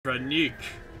friend Neek.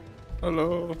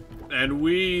 Hello. And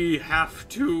we have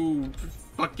to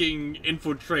fucking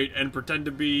infiltrate and pretend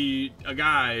to be a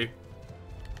guy.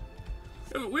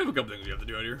 We have a couple things we have to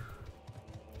do out here.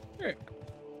 Hey.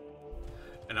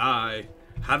 And I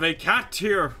have a cat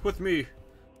here with me.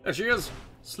 There she is,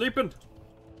 sleeping.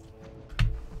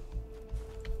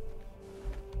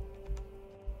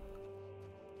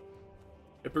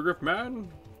 Hippogriff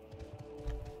man.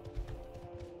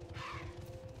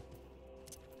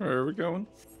 Where are we going?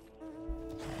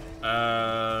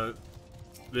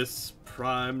 This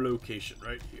prime location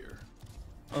right here.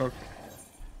 Okay.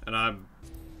 And I'm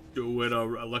doing a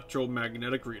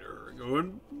electromagnetic reader.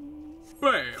 Going,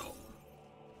 bam.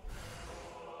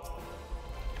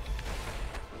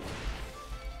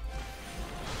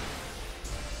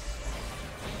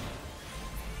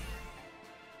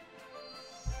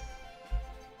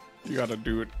 You gotta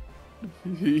do it.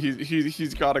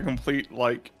 He's gotta complete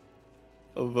like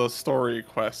the story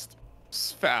quest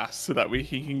fast so that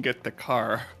he can get the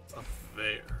car.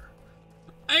 There.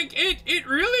 Like it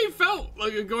really felt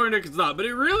like a Gore Nick's not, but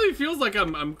it really feels like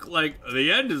I'm like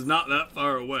the end is not that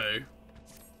far away.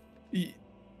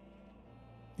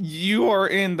 You are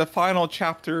in the final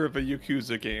chapter of a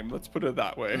Yakuza game. Let's put it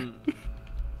that way.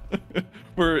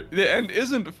 Where the end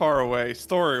isn't far away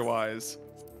story-wise,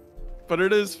 but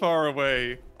it is far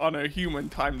away on a human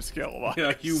time scale wise.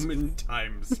 Yeah, human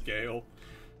time scale.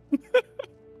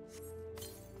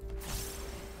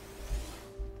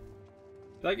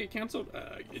 Did I get canceled?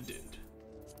 It did.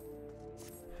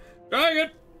 Trying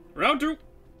it! Round 2!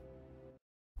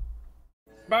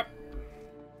 Bop!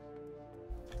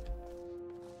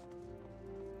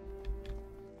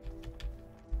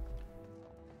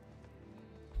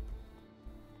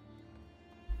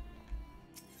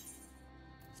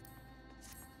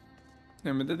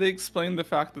 I mean, did they explain the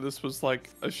fact that this was like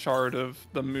a shard of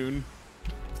the moon?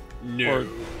 No. Or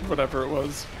whatever it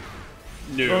was?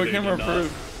 No, I can't remember.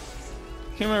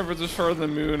 Can't remember if it's a shard of the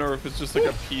moon or if it's just like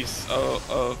a piece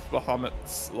of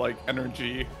Bahamut's like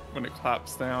energy when it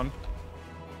claps down.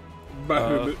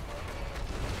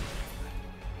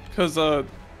 Cause the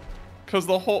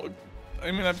whole, I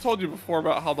mean, I've told you before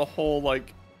about how the whole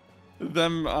like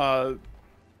them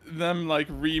like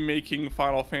remaking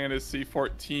Final Fantasy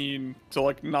 14 to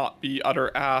like not be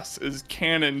utter ass is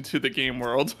canon to the game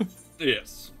world.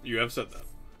 Yes, you have said that.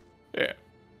 Yeah.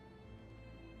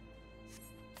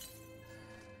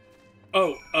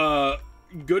 Oh,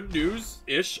 good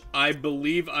news-ish. I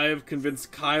believe I have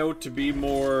convinced Kyle to be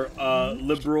more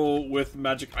liberal with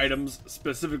magic items,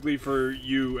 specifically for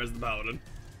you as the paladin.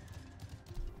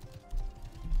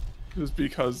 Just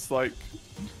because, like...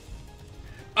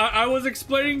 I was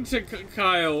explaining to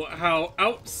Kyle how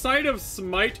outside of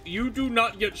Smite, you do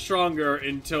not get stronger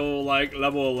until, like,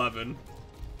 level 11.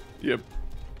 Yep.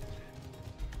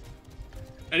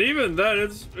 And even then,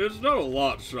 it's not a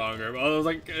lot stronger. I was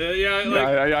like, yeah, like,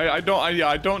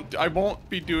 I won't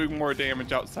be doing more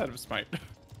damage outside of Smite.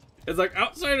 It's like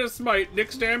outside of Smite,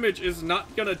 Nick's damage is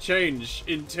not gonna change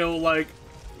until like,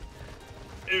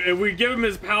 if we give him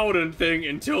his paladin thing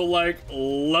until like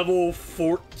level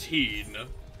 14.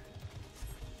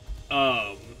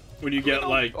 When you get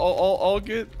like, I'll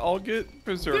get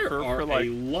Berserker for like a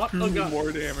lot 2 of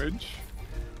more damage.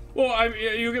 Well, I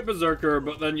mean, you get Berserker,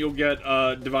 but then you'll get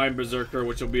Divine Berserker,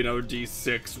 which will be another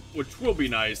D6, which will be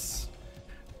nice.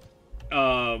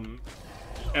 And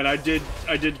I did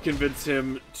convince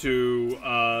him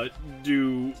to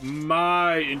do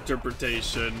my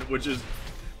interpretation, which is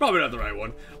probably not the right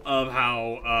one, of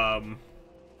how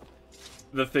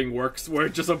the thing works, where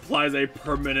it just applies a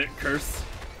permanent curse.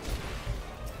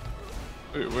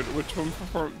 Wait, which one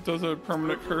does a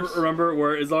permanent curse? Remember,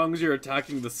 where as long as you're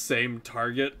attacking the same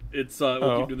target, it's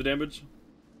will keep doing the damage.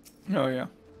 Oh yeah.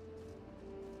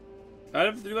 I'd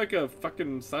have to do like a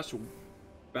fucking slash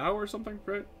bow or something,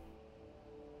 right?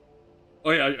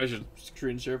 Oh yeah, I should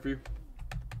screen share for you.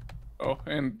 Oh,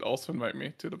 and also invite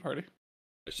me to the party.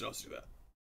 I should also do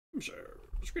that. Share,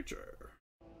 screen share.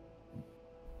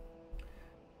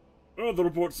 Oh, the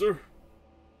report, sir.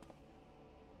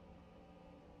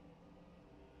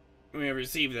 We have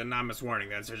received an anonymous warning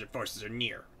that insurgent forces are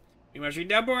near. You must be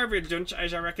double vigilant. I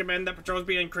shall recommend that patrols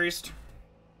be increased.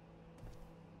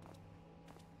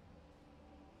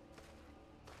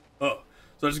 Oh,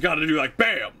 so I just gotta do like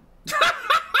BAM!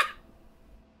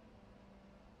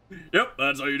 Yep,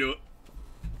 that's how you do it.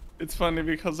 It's funny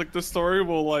because like the story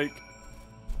will like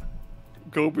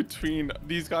go between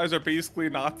these guys are basically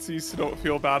Nazis, so don't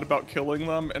feel bad about killing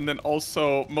them, and then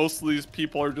also most of these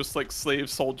people are just like slave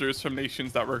soldiers from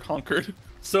nations that were conquered.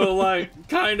 So like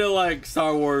kind of like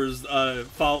Star Wars The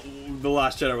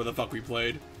Last Jedi, where the fuck we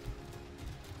played.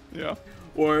 Yeah.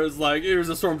 Whereas like, here's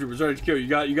a stormtrooper's ready to kill you.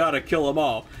 You gotta kill them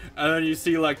all. And then you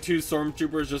see like 2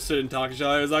 stormtroopers just sitting talking to each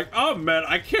other. It's like, oh man,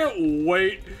 I can't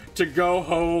wait to go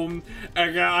home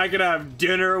and I can have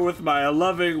dinner with my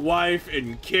loving wife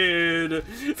and kid.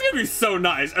 It's gonna be so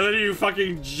nice. And then you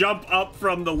fucking jump up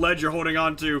from the ledge you're holding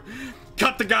on to,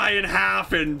 cut the guy in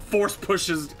half, and force push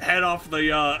his head off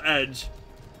the edge.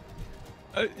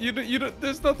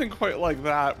 There's nothing quite like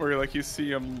that where like you see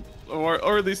him,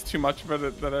 or at least too much of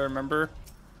it that I remember.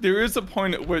 There is a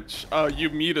point at which you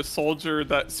meet a soldier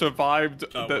that survived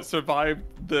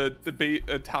the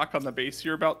attack on the base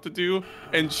you're about to do,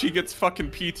 and she gets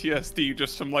fucking PTSD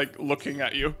just from like looking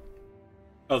at you.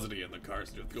 I was gonna get in the car,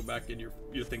 so you have to go back in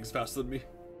your things faster than me.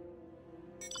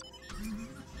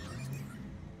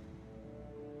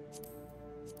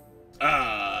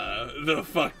 The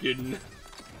fucking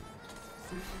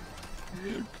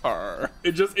car.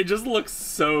 It just looks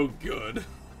so good.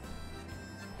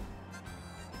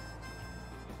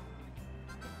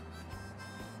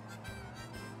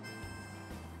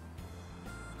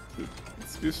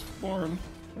 It's this form,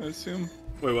 I assume.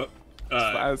 Wait, what?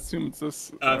 I assume it's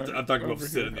this. I'm talking about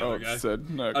Sid and the other guy. Sid.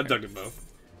 No, okay. I'm talking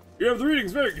both. You have the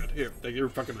readings very good. Here, thank you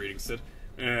for fucking reading, Sid.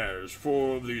 Yes,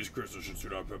 4 of these crystals should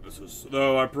suit our purposes.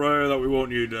 Though I pray that we won't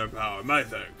need their power. My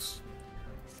thanks.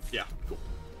 Yeah, cool.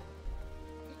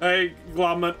 Hey,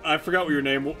 Glommet, I forgot what your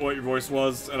name, what your voice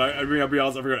was, and I mean, I'll be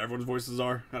honest, I forgot what everyone's voices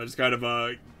are. I just kind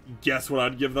of, guess what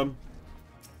I'd give them.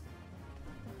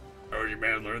 Oh, you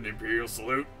man learn the Imperial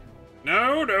salute?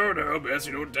 No, best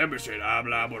you don't demonstrate. I'm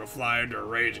liable to fly into a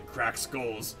rage and crack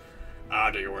skulls.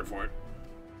 I'll take your word for it.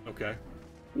 Okay.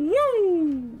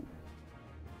 Woo!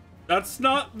 That's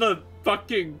not the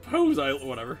fucking pose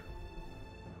whatever.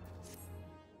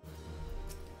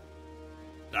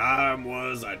 Time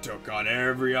was I took on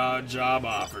every odd job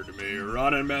offered to me,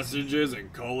 running messages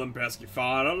and calling pesky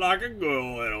fauna like a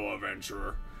good little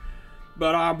adventurer.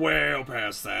 But I'm well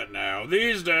past that now.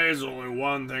 These days, only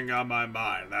one thing on my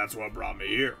mind. That's what brought me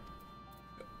here.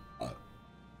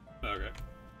 Okay.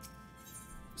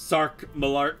 Sark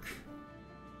Malark.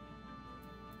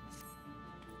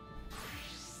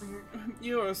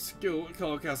 You are a skilled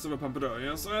colorcaster of a pompadour,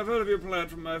 yes? I've heard of your plan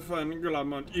from my friend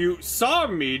Glamont. You saw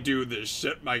me do this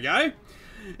shit, my guy.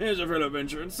 Here's a friend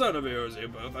adventure and son of yours here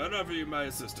both. I'd offer you my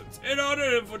assistance. In order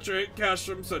to infiltrate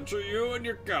Castrum Central, you and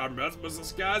your comrades must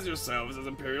disguise yourselves as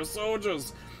Imperial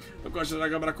soldiers. The question is, I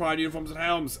got acquired uniforms and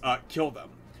helms. Kill them.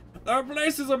 There are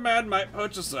places a man might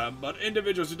purchase them, but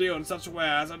individuals who deal in such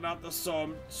wares are not the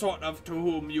sort of to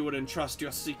whom you would entrust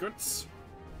your secrets.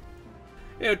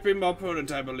 It would be more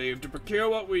prudent, I believe, to procure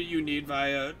what you need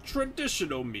via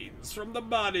traditional means from the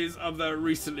bodies of their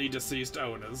recently deceased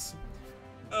owners.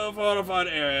 A fortified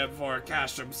area for a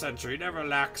Castrum Sentry never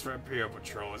lacks for Imperial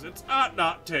patrols. It ought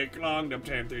not take long to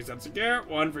obtain 3 sets of gear,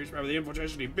 1 for each member of the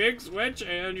infiltration team, Biggs, Winch,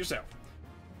 and yourself.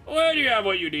 When you have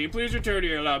what you need, please return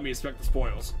here and allow me to inspect the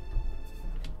spoils.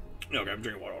 Okay, I'm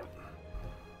drinking water.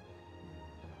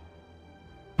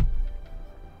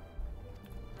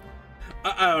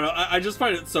 I don't know, I just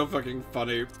find it so fucking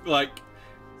funny. Like,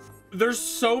 there's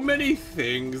so many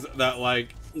things that,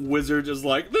 like, Wizard is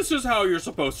like, this is how you're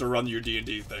supposed to run your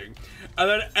D&D thing. And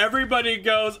then everybody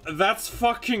goes, that's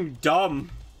fucking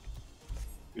dumb.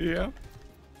 Yeah.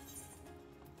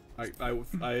 I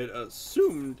had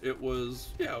assumed it was,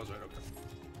 yeah, I was right,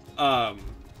 okay.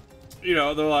 You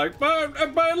know, they're like, by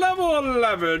level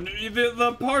 11,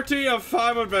 the party of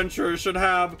 5 adventurers should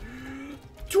have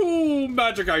 2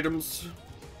 magic items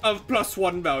of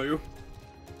 +1 value.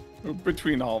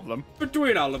 Between all of them.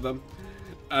 Between all of them.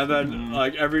 And then,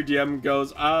 like, every DM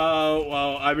goes, oh,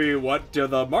 well, I mean, what do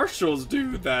the marshals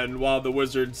do then? While the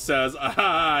wizard says,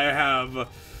 I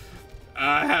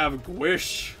have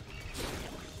Gwish.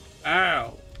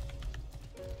 Ow.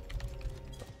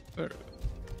 There.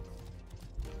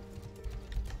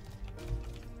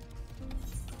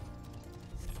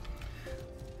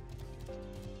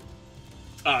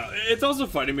 It's also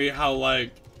funny to me how,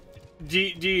 like,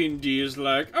 D&D is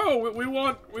like, oh, we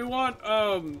want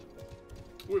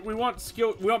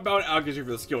bound accuracy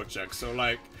for the skill check. So,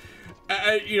 like,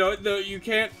 you know, you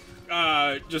can't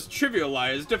just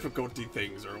trivialize difficulty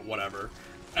things or whatever.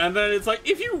 And then it's like,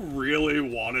 if you really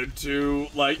wanted to,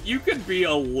 like, you could be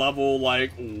a level,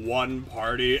 like, 1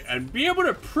 party and be able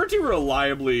to pretty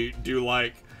reliably do,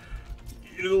 like,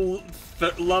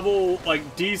 level,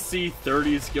 like, DC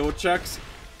 30 skill checks.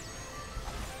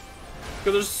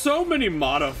 Because there's so many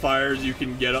modifiers you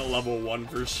can get at level 1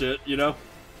 for shit, you know?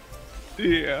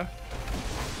 Yeah.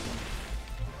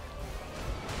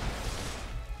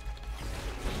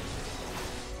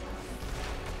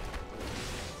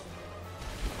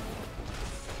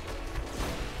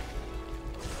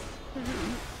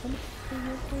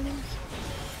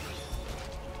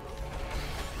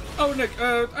 Oh, Nick,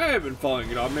 I haven't been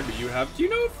following it on. Maybe you have. Do you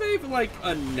know if they've, like,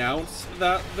 announced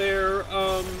that they're,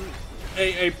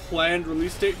 a planned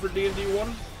release date for D&D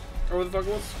 1? Or what the fuck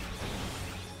it was?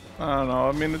 I don't know.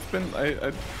 I mean, it's been... I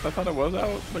thought it was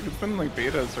out. Like, it's been, like,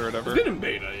 betas or whatever. It's been in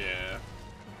beta, yeah.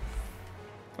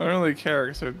 I don't really care,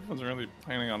 because I wasn't really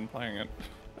planning on playing it.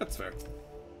 That's fair.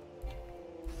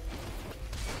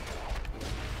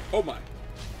 Oh my.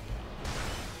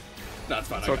 That's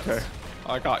fine. It's okay.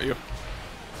 I got you.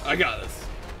 I got this.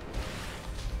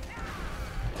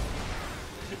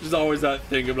 There's always that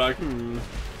thing of like,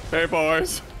 Hey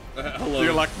boys. Hello. Do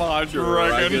you like my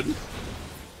dragon?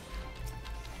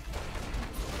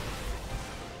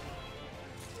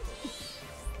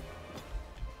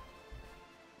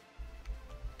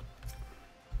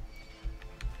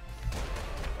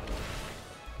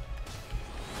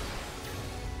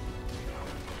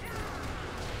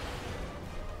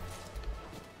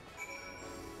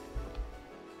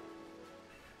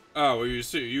 Oh, well, you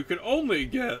see, you can only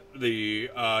get the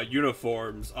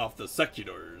uniforms off the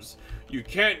Secutors. You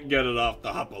can't get it off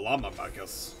the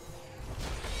Hapalamamakis.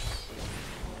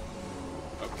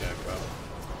 Okay, well.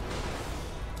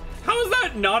 How is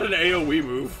that not an AoE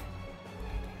move?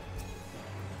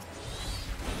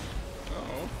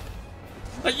 Uh-oh.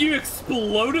 Like, you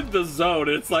exploded the zone,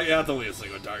 it's like, yeah, it's only a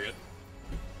single target.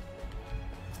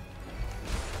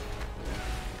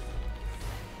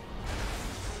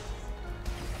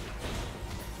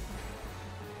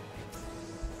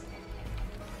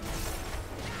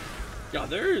 God,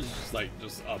 there's just like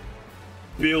a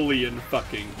billion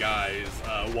fucking guys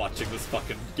watching this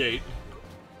fucking gate.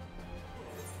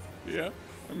 Yeah.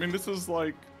 I mean, this is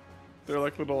like, they're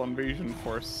like little invasion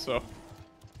force, so.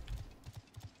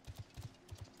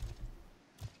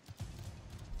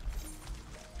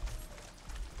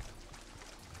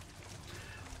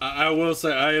 I will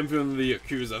say, I am feeling the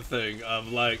Yakuza thing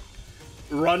of like,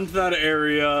 run to that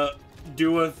area,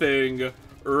 do a thing,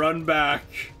 run back.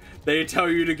 They tell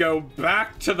you to go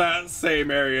back to that same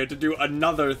area to do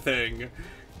another thing.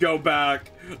 Go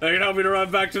back. They tell me to run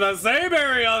back to that same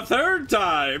area a third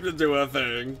time to do a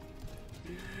thing.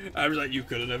 I was like, you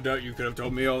could have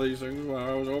told me all these things while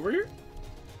I was over here.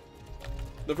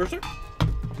 The first time.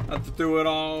 I have to do it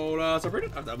all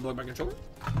separated. I have to unplug my controller.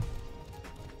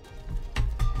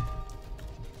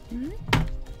 I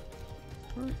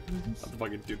have to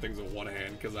fucking do things with one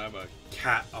hand because I have a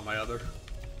cat on my other.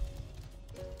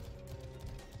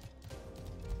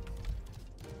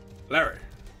 Larry.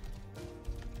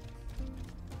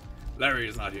 Larry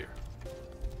is not here.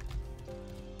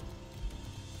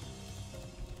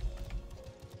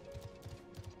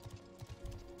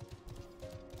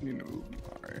 You know,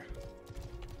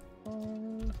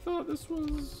 I thought this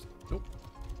was... Nope.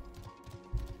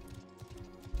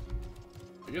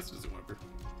 I guess it doesn't work.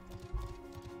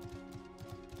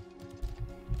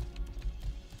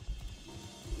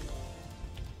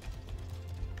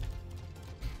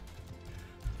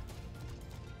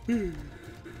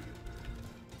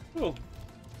 Oh.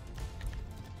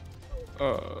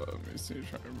 Let me see,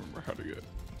 trying to remember how to get.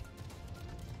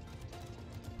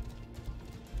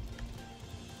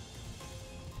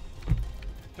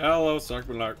 Hello,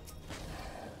 Sarkmanlark.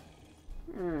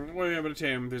 What do you have to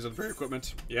tame? These are the free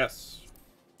equipment. Yes.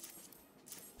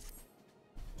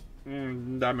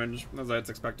 Damage, as I had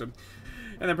expected.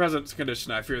 In the present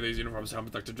condition, I fear these uniforms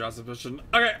helmets like to draw suspicion.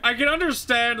 Okay, I can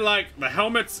understand, like, the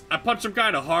helmets, I punch them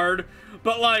kind of hard,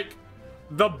 but, like,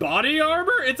 the body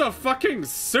armor? It's a fucking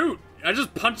suit. I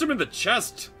just punch him in the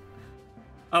chest.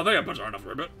 I don't think I punched hard enough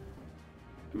for a bit.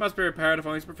 It must be repaired, if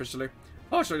only superficially.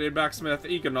 Fortunately, blacksmith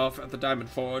Eganolf at the Diamond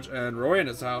Forge and Roy in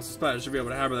his house. Splash should be able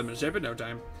to hammer them in shape in no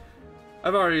time.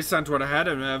 I've already sent one ahead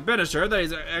and have been assured that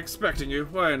he's expecting you.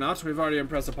 Why not? We've already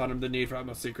impressed upon him the need for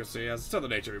utmost secrecy, as still the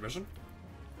nature of your mission.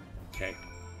 Okay.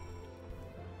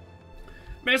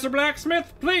 Mr.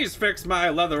 Blacksmith, please fix my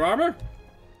leather armor.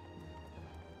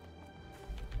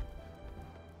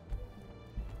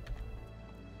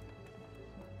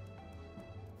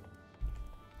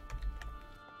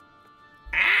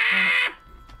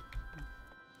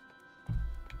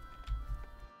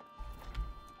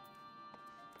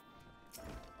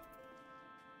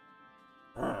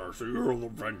 So you're the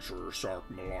adventurer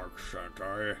Sarkmanlark sent,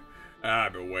 are you?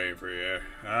 I've been waiting for you.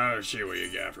 I'll see what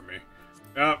you got for me.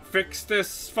 Fix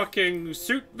this fucking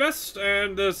suit vest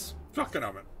and this fucking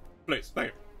helmet. Please,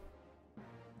 thank you.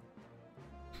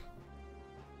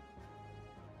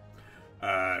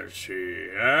 I see.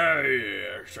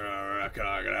 Yeah, so I reckon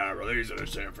I can have release of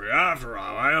this in for you. After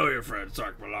all, I owe your friend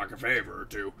Sarkmanlark a favor or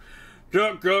two.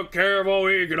 Took good care of old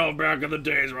Eganol back in the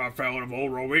days where I fell in with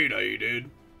old Rowena, he did.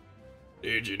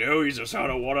 Did you know he's the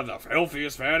son of one of the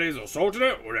filthiest fatties of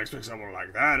Sultanate? Would expect someone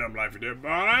like that in life he did,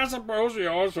 but I suppose he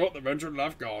always thought the venture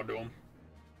left God to him.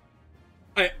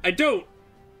 I don't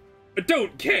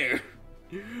care.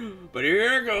 But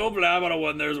here go blabbing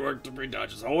when there's work to be done.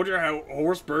 Just hold your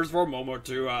horse spurs for a moment or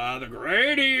two. The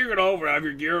great eagle over, have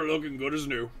your gear looking good as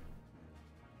new.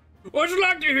 Would you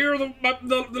like to hear the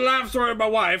life story of my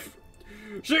wife?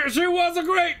 She was a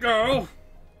great girl.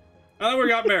 And then we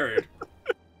got married.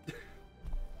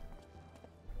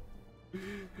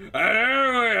 And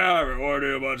there we have it. We're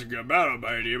doing a bunch of good battle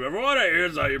painting, but from what I hear,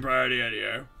 it's not your priority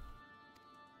anyhow.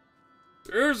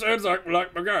 Your sense like my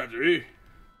country.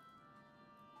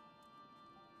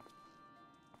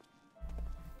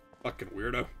 Fucking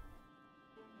weirdo.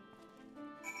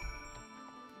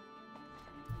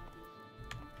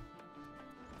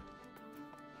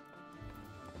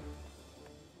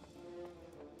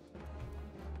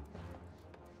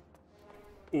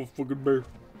 Oh, fucking bear.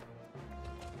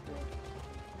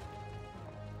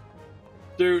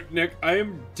 Dude, Nick, I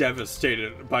am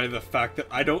devastated by the fact that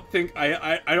I don't think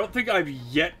I've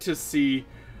yet to see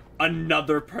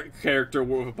another character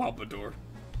with a pompadour.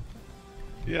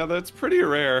 Yeah, that's pretty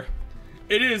rare.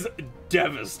 It is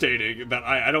devastating that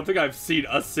I don't think I've seen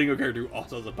a single character who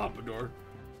also has a pompadour.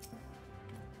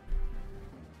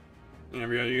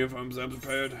 Have you got uniforms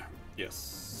prepared?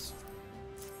 Yes.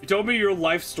 You told me your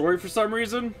life story for some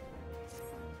reason?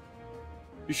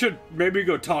 You should maybe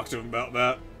go talk to him about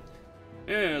that.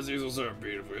 Yes, these will serve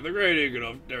beautifully. The great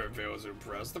eagle never fails to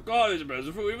impress. The quality is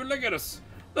measured for even look at us.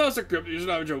 Thus equipped, you should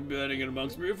have trouble blending in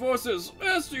amongst your forces.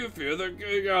 Lest you fear the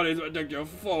guardians will take your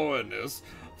forwardness.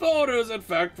 Foreigners, in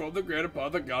fact, form the greater part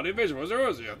of the guardian vision was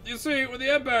Erosia. You see, when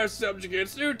the Empire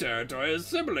subjugates new territory, it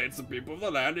assimilates the people of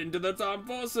the land into its armed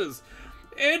forces.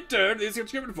 In turn, these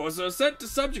conscripted forces are sent to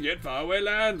subjugate faraway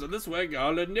lands. In this way,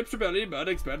 Garland nips rebellion, but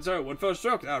expands our one first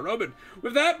stroke. Now, Roman,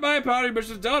 with that, my party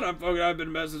mission is done. I'm focused. I've been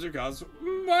a messenger cause.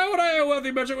 Why would I, a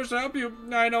wealthy merchant, wish to help you?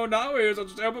 I know not where you're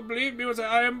such a help, but believe me,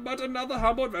 I am but another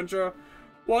humble adventurer.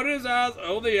 What is as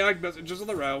only act messengers of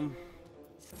the realm.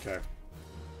 Okay.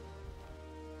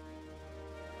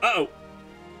 Uh-oh.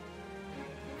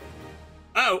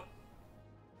 Uh-oh.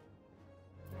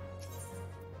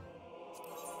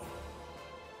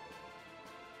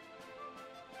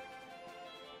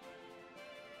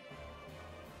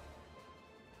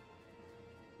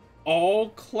 All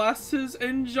classes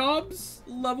and jobs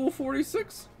level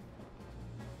 46?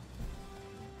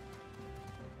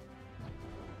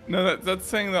 No, that's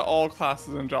saying that all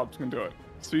classes and jobs can do it.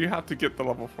 So you have to get the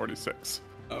level 46.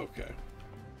 Okay.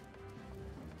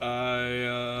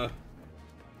 I'm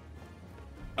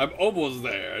almost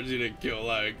there. I just need to kill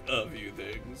like a few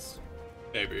things.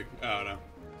 Maybe. I don't know.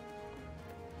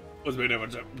 What's made how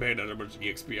much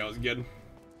EXP I was getting?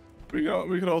 We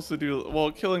could also do,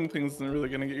 well, killing things isn't really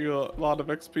gonna get you a lot of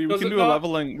XP. Does We can it do a not?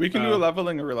 leveling. We can do a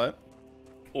leveling roulette.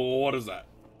 Oh, what is that?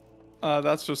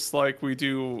 That's just like we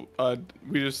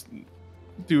just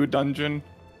do a dungeon.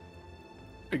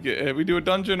 We do a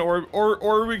dungeon,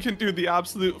 or we can do the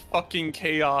absolute fucking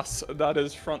chaos that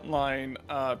is frontline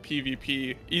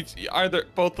PvP.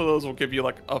 Both of those will give you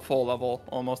like a full level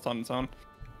almost on its own,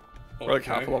 or like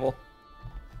half a level.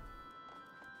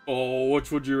 Oh,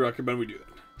 which would you recommend we do then?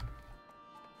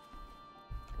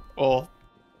 Well,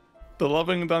 the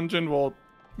loving dungeon will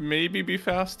maybe be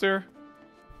faster.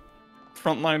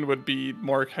 Frontline would be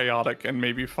more chaotic and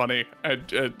maybe funny,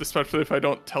 especially if I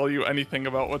don't tell you anything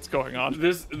about what's going on.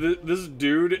 This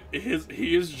dude,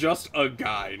 he is just a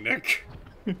guy, Nick.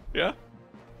 Yeah.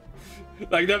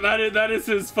 Like that is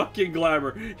his fucking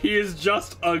glamour. He is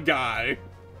just a guy.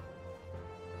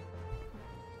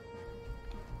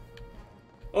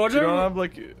 Oh, you don't have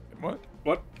like what?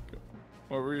 What?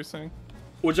 What were you saying?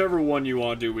 Whichever one you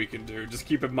want to do, we can do. Just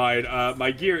keep in mind, my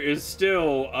gear is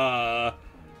still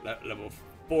level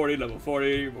 40, level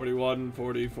 40, 41,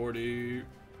 40, 40,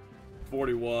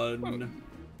 41.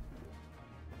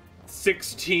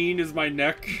 16 is my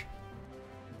neck.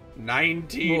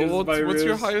 19 is my wrist. What's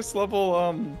your highest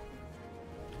level?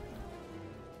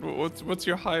 What's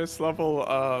your highest level?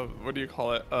 What do you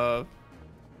call it?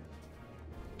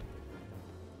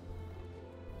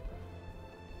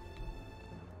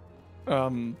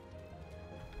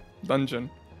 Dungeon.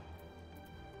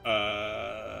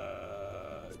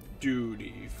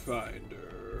 Duty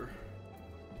finder.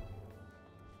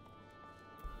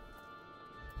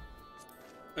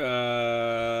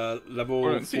 Level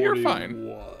 41. See, you're fine.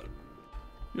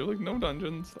 You're like no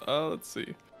dungeons. Let's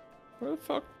see. Where the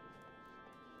fuck?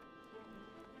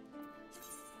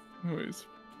 Anyways,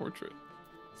 portrait.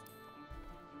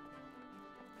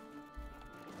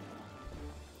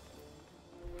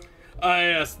 Ah,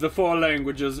 yes, the 4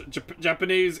 languages: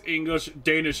 Japanese, English,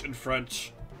 Danish, and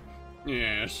French.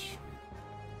 Yes.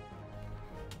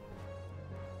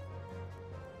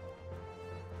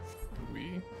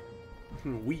 We.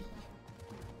 We.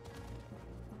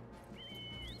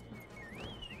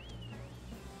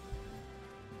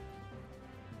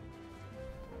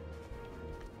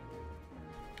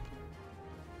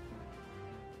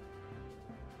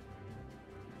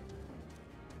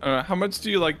 How much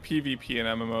do you like PvP in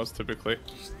MMOs typically?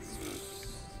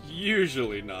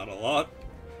 Usually not a lot.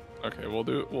 Okay,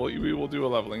 we will do a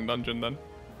leveling dungeon then.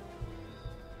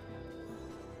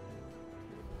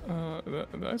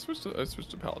 I switched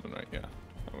to Paladin, right? Yeah.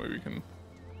 That way we can.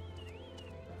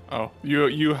 Oh,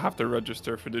 you have to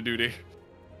register for the duty.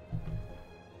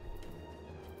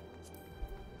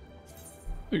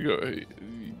 You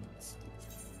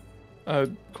go.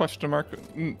 Question mark.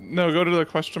 No, go to the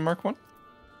question mark one.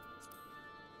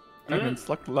 And then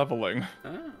select leveling.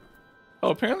 Oh,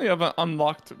 apparently I haven't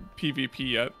unlocked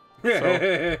PvP yet.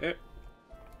 So,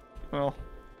 well,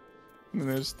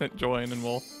 then just hit join and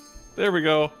we'll. There we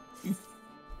go.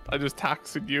 I just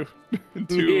taxied you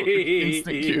into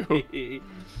instant queue.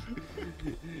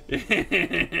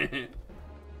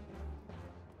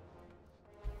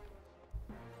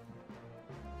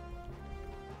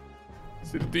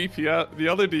 See, the DPS, the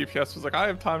other DPS was like, I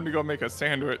have time to go make a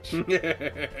sandwich.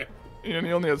 And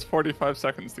he only has 45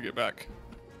 seconds to get back.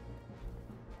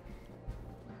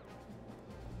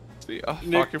 See, oh,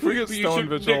 Nick, fuck, if we get Stone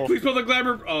Vigil... Nick, please put the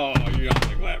glamour... Oh, you're not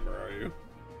the glamour, are you?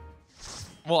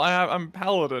 Well, I'm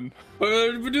Paladin.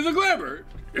 Do the glamour!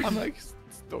 I'm like,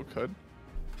 still could.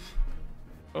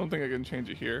 I don't think I can change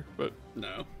it here, but...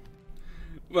 No.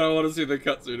 But I want to see the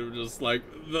cutscene of just, like,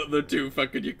 the 2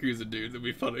 fucking Yakuza dudes. It'd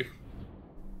be funny.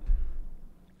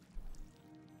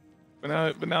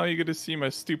 But now you get to see my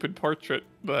stupid portrait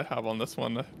that I have on this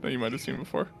one that you might have seen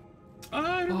before.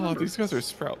 I don't remember. These guys are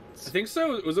sprouts. I think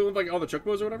so. Was it with like all the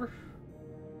chocobos or whatever?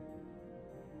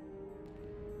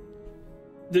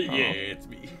 Yeah, it's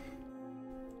me.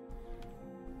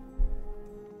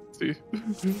 See?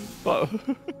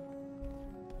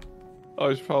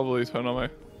 I should probably turn on my...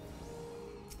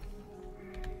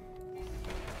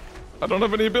 I don't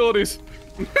have any abilities!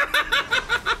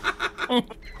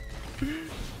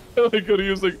 I could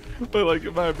use like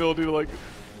my ability to like.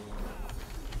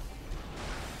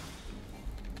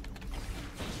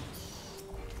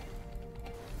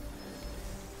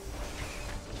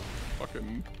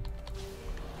 Fucking.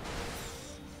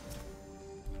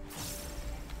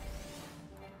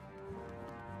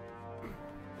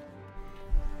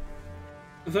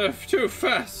 They're too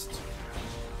fast.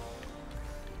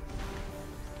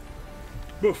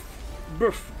 Boof,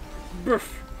 boof,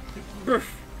 boof,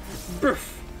 boof,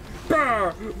 boof.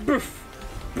 Bah! Boof!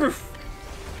 Boof!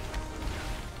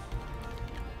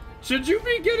 Should you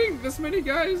be getting this many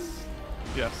guys?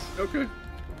 Yes. Okay.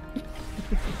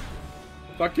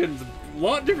 Fucking a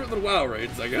lot different than WoW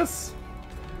raids, I guess.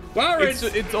 WoW raids.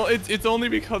 It's only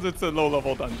because it's a low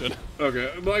level dungeon.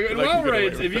 Okay, like in WoW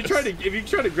raids, if you try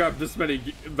to grab this many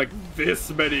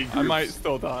groups, I might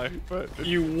still die, but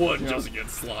you would just get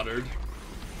slaughtered.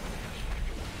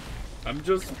 I'm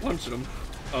just punching them.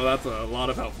 Oh, that's a lot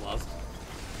of health lost.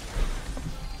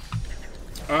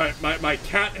 Alright, my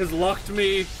cat has locked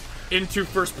me into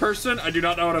first person. I do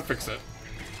not know how to fix it.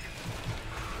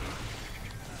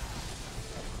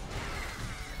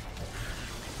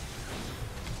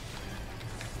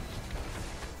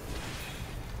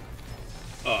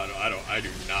 Oh, no, I do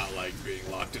not like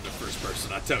being locked into first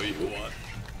person, I tell you what.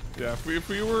 Yeah, if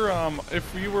we were on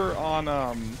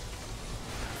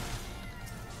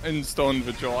in Stone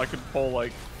Vigil, I could pull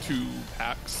like 2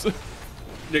 packs.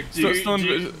 Nick, do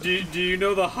you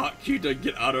know the hotkey to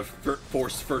get out of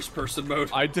forced first person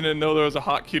mode? I didn't know there was a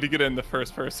hotkey to get into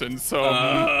first person, so...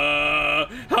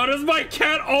 how does my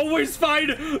cat always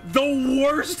find the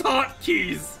worst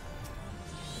hotkeys?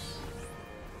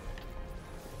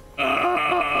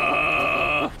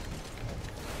 I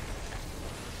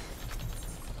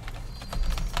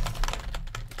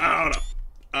don't know.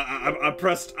 I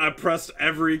pressed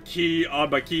every key on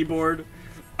my keyboard.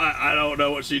 I don't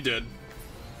know what she did.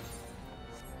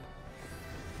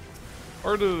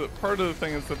 Part of the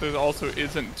thing is that there also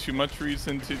isn't too much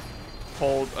reason to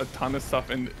hold a ton of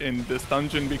stuff in this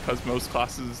dungeon because most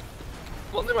classes,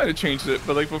 well, they might have changed it,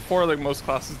 but like before, like most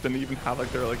classes didn't even have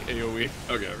like their like AOE.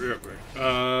 Okay, real quick.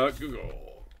 Google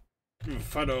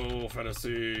Final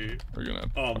Fantasy We're gonna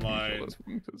online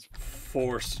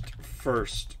forced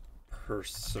first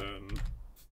person.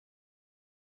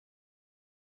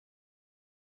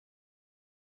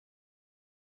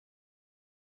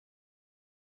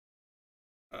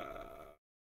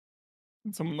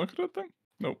 Did someone look at that thing?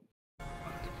 Nope.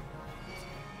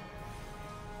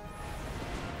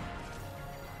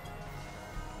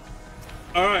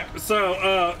 Alright,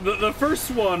 so, the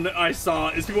first one I saw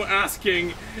is people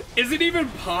asking, is it even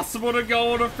possible to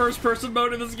go on a first-person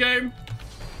mode in this game?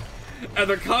 And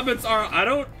the comments are, I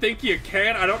don't think you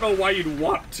can, I don't know why you'd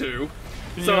want to.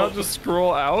 Can so, you not just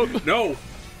scroll out? No.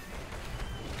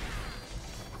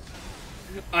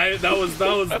 That was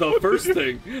the first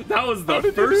thing. That was the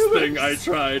first thing I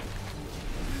tried.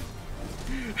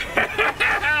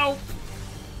 Help!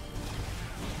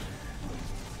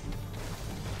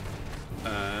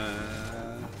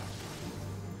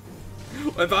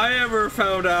 If I ever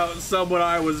found out someone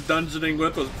I was dungeoning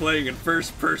with was playing in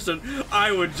first person,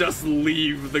 I would just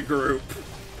leave the group.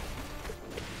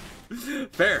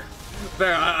 Fair.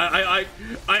 Fair. I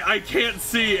can't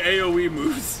see AoE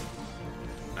moves.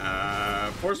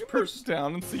 First person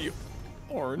down and see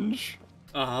orange.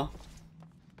 Uh-huh.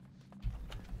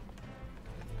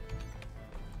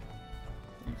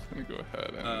 I'm just gonna go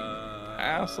ahead and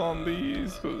pass on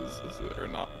these because they're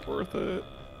not worth it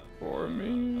for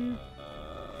me.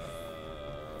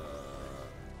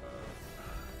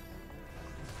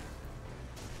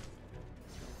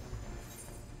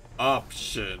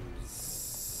 Options.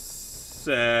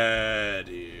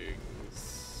 Settings.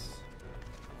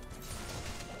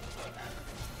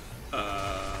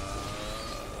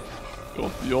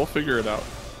 You'll figure it out.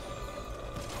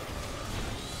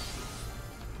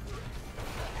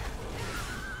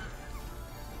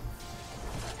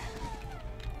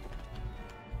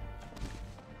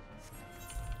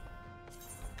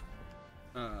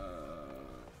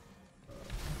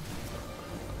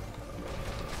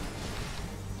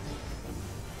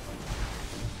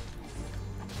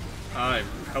 I'm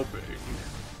helping.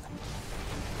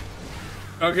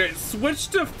 Okay, switch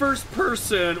to first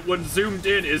person when zoomed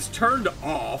in is turned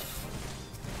off.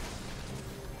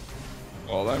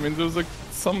 Well, that means there's like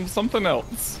something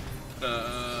else.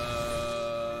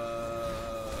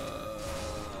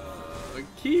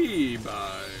 Keybinds.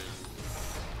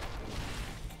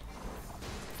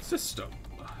 System.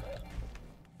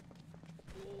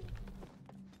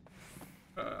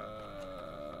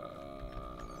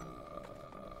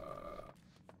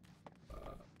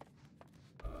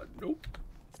 Nope.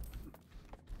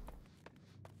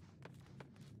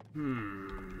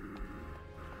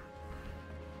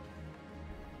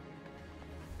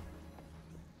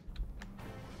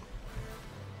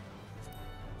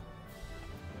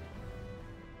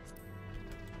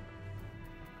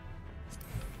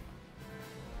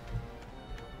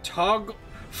 Toggle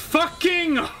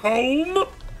fucking home?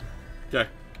 Okay.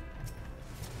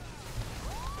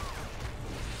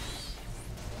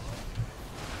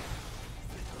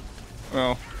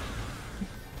 Well,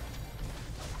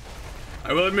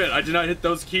 I will admit, I did not hit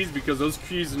those keys because those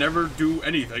keys never do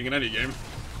anything in any game.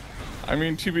 I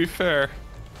mean, to be fair,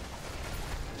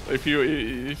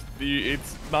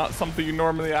 it's not something you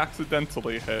normally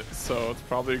accidentally hit, so it's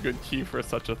probably a good key for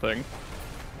such a thing.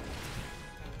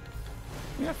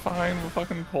 Yeah, fine, we'll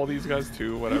fucking pull these guys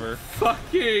too, whatever.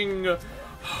 Fucking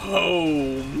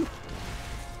home.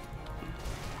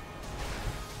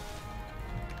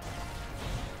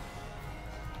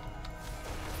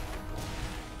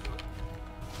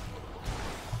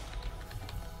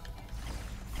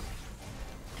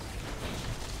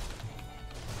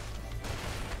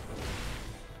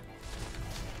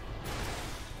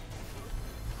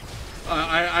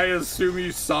 I assume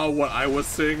you saw what I was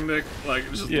seeing, Nick, like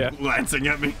just glancing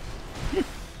at me.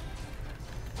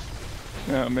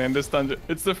 Yeah, man, this dungeon,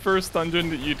 it's the first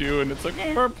dungeon that you do, and it's like,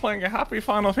 we're playing a happy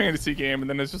Final Fantasy game, and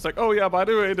then it's just like, oh yeah, by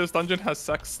the way, this dungeon has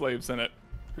sex slaves in it.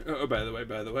 Oh, by the way.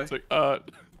 It's like,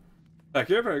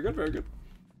 Okay, very good, very good.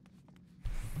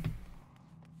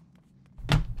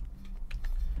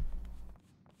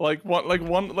 Like one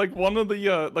of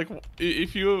the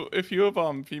if you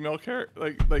have female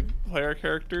player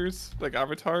characters, like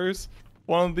avatars,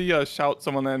 one of the shouts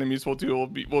some of the enemies will do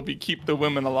will be keep the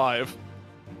women alive.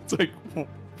 It's like,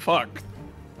 fuck.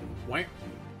 What?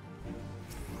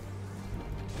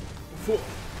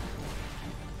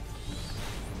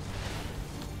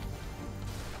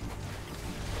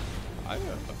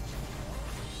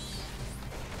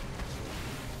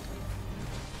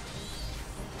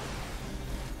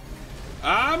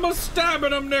 I'm a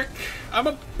stabbing him, Nick. I'm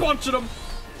a punching him.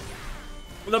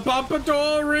 The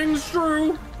pompadour rings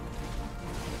true.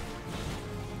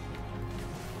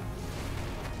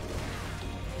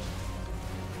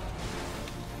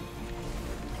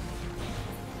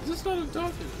 Is this not a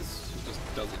dodge? This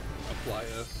just doesn't apply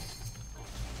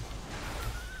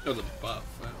a buff.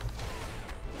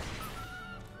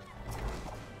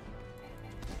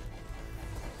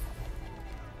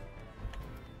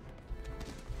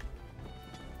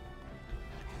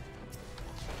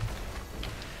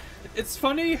 It's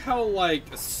funny how, like,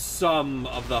 some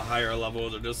of the higher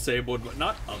levels are disabled, but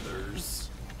not others.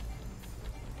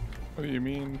 What do you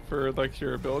mean for, like,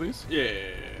 your abilities? Yeah.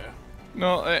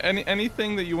 No,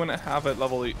 anything that you wouldn't have at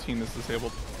level 18 is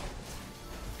disabled.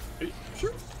 Are you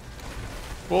sure?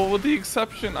 Well, with the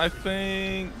exception, I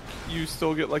think you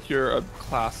still get, like, your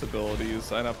class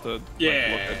abilities. I'd have to, like, look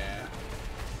at...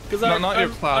 Because not your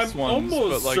class ones,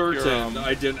 almost but, like, certain your,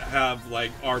 I didn't have,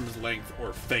 like, arm's length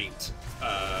or feint.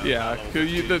 Yeah,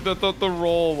 cause the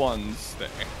roll ones stay.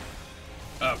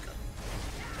 Okay.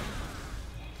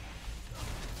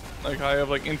 Like I have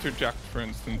like interject, for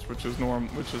instance, which is and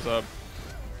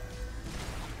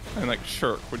like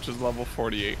shirk, which is level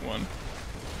 48 one.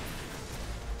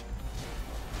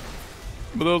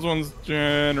 But those ones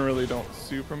generally don't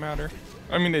super matter.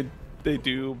 I mean they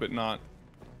do, but not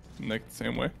in like the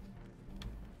same way.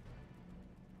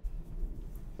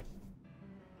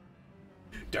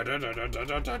 You're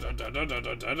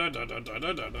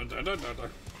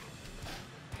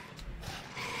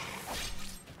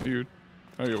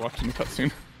watching the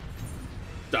cutscene.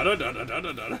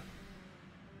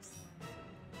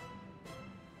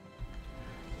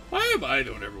 Why am I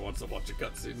the one who ever wants to watch the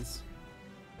cutscenes?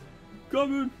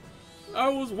 Come in. I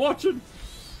was watching.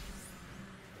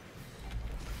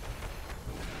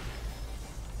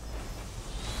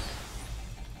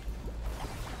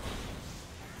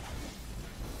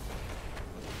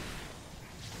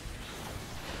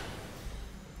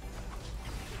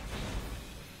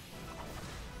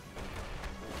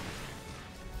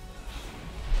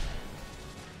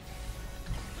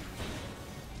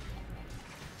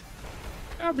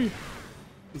 Abby.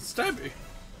 Stabby.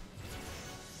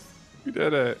 We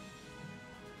did it.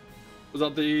 Was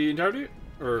that the entirety?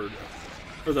 Or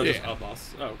was that just Yeah. a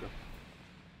boss? Oh, okay.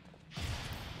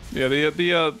 Yeah, the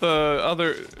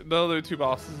other two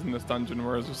bosses in this dungeon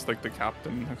were just like the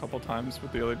captain a couple times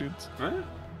with the other dudes. Alright.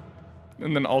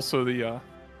 And then also the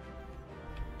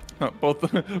both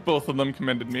of them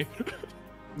commended me.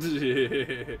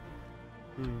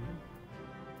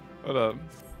 But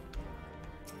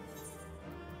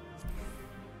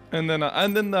and then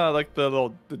like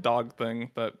the dog thing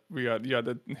that you had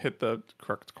to hit the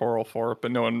correct choral for,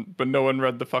 but no one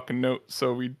read the fucking note,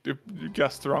 so we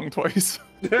guessed wrong twice.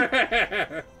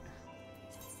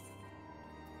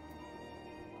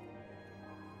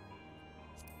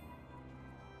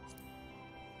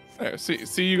 There,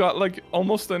 see, you got like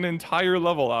almost an entire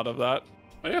level out of that.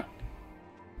 Oh yeah.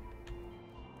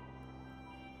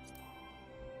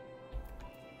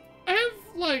 I have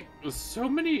like so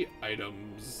many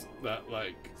items that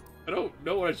like I don't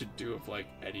know what I should do with like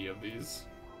any of these.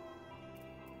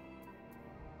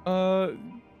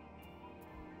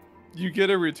 You get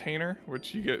a retainer,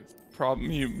 which you get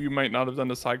you might not have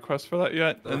done a side quest for that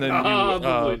yet, and then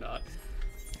Probably not.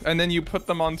 And then you put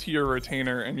them onto your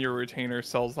retainer, and your retainer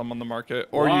sells them on the market,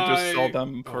 or you just sell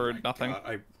them for nothing. God,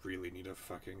 I really need to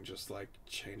fucking just like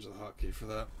change the hotkey for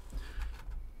that.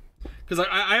 Because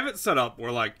I have it set up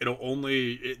where like it'll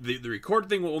only the record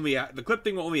thing will only the clip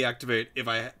thing will only activate if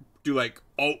I do like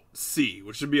Alt C,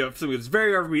 which should be something that's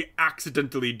very hard for me to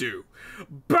accidentally do.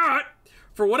 But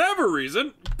for whatever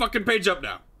reason, fucking page up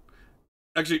now.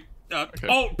 Actually, Okay.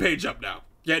 Alt page up now.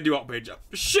 Can't do Alt page up.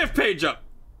 Shift page up.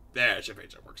 Yeah, shift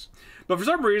page up works. But for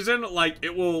some reason, like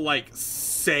it will like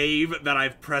save that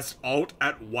I've pressed Alt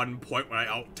at one point when I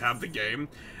Alt tab the game.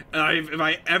 And if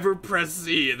I ever press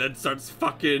Z, it then starts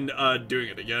fucking doing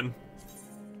it again.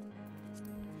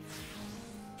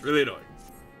 It's really annoying.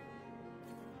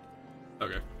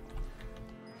 Okay.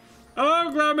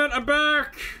 Hello, Clement, I'm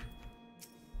back!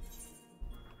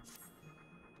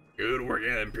 Good work,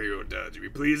 yeah, Imperial does. You be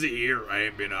pleased to hear I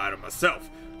ain't been idle myself.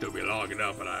 Took me long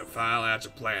enough, and I finally hatched a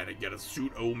plan to get a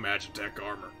suit of Magitech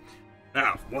armor.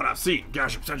 Now, from what I've seen,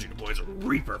 Gasham essentially deploys a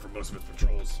Reaper for most of its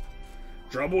patrols.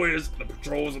 Trouble is, the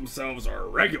patrols themselves are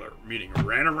irregular, meaning a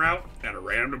random route and a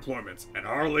random deployments, and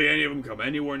hardly any of them come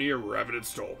anywhere near Revenant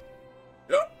Stole.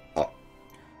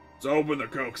 So when the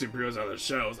coaxing Imperials out of their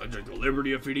shells, I took the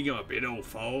liberty of feeding them a bit of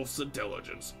false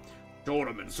intelligence. Told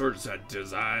them insurgents had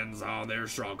designs on their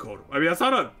stronghold. I mean, that's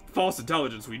not a false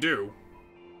intelligence we do.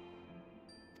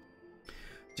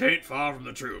 Tain't far from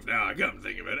the truth. Now I come to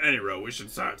think of it. Anyway, we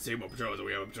should start seeing what patrols that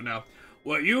we have up to now.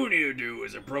 What you need to do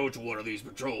is approach one of these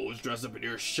patrols, dress up in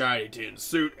your shiny tin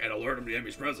suit, and alert them to the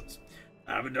enemy's presence.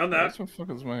 I haven't done that. What the fuck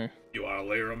is my... You want to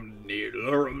lure them near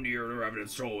the Revenant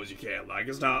Stole as you can. Like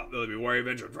as not, they'll be wary of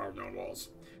entering from their own walls.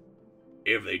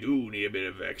 If they do need a bit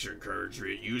of extra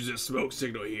encouragement, use this smoke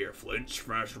signal here. Flinch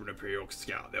fresh from an Imperial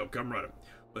scout. They'll come running.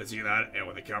 Let's see that, and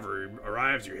when the cavalry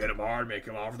arrives, you hit them hard, make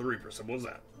them off the Reaper. Simple as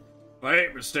that. If I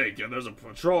ain't mistaken, there's a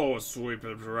patrol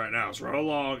sweeping right now, so run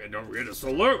along and don't forget to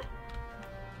salute.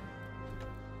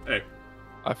 Hey.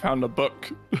 I found a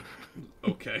book.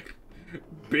 Okay.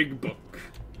 Big book.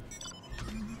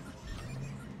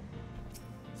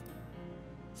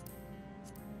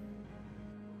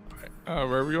 Alright,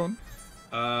 where are we going?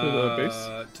 To the base?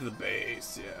 To the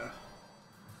base, yeah.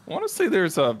 I want to say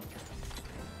there's a...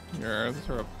 Here, is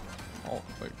there a... Oh,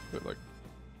 like...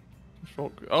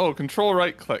 Control... Oh, control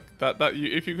right click.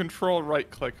 If you control right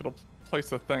click, it'll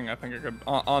place a thing. I think I could...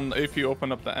 On if you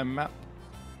open up the M map.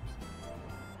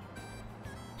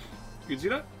 You can see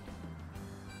that?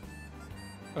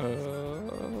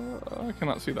 I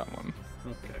cannot see that one.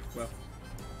 Okay, well.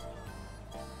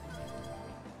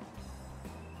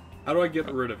 How do I get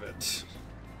rid of it?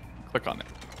 Click on it.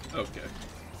 Okay.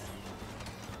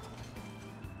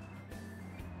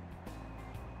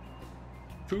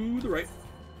 To the right.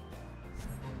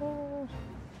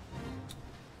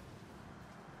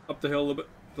 Up the hill a little bit.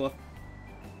 To the left.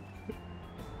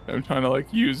 I'm trying to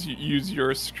like use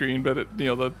your screen, but it,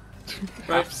 the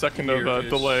half second of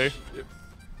delay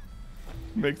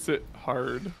makes it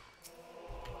hard.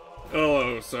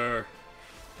 Hello, sir.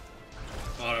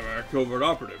 One of our covert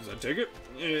operatives, I take it.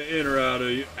 In or out of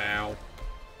you. Ow.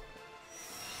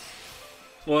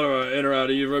 One of our in or out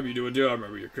of you, remember you do a job,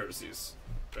 remember your courtesies.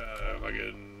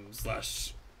 Fucking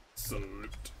slash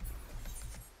salute.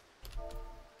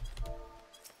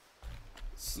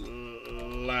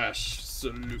 Slash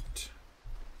salute.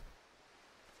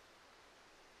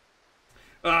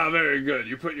 Ah, very good.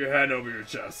 You put your hand over your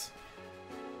chest.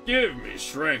 Give me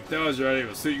strength. That was ready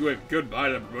to suit you wave goodbye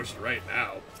to promotion right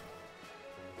now.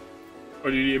 Oh,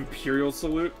 do you need Imperial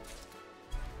salute?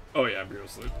 Oh yeah, Imperial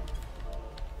salute.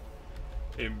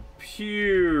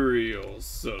 Imperial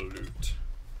salute.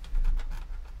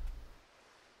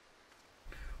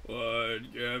 What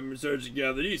research and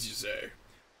gather needs, you say?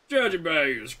 Judging by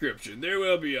your description, they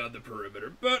will be on the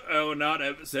perimeter, but I will not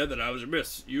have said that I was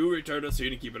remiss. You return to the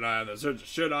scene and keep an eye on the search.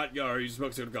 Should not go or use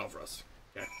smoke signal call for us.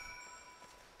 Okay.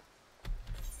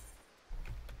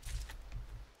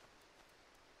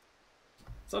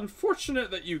 It's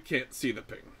unfortunate that you can't see the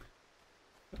ping.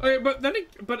 Okay, but then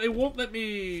it won't let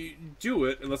me do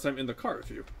it unless I'm in the car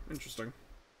with you. Interesting.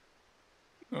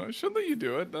 No, it should let you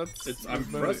do it. I'm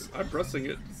pressing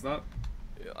it. It's not.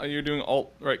 Are you doing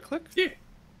Alt right click? Yeah.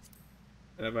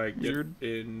 And if I get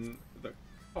in the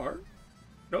car,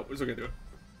 nope, it's okay to do it.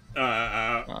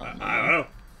 I don't know.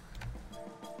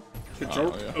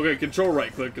 Control. Yeah. Okay, control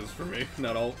right click is for me,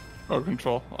 not Alt. Oh,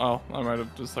 control. Oh, I might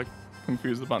have just like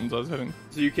confused the buttons I was hitting.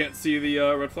 So you can't see the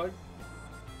red flag?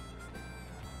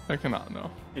 I cannot,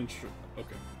 no.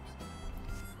 Okay.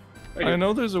 I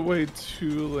know there's a way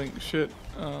to link shit.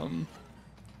 Or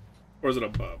is it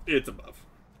above? It's above.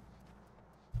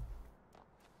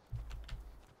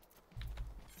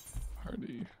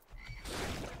 Hardy.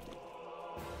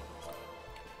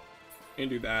 Can't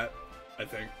do that, I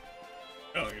think.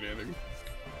 I don't think I do anything.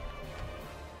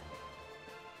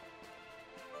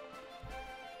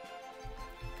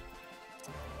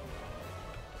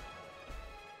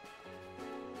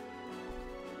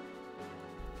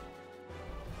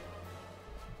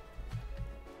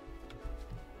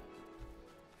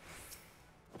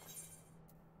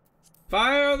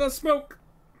 Fire the smoke!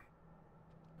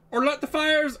 Or let the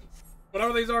fires!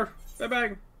 Whatever these are. Bang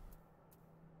bang.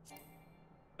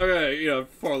 Okay,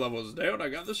 4 levels down. I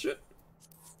got this shit.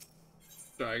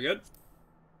 Try again.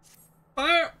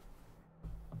 Fire!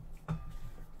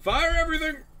 Fire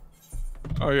everything!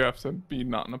 Oh, you have to be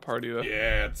not in a party though.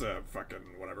 Yeah, it's a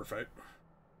fucking whatever fight.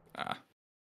 Ah.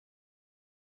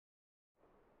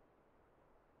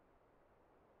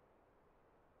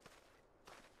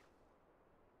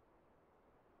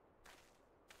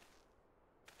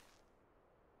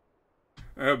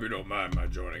 I hope you don't mind my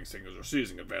joining singles or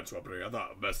seizing advanced weaponry. I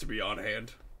thought it best to be on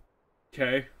hand.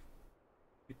 Okay.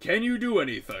 Can you do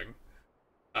anything?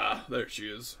 Ah, there she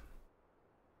is.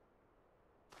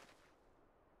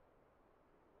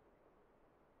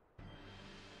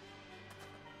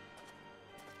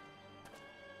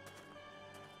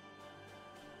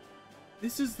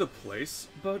 This is the place,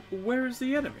 but where is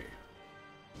the enemy?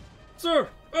 Sir,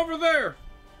 over there!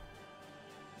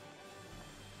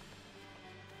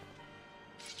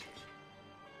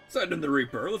 Send in the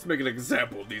Reaper. Let's make an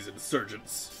example of these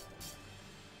insurgents.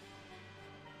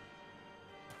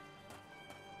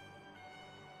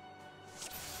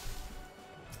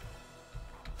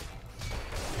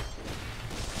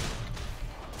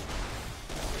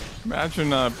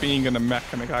 Imagine being in a mech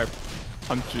and a guy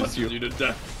punches you to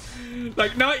death.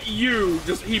 Like, not you,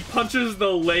 just he punches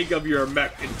the leg of your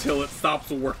mech until it stops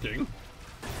working.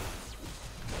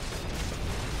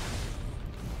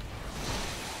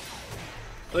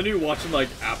 Then you watch in like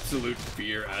absolute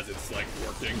fear as it's like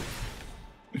working.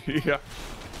 Yeah.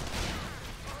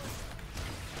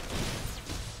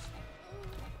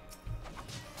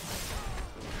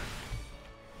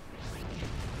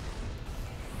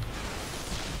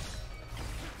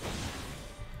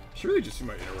 Surely just you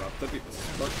might interrupt. That'd be the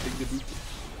smart thing to do.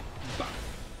 Bah.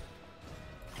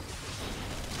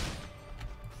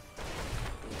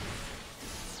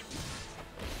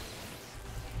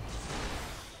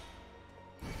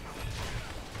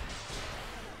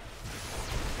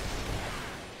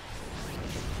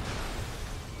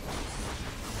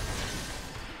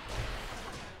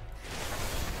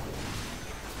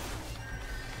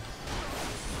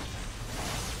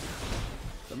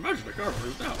 The magic armor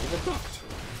is now overclocked.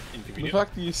 The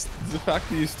fact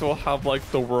that you still have like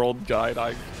the world guide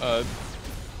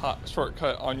hot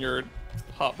shortcut on your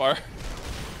hotbar.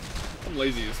 I'm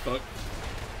lazy as fuck.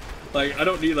 Like I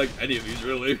don't need like any of these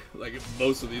really. Like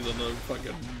most of these on the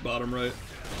fucking bottom right.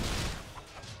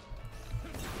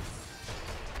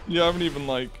 You haven't even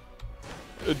like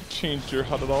changed your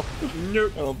HUD at all.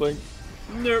 Nope. I don't think.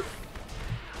 Nope.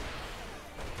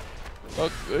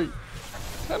 That's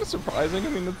kind of surprising. I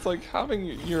mean, it's like having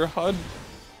your HUD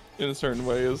in a certain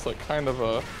way is like kind of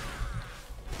a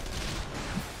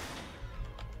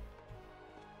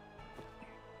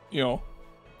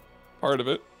part of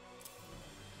it.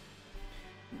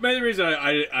 Main reason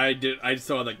I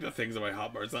saw like the things on my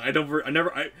hotbars.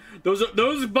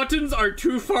 Those buttons are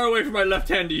too far away from my left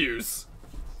hand to use.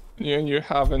 Yeah, and you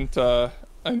haven't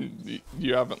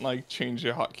like changed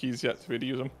your hotkeys yet to be able to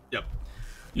use them. Yep.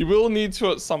 You will need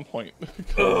to at some point.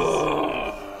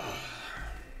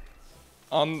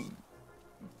 On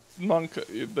Monk,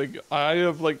 like I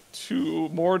have like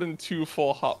more than two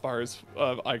full hotbars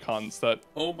of icons that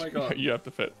oh my god you have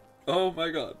to fit. Oh my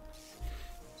god.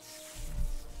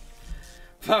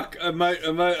 Fuck, I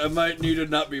might need to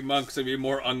not be monks and be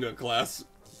more Unga class.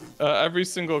 Every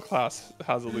single class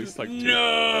has at least like two.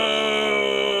 No!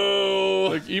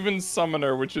 Like even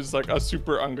Summoner, which is like a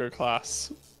super Unga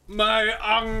class. My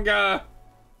Unga!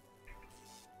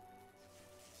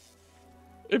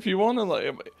 If you want to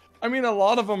like, I mean a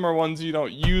lot of them are ones you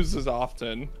don't use as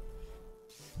often.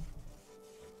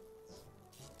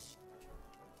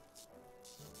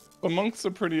 But monks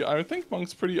are pretty, I think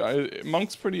monk's pretty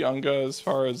Unga as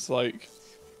far as like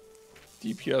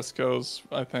DPS goes,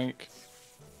 I think.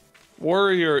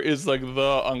 Warrior is like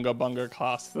the Unga Bunga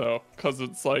class though, cause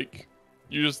it's like,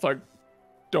 you just like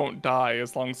don't die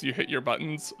as long as you hit your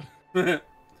buttons.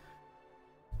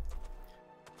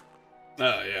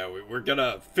 Oh yeah, we're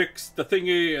gonna fix the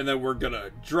thingy and then we're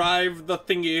gonna drive the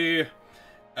thingy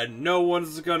and no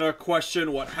one's gonna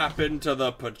question what happened to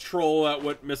the patrol that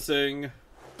went missing.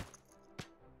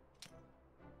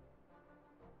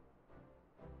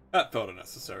 That felt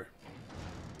unnecessary.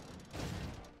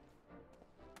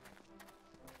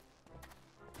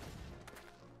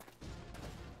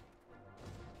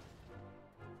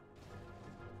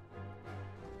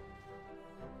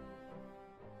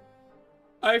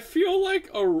 I feel like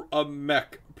a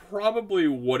mech probably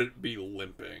wouldn't be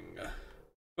limping.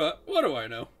 But what do I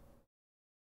know?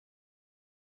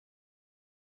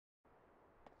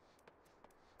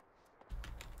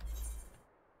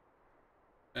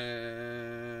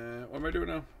 What am I doing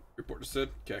now? Report to Sid?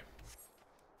 Okay.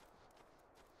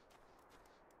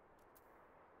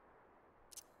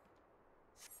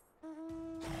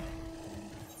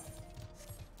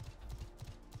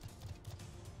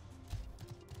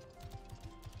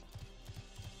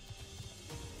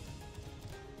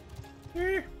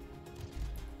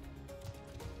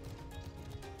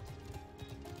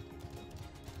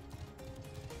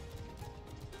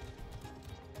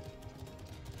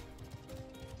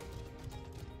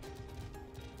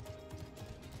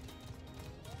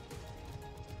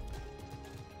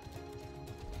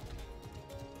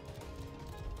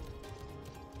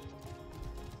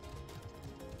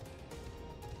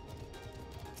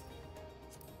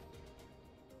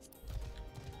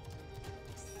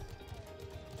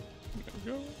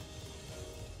 Go.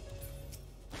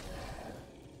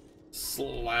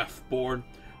 Slaffborn.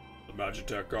 The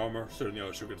Magitech armor. Sit in the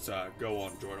other shook inside. Go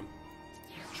on, join him.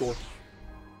 Sure.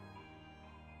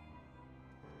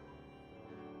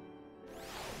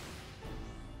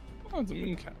 Oh, it's a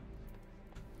moon cat.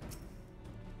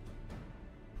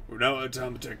 We've now had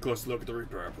time to take a close look at the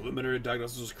Reaper. Preliminary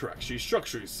diagnosis was correct. She's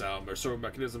structurally sound, but her servo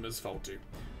mechanism is faulty.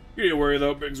 You need to worry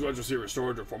though, Big's wedge will see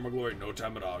restored to former glory in no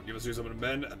time at all. Give us something to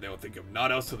mend, and they will think of naught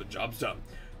else till the job's done.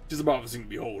 She's a marvelous thing to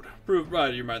behold. Prove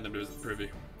right, you remind them to visit the privy.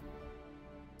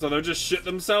 So they'll just shit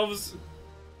themselves?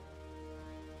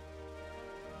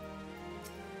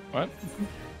 What?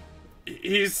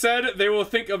 He said they will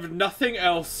think of nothing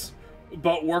else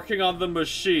but working on the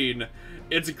machine.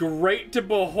 It's great to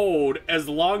behold as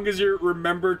long as you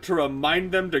remember to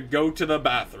remind them to go to the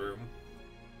bathroom.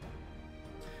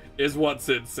 Is what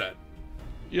Sid said.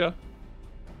 Yeah.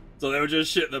 So they would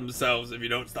just shit themselves if you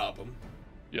don't stop them.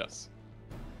 Yes.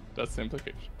 That's the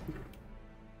implication.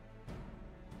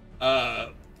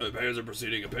 The repairs are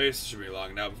proceeding apace. Should be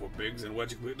long now before Biggs and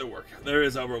Wedge complete their work. There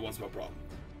is, however, one small problem.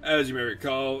 As you may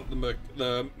recall,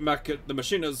 the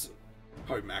Machina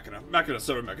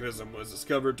server mechanism was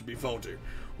discovered to be faulty,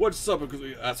 which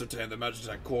subsequently ascertained the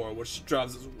Magitech core, which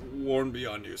drives is worn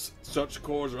beyond use. Such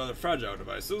cores are rather fragile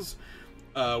devices,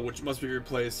 which must be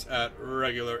replaced at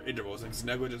regular intervals, thanks to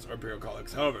negligence or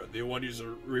bureaucratics. However, the one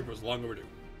user Reaper is long overdue.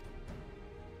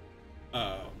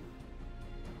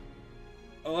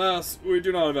 Alas, we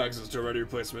do not have access to a ready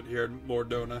replacement here in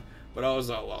Mordona, but all is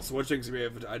not lost. What things we may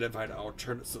have identified an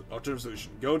alternative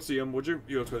solution. Go and see him, would you?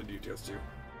 You'll explain the details too.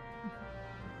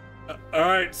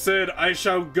 Alright, Sid, I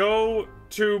shall go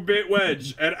to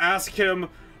Wedge and ask him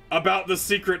about the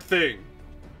secret thing.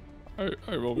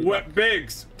 I will be back.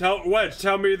 Biggs, Wedge,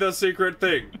 tell me the secret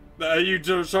thing that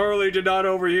you surely did not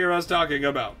overhear us talking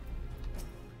about.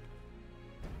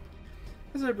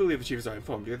 As I believe the chiefs are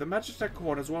informed you, the Magitech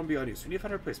corners won't be unused. We need to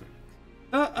find a replacement.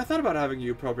 I thought about having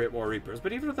you appropriate more Reapers,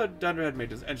 but even if the Dunderhead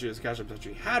Maintenance Engineer's cash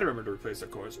potentially had remembered to replace their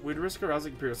cores, we'd risk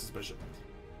arousing Imperial suspicion.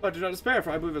 But do not despair,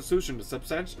 for I believe a solution to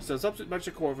substitute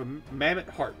Magitech core of a Mammoth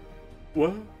Heart. What?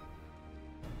 In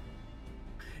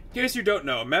case you don't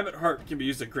know, a Mammoth Heart can be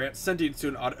used to grant sentience to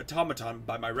an automaton.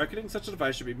 By my reckoning, such a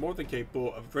device should be more than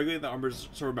capable of regulating the armor's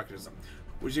server mechanism,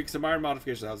 which takes a minor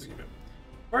modification of the housing unit.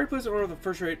 If I replace an order of the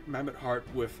first-rate Mammoth Heart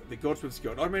with the Goldsmith's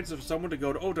Guild, automates for someone to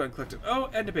go to Oda and collect it. Oh,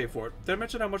 and to pay for it. Did I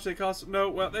mention how much they cost? No,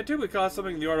 well, they typically cost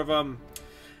something in the order of, over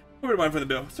to mine for the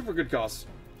bill. Super good cost.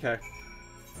 Okay.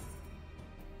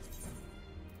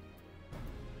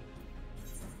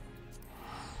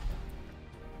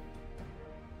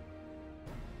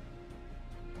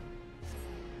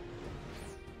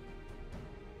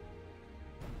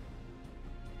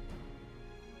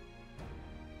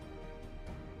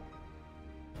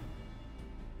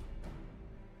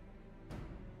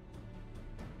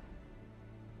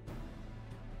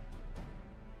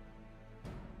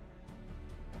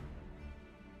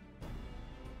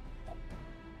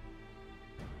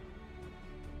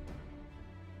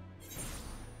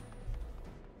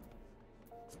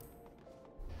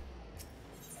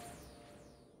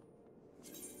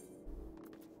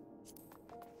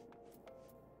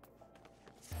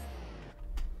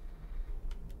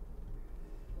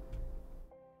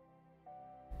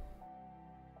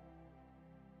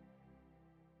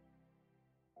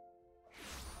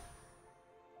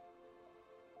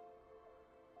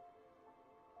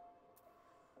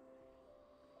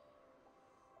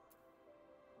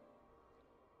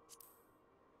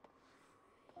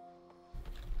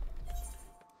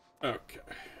 Okay.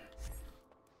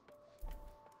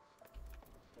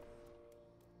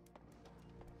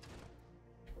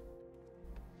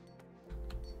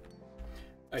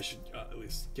 I should at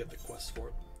least get the quest for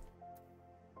it.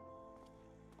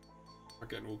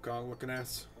 Fucking Wukong looking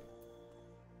ass.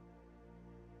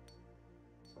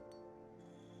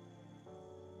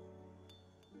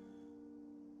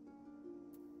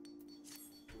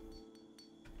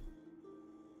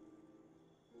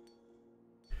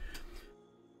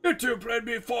 You two played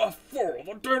me for a fool.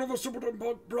 The turn of the simpleton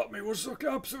punk brought me was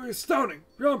absolutely astounding.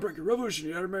 Groundbreaking,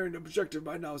 revolutionary, animating objective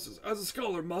by analysis, as a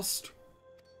scholar must.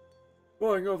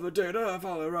 Going over the data, I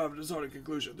finally arrived at a disheartening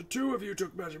conclusion. The two of you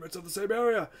took measurements of the same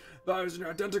area. Values are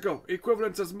identical.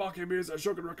 Equivalence as mocking me as I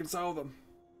sure can reconcile them.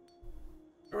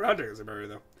 We're not taking the same area,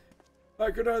 though.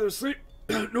 I could neither sleep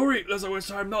nor eat, lest I waste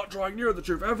time not drawing near the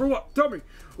truth. And for what? Tell me,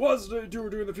 what was it you were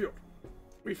doing in the field?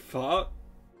 We fought.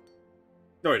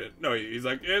 No, he didn't. No, he's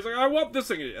like, I want this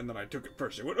thing, and then I took it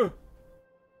first. He went,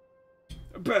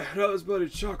 Bet those bloody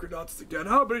chakra dots again.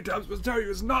 How many times must I tell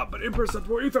you it's not but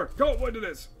imperceptible ether? Go, what it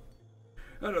is.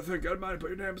 I don't think I'd mind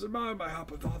putting your names in my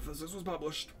hypothesis was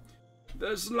published.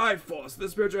 This life force,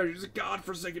 this spiritual energy is a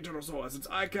god-forsaken eternal soul essence.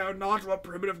 I care not what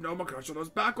primitive nomenclature those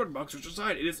backward monks which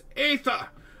assign. It is ether,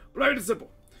 plain and simple.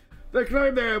 They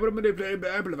claim they're able to manipulate and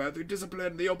amplify through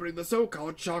discipline the opening the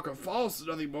so-called chakra false,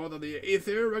 nothing more than the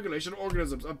ether regulation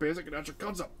organisms, a basic and natural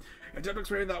concept. Attempt to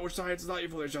explain that which science is not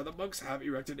yet fully shown, that monks have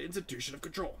erected an institution of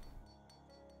control.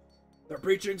 Their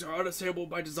preachings are unassailable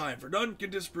by design, for none can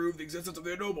disprove the existence of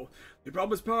the noble. They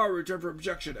promise power in return for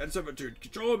objection and servitude,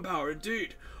 control and power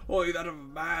indeed, only that of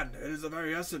man. It is the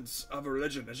very essence of a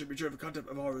religion, and should be true of the content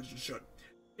of all religions should.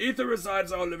 Ether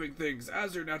resides in all living things,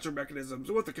 as do natural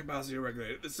mechanisms with the capacity to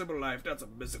regulate it. The simple life, that's a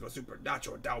mystical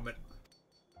supernatural endowment.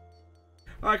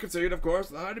 I concede, of course,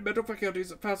 the high mental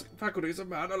faculties of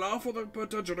man allow for the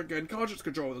potential to gain conscious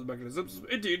control of those mechanisms.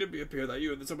 Indeed, it may appear that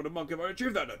you and the symbol of monk have already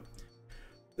achieved that end.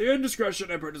 The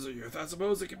indiscretion I practiced as a youth, I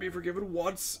suppose it can be forgiven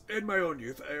once. In my own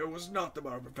youth, I was not the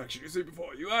model perfection you see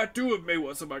before you. I too have made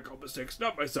some of my mistakes,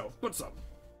 not myself, but some.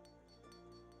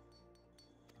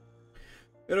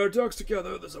 In our talks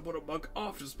together, the symbol of monk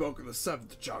often spoke of the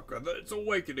seventh chakra, that its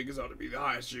awakening is ought to be the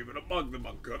highest achievement among the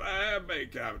monkhood. I may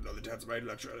have another chance of my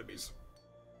intellectual enemies.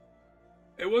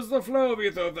 It was the flow of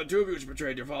ether of the two of you which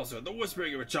betrayed your falsehood, the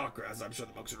whispering of a chakra, as I'm sure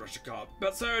the monks would rush to call it.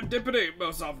 But serendipity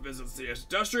most often visits the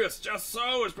industrious. Just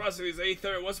so, as processing these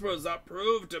ether whispers that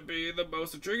proved to be the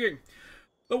most intriguing.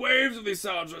 The waves of these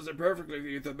sounds resonate perfectly in the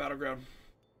ether battleground.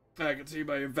 I can see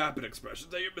by your vapid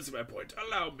expressions that you're missing my point.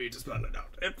 Allow me to spell it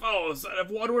out. It follows that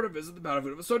if one were to visit the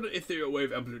battlefield of a certain ethereal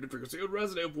wave amplitude and frequency, it would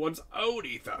resonate with one's own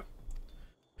ether.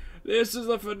 This is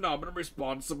the phenomenon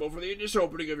responsible for the initial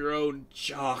opening of your own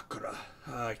chakra.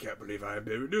 I can't believe I have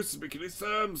been reduced to speaking these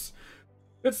terms.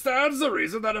 It stands to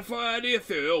reason that if for any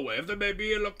ethereal wave there may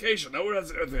be a location that will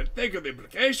resonate with it. Think of the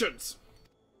implications.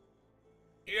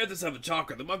 Here the seventh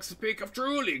chakra the monks speak of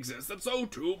truly exists, and so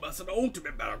too must an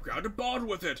ultimate battleground to bond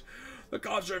with it. The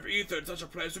conjure of ether in such a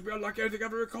place would be unlike anything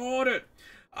ever recorded.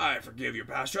 I forgive your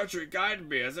past treachery, guide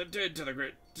me as it did to the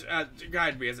great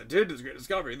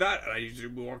discovery. That, and I need you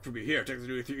to work for me here. Take the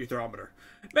new etherometer.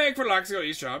 Make for Laxico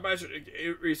East Child. My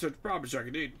research promise check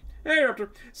indeed. Hey,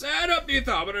 Raptor, set up the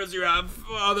etherometer as you have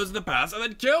for others in the past, and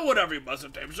then kill whatever you must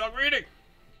have taken shock reading.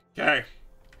 Okay.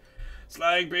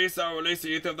 Slaying beasts that will release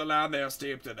the ether of the land they are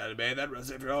steeped in, and may then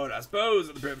resonate for your own. I suppose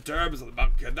in the primitive terms of the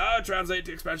monk can now translate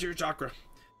to expansion of your chakra.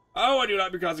 Oh, I do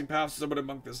not be causing paths to someone a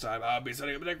monk this time. I'll be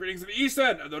setting up the neck readings in the east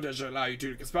end, and don't I shall allow you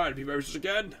two to conspire to be very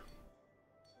again.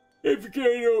 If you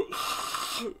can,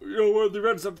 where the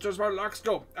events of just about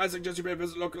Loxco, I suggest you may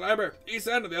visit local library. East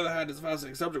end, on the other hand, is a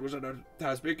fascinating subject which I know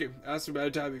how speaking. Ask me about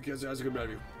a time because I can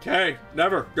you. Okay,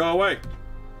 never. Go away.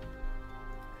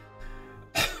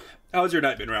 How's your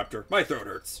night been, Raptor? My throat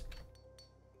hurts.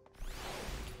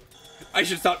 I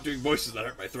should stop doing voices that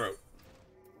hurt my throat.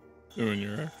 Doing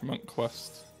your monk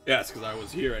quest. Yes, because I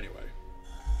was here anyway.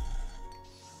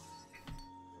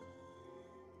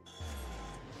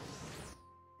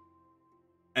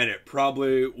 And it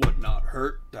probably would not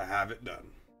hurt to have it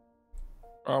done.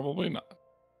 Probably not. I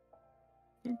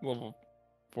think level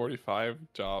 45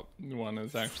 job one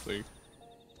is actually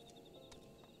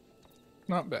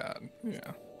not bad.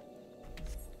 Yeah.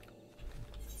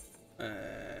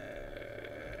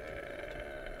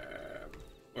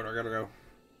 Where do I gotta go?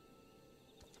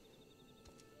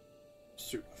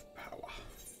 Suit of power.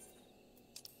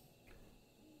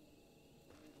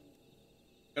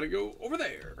 Gotta go over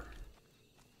there.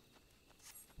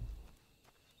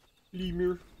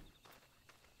 Lemur.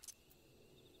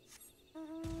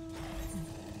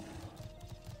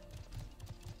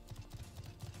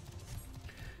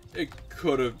 It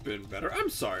could have been better. I'm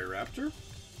sorry, Raptor.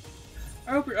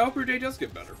 I hope your day does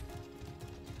get better.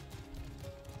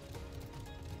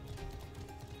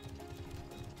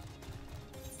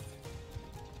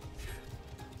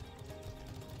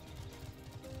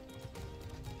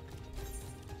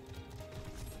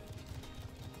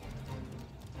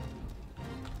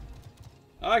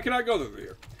 I cannot go through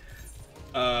here.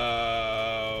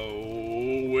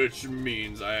 Which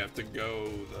means I have to go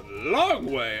the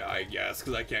long way, I guess,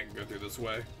 because I can't go through this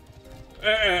way.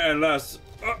 Unless...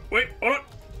 wait, hold on!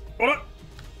 Hold on!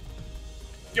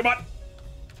 Come on!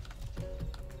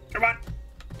 Come on!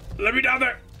 Let me down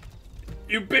there!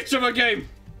 You bitch of a game!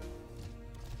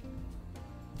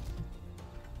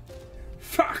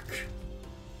 Fuck!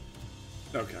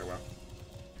 Okay, well.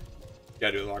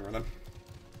 Gotta do the long one then.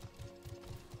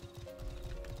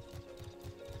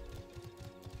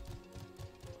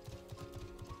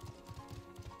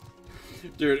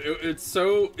 Dude, it's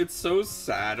so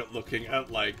sad looking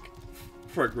at like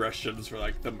progressions for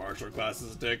like the martial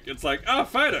classes, Dick. It's like, oh,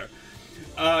 fighter,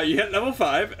 you hit level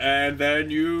 5 and then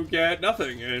you get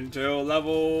nothing until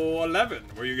level 11,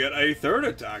 where you get a third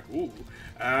attack. Ooh,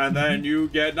 and then you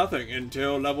get nothing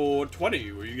until level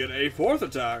 20, where you get a fourth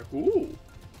attack. Ooh.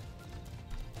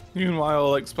 Meanwhile,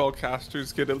 like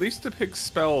spellcasters get at least to pick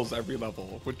spells every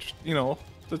level, which, you know,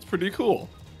 that's pretty cool.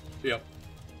 Yep.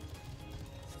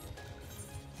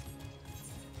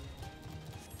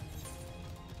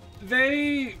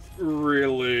 They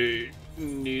really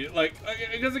need, like,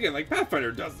 because again, like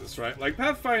Pathfinder does this, right? Like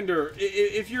Pathfinder,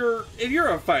 if you're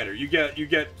a fighter, you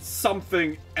get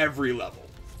something every level.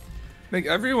 Like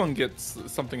everyone gets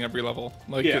something every level.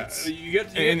 Like Yeah, it's you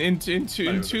get in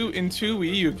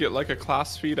 2E you get like a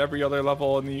class feat every other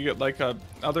level, and then you get like a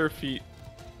other feat,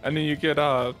 and then you get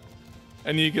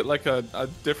like a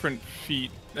different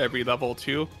feat every level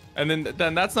too. And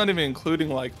then that's not even including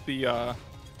like the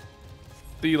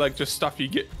like just stuff you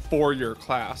get for your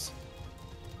class.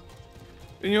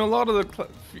 And, you know, a lot of the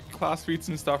class feats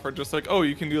and stuff are just like, oh,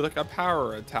 you can do like a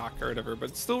power attack or whatever, but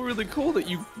it's still really cool that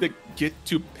you get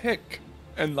to pick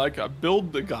and like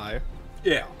build the guy.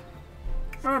 Yeah.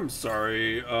 I'm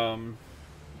sorry,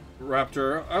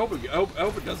 Raptor. I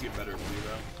hope it does get better for you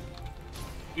though.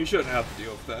 You shouldn't have to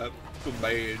deal with that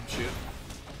bad shit.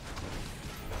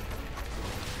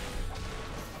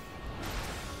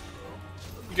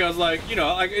 Because, like, you know,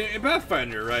 like in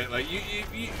Pathfinder, right? Like,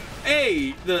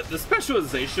 the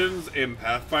specializations in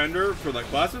Pathfinder for the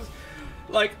classes,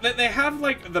 like, they have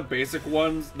like the basic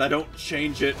ones that don't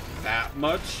change it that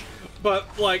much,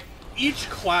 but like each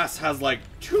class has like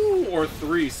 2 or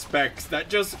 3 specs that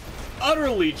just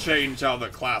utterly change how the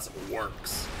class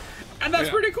works, and that's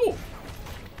pretty cool.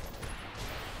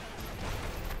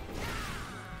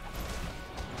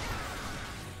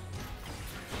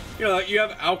 You know, like you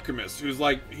have Alchemist, who's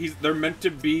like they're meant to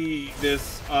be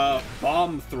this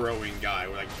bomb throwing guy.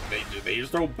 Like they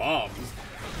just throw bombs,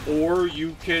 or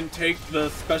you can take the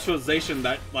specialization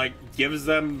that like gives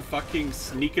them fucking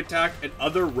sneak attack and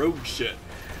other rogue shit,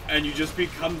 and you just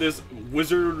become this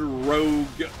wizard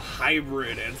rogue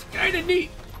hybrid, and it's kind of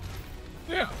neat.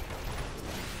 Yeah.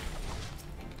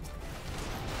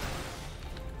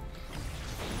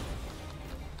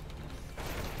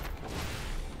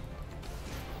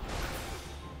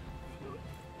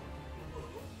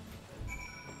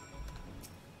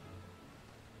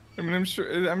 I mean, I'm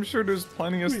sure there's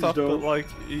plenty of stuff that, like,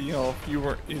 you know, if you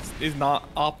were is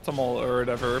not optimal or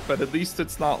whatever, but at least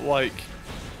it's not like,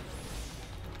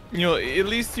 you know, at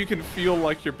least you can feel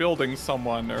like you're building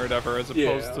someone or whatever, as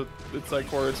opposed to it's like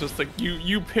where it's just like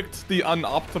you picked the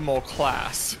unoptimal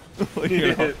class.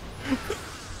 You know?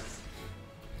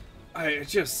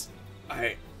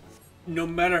 No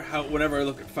matter whenever I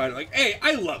look at Fighter, like, hey,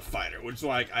 I love Fighter, which is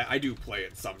why I do play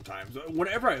it sometimes.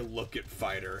 Whenever I look at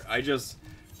Fighter,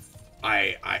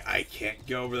 I can't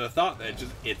get over the thought that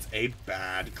it's a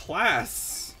bad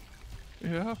class.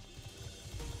 Yeah.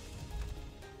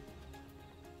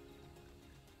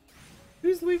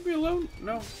 Please leave me alone.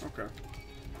 No? Okay.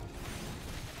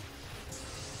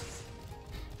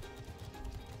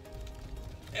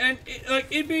 And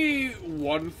it'd be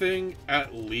one thing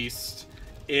at least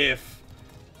if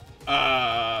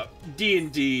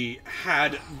D&D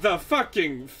had the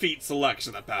fucking feat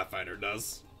selection that Pathfinder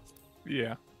does.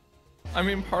 Yeah. I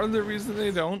mean, part of the reason they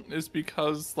don't is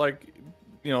because, like,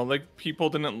 you know, like, people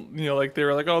didn't, you know, like, they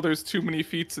were like, oh, there's too many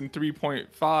feats in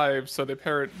 3.5, so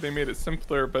they made it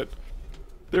simpler, but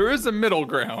there is a middle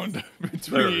ground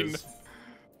between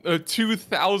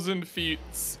 2,000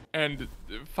 feats and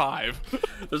 5.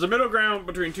 There's a middle ground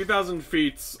between 2,000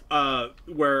 feats,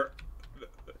 where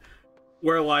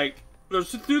like,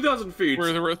 there's 2,000 feats.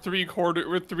 Where there were three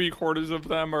quarters of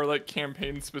them are like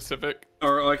campaign specific.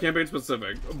 Or like campaign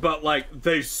specific, but like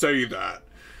they say that.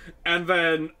 And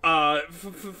then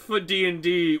for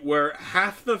D&D, where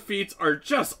half the feats are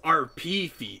just RP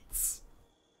feats.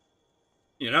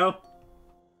 You know?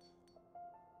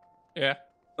 Yeah.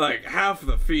 Like half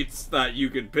the feats that you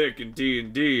can pick in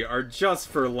D&D are just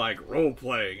for like role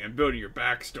playing and building your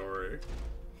backstory.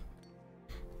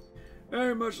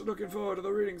 Very much looking forward to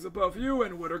the readings of both you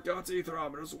and Wittergot's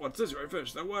Etherometers. What's this, your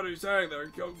fish? Then what are you saying there?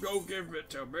 Go give it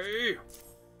to me.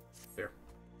 Here.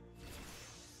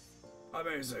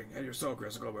 Amazing. And you're so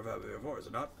critical with that before, is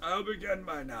it not? I'll begin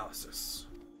my analysis.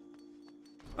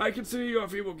 I can see your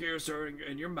feeble gears stirring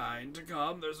in your mind to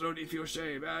come. There's no need to feel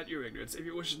shame at your ignorance. If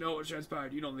you wish to know what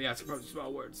transpired, you can only ask from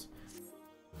small words.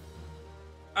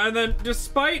 And then,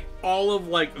 despite all of,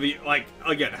 like,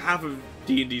 again, half of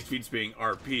D&D's feats being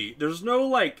RP, there's no,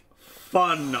 like,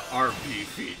 fun RP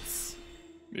feats.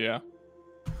 Yeah.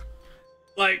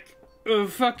 Like,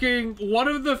 fucking, one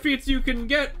of the feats you can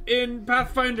get in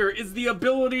Pathfinder is the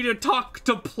ability to talk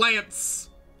to plants.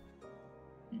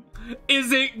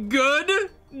 Is it good?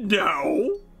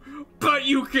 No. But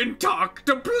you can talk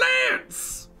to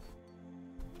plants!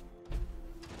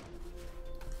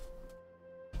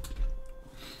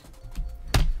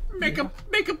 Make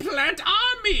a plant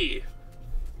army!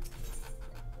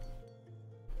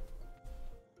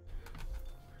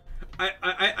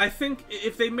 I think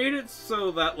if they made it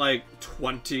so that, like,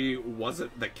 20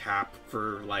 wasn't the cap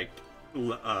for, like,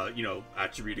 you know,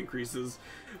 attribute increases,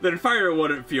 then Fire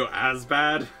wouldn't feel as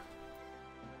bad.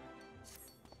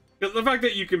 The fact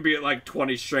that you can be at like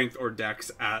 20 strength or dex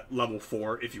at level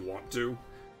 4 if you want to,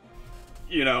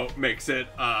 you know, makes it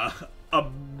a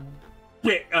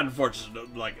bit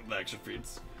unfortunate, like the extra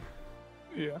feats.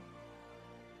 Yeah.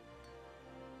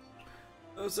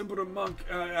 A simple monk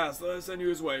asked that I send you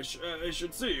his way. He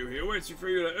should see you. He waits for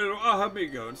you to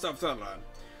Amigo in South Sunland.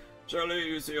 Surely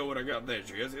you see what I got there,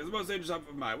 she is. It's the most dangerous type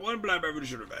of mine. One blind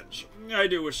revolution revenge. I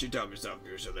do wish she'd tell me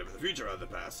something. You should live in the future rather than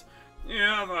the past.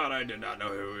 Yeah, I thought I did not know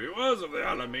who he was, of the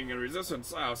Alaming and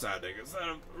resistance. How saddening. Instead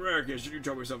of rare case, should you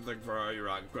tell me something for your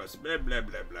wrong quest? Blah, blah,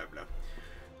 blah, blah, blah.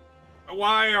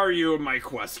 Why are you my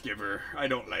quest giver? I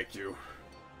don't like you.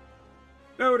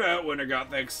 No doubt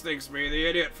Wintergot thinks me the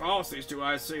idiot false. These two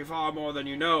eyes see far more than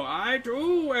you know. I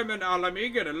too am an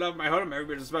Alamigo and love my home every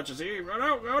bit as much as he.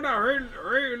 No,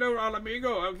 hurry, little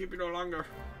Alamigo. I'll keep you no longer.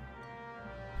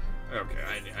 Okay,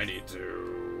 I need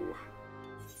to.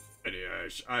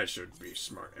 I should be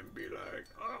smart and be like.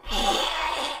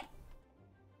 Oh.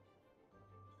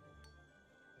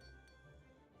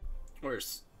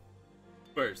 Where's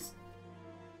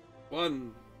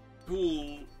 1,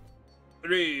 2,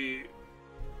 3.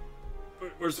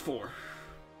 Where's 4?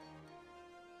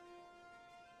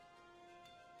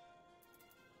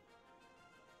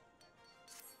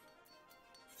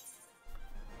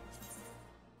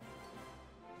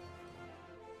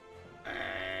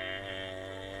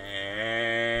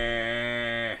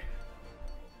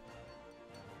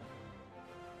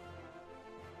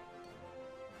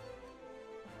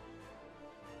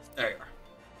 There you are.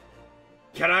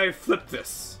 Can I flip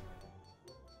this?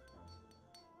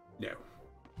 No.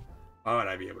 Why would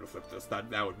I be able to flip this?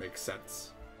 That would make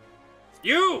sense.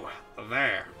 You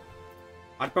there,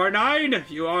 Hotbar 9.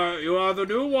 You are the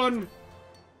new one.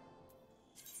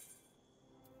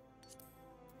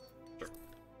 Sure.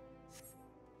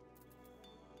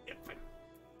 Yeah, fine.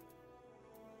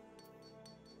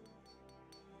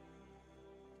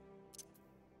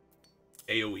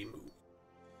 AOE move.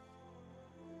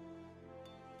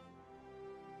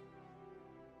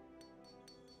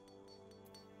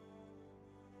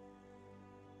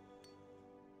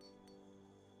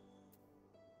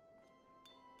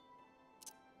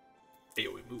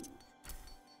 AoE move.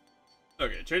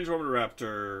 Okay, change form to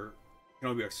raptor. Can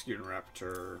only be executed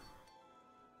raptor.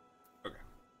 Okay.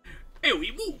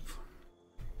 AoE move!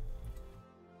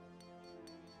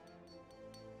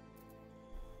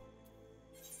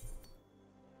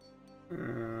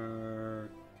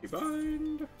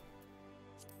 Bind.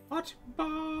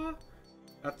 Hotbar.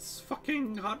 That's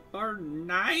fucking Hotbar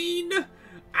 9.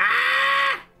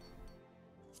 Ah!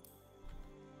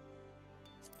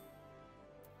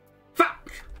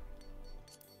 Fuck!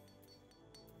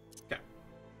 Okay.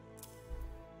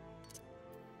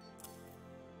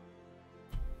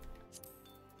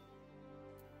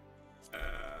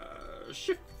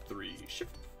 Shift 3,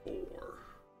 shift 4.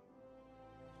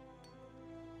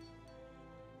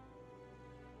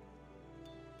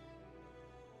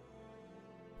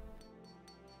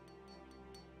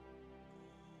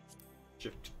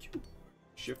 Shift Q,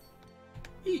 shift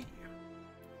E.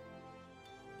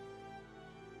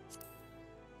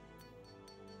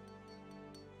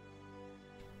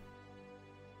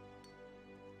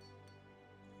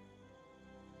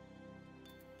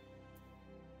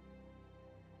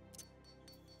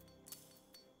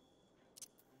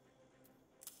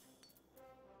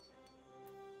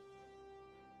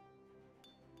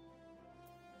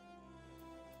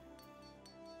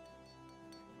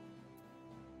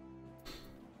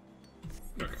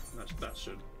 Okay, that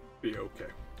should be okay.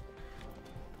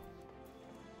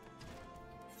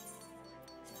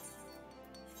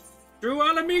 True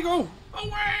amigo,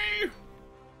 away!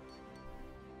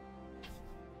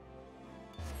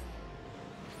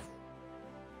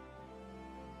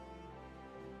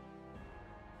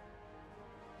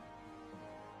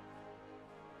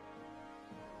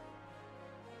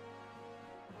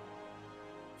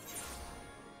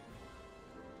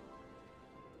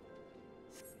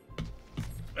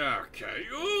 Okay.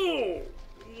 Oh,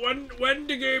 when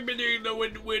the game beginning the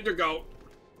winter go.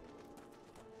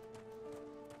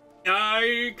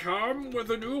 I come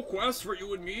with a new quest for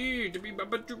you and me to be. Hey,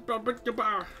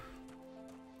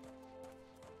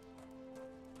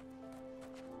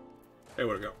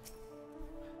 where'd it go?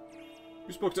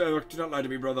 You spoke to Eric. Do not lie to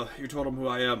me, brother. You told him who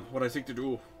I am, what I seek to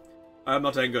do. I am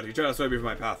not angered. He tried to sway me from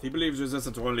my path. He believes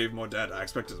resistance will only leave more dead. I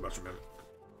expect as much from him.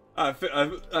 I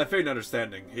feigned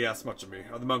understanding. He asked much of me.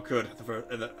 The monk could,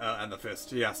 and the fist.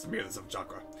 He asked me the 7th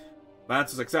chakra. My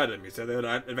answers excited him. He said they would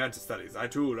advance his studies. I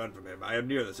too learned from him. I am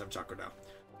near the 7th chakra now.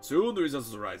 Soon the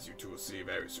results will arise. You two will see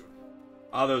very soon.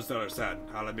 Others don't understand.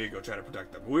 Alamigo try to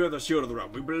protect them. We are the shield of the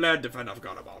realm. We bled to defend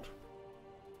Afghanabad.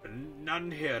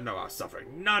 None here know our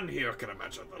suffering. None here can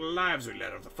imagine the lives we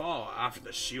led of the fall after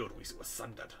the shield we was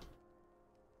sundered.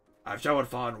 I've traveled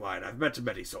far and wide. I've met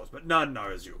many souls, but none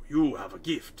are as you. You have a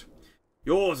gift.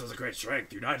 Yours is a great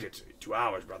strength, united to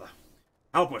ours, brother.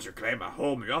 Help us reclaim our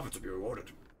home. Your efforts will be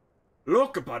rewarded.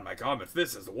 Look upon my garments.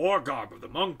 This is the war garb of the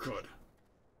monkhood.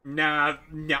 Nah,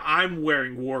 I'm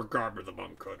wearing war garb of the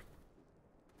monkhood.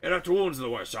 And after wounds in the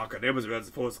war shock, our neighbors read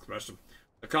the fullest expression.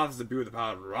 The causes imbued with the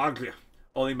power of Raglia.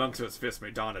 Only monks who have fists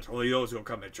may don it. Only those who have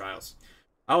come their trials.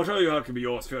 I will tell you how it can be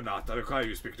yours. Fear not. I require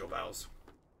you speak no vows.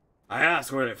 I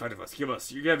ask where they fight of us.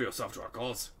 You give yourself to our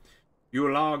cause. You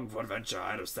long for adventure,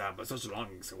 I understand, but such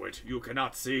longings can wait. You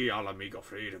cannot see al amigo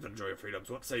freed and enjoy your freedoms.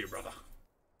 What say you, brother?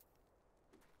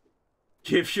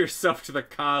 Give yourself to the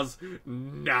cause?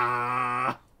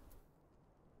 Nah.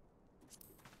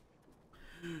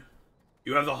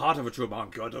 You have the heart of a true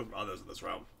monk. You are different from others in this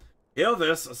realm. Hear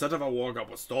this, a set of our war god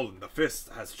was stolen. The fist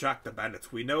has tracked the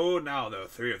bandits. We know now there are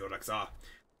 3 of the Rexar.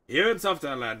 Here in South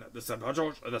Thailand, the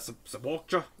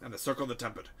Sepulchre and the Circle of the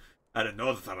Tempered. And in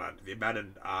Northern Thailand, the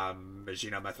abandoned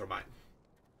Magina Metro Mine.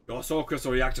 Your soul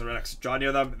crystal reactor relics. Draw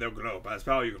near them, they'll glow. By his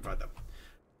power, you can find them.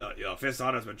 Your fist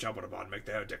honor has been trampled upon. Make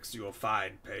the heretics you will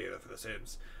find pay for the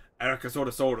sins. Eric has sort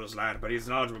of sold his land, but he's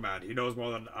an knowledgeable man. He knows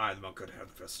more than I, the monk, could have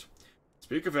the fist.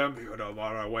 Speak of him, you know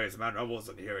more our ways. The man revels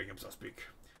in hearing himself speak.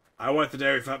 I want the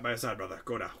dairy fat by your side, brother.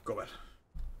 Go now. Go bed.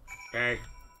 Okay.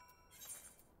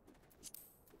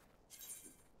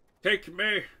 Take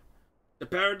me to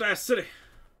Paradise City.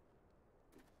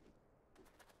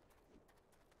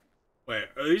 Wait,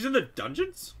 are these in the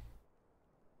dungeons?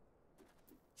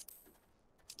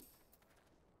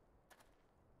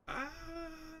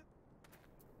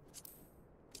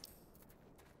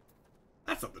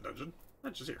 That's not the dungeon.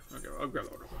 That's just here. Okay, I'll grab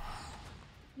that one.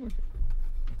 Okay.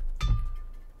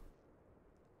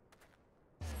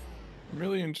 I'm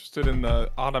really interested in the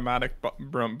automatic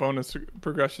bonus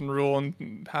progression rule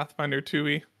in Pathfinder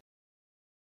 2e.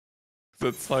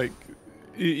 Because it's like,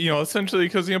 you know, essentially,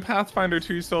 because, you know, Pathfinder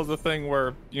 2 still has a thing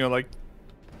where, you know, like,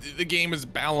 the game is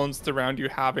balanced around you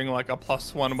having, like, a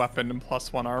 +1 weapon and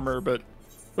 +1 armor, but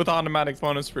with automatic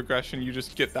bonus progression, you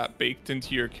just get that baked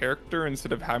into your character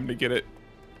instead of having to get it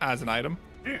as an item.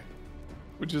 Yeah.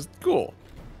 Which is cool.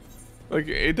 Like,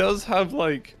 it does have,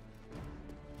 like,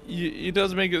 it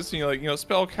does make it seem like, you know,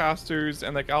 spellcasters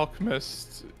and, like,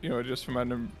 alchemists, you know, just from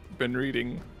what I've been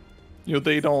reading, you know,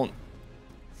 they don't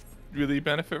really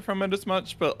benefit from it as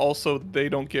much, but also they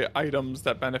don't get items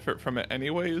that benefit from it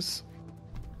anyways.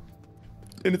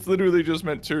 And it's literally just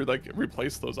meant to, like,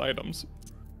 replace those items.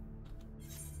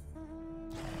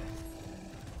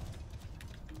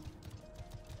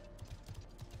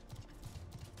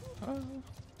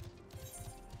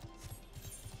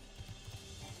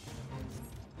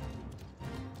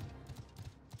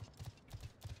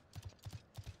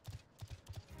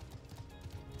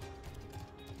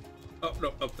 Oh,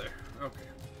 no, up there. Okay.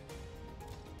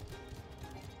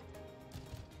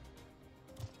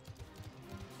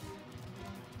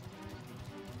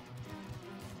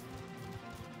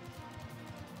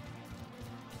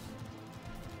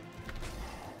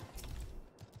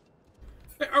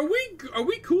 Hey, are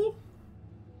we cool?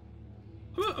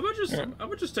 I'm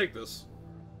gonna just take this.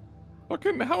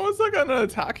 Fucking, how is that gonna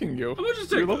attacking you? I'm gonna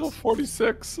just take You're this. level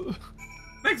 46.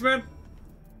 Thanks, man.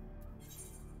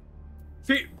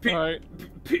 Alright.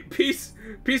 Peace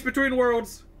between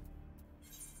worlds.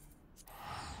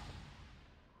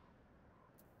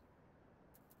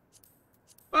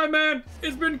 Bye, man.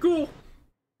 It's been cool.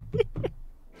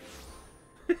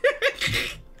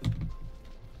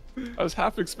 I was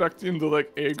half expecting to,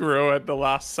 like, aggro at the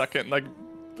last second, like,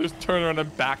 just turn around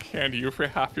and backhand you for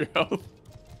half your health.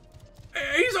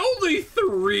 He's only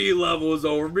 3 levels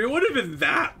over me. It wouldn't have been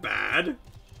that bad,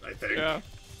 I think. Yeah.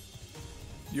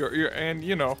 You're and,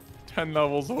 you know, 10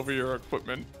 levels over your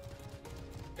equipment.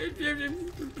 Hey,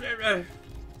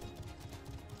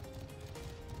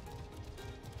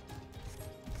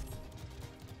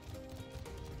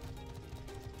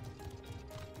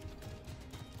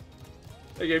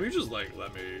 game, you just, like,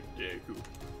 let me... Yeah, cool.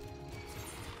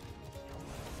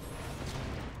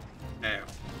 Ow.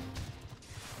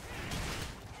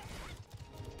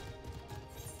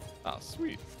 Ah,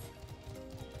 sweet.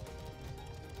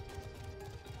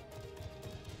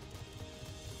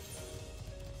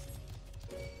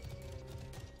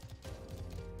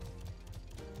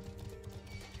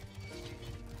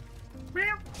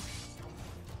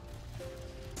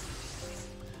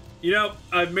 You know,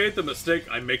 I've made the mistake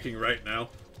I'm making right now.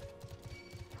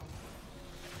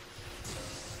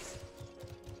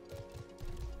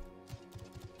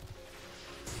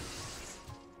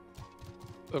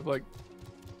 Of, like,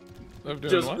 Of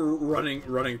doing Just what?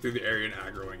 running through the area and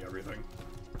aggroing everything.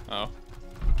 Oh.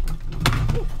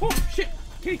 Oh shit!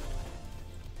 Kitty.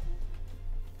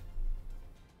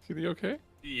 Kitty okay?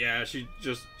 Yeah, she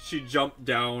jumped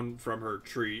down from her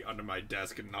tree onto my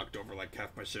desk and knocked over like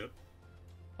half my shit.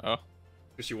 Oh.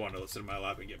 Because she wanted to sit in my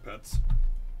lap and get pets.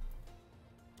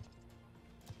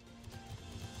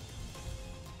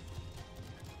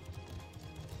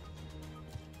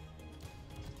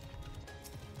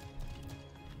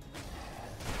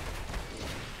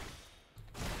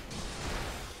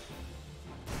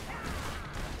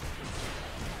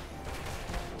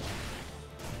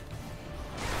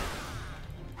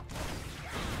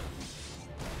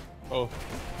 Oh.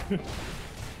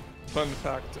 Fun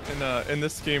fact: in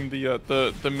this game,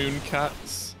 the moon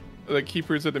cats, the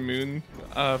keepers of the moon,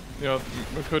 you know,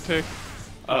 Makote,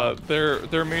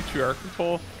 they're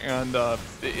matriarchal, and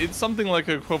it's something like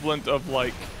equivalent of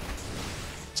like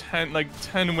 10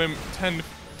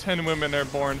 women are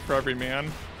born for every man,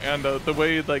 and the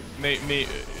way like maybe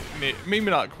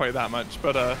not quite that much,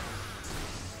 but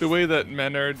the way that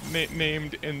men are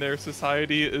named in their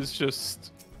society is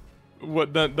just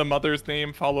what the mother's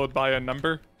name followed by a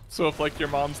number. So if like your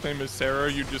mom's name is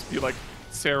Sarah, you'd just be like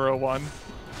Sarah 1.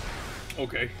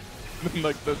 Okay. Then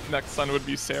like the next son would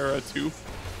be Sarah 2.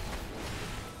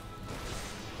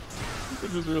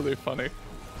 Which is really funny.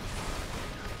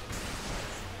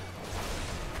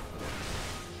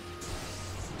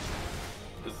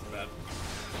 This is bad.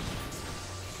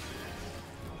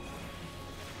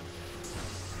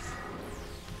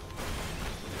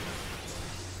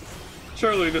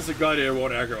 Surely this gladiator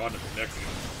won't aggro onto the neck.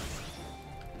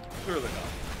 Surely not.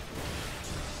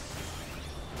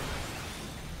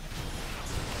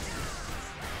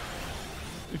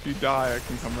 If you die, I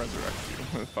can come resurrect you.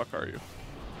 Who the fuck are you?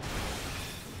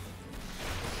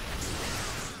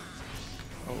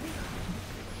 Oh.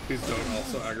 Please don't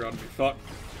also aggro onto me. Fuck.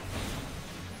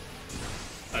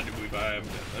 I do believe I am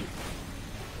dead then.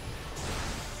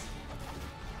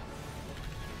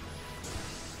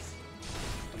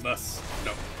 Unless,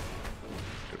 no.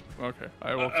 Okay,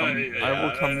 I will come. I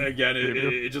will come again.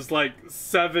 It's just like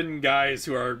 7 guys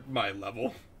who are my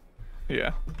level.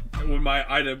 Yeah. When my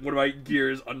item, when my gear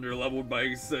is under leveled by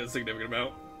a significant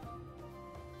amount.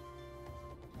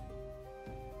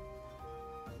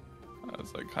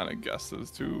 As I kind of guessed as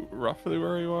to roughly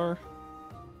where you are,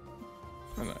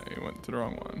 and I went to the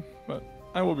wrong one, but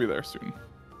I will be there soon.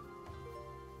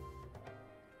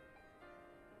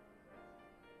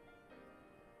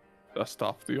 Dust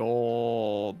off the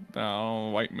old now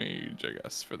white mage, I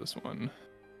guess, for this one.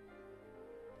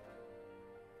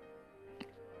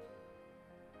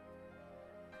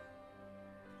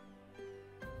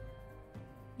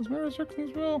 Was my resurrection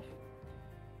as well?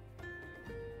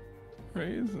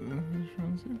 Raise.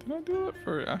 Did I do that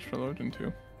for Astrologian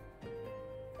too?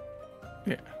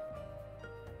 Yeah.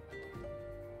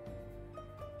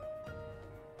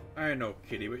 I know,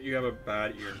 Kitty, but you have a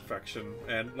bad ear infection,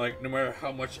 and like no matter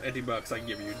how much antibiotics I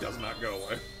give you, it does not go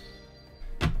away.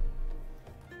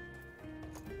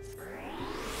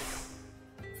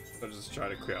 So just try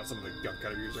to clear out some of the gunk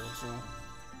out of your ears every once in a while.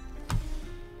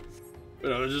 You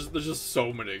know, there's just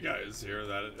so many guys here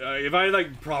that if I had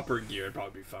like proper gear, it'd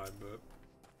probably be fine. But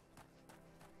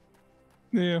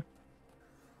yeah,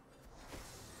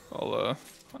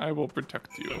 I will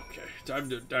protect you. Okay, time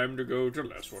to go to the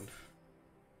last one.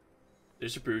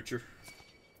 It's your poocher.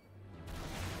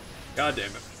 God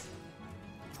damn it!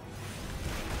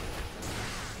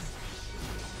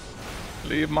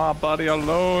 Leave my body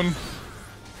alone.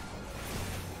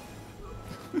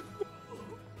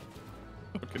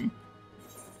 Fucking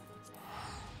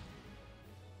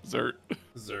Zert.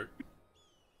 Zert.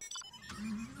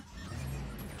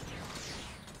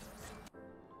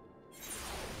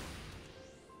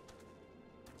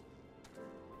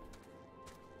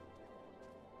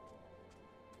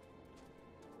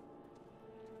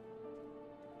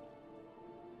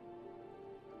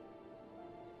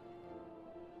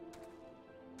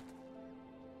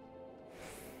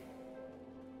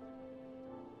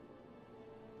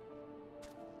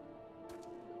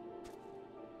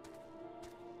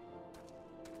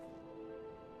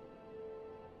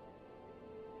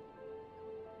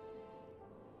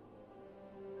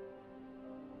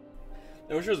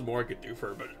 I wish there was more I could do for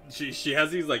her, but she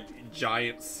has these like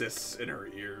giant cysts in her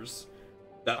ears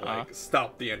that like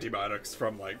stop the antibiotics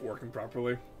from like working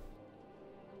properly.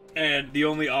 And the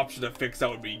only option to fix that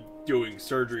would be doing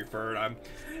surgery for her. And I'm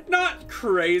not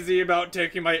crazy about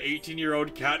taking my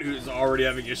 18-year-old cat who's already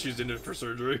having issues into for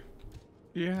surgery.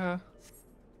 Yeah.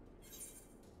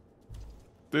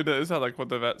 Dude, is that like what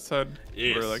the vet said?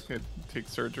 Yes. Where like they take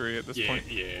surgery at this point?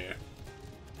 Yeah.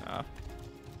 Ah.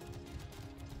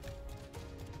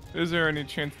 Is there any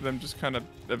chance of them just kind of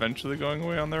eventually going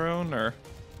away on their own, or?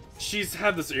 She's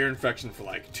had this ear infection for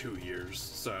like 2 years,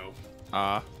 so.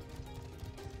 Ah.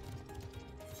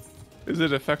 Is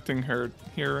it affecting her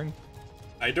hearing?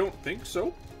 I don't think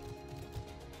so.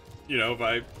 You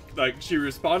know, she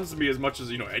responds to me as much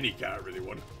as, you know, any cat really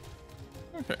would.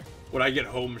 Okay. When I get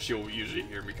home, she'll usually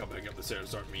hear me coming up the stairs and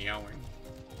start meowing.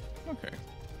 Okay.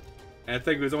 And I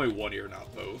think it was only one ear,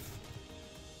 not both.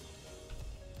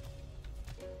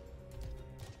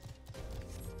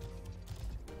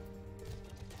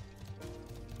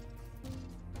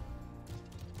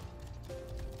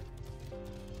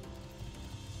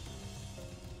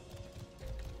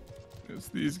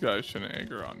 These guys shouldn't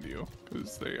aggro onto you,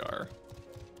 because they are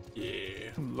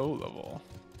low level.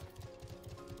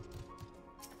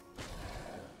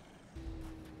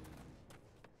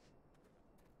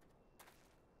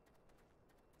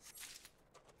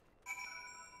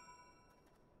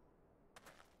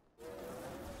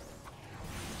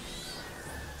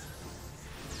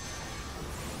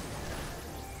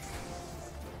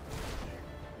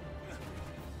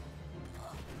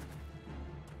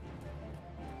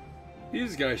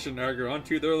 These guys shouldn't argue on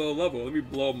to their low level. Let me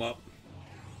blow them up.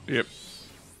 Yep.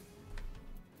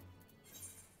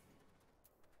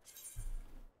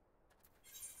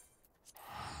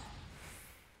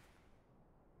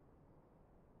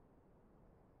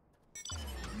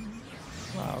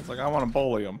 Wow, I was like, I want to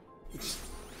bully him.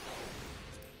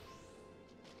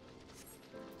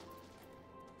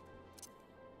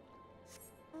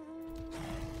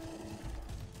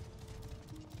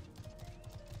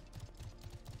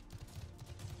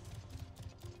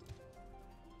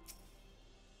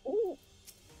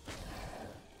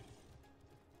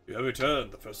 You have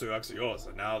returned. The first two acts are yours,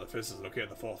 and now the fifth is located in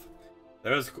the fourth.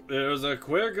 There's a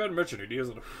queer gun merchant who deals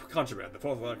in contraband. The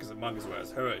fourth act is among his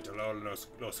wares. Hurry to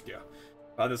Loskia.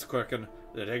 Find this queer gun,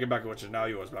 then take it back, which is now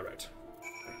yours by right.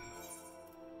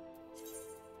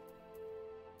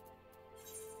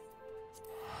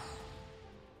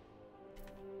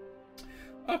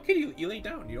 Oh, Kitty, you lay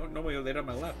down. You don't normally lay down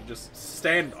on my lap. You just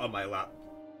stand on my lap,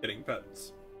 getting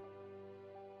pets.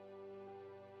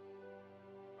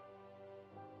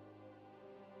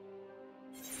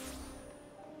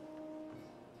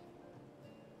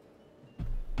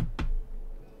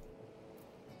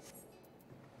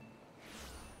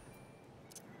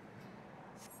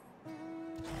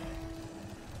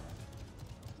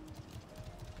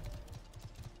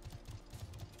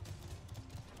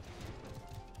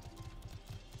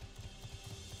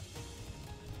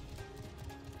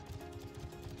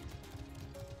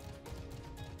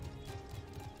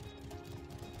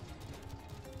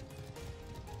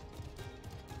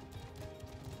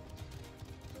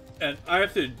 And I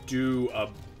have to do a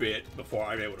bit before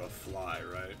I'm able to fly,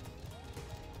 right?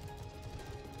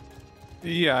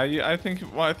 Yeah, I think.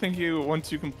 Well, I think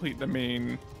once you complete the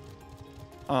main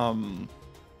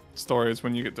story is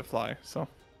when you get to fly. So.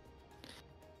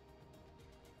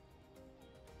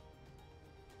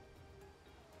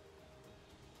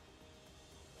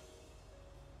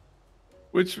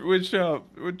 Which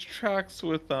tracks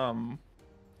with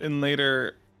in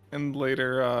later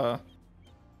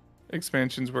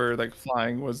expansions where like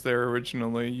flying was there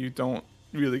originally. You don't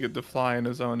really get to fly in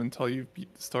a zone until you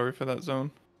beat the story for that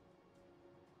zone.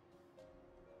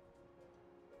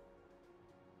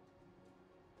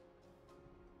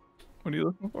 What are you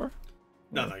looking for?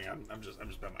 Nothing. I'm just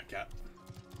petting my cat.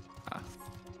 Ah.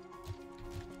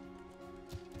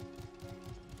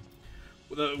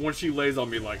 When she lays on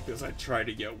me like this, I try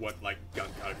to get what like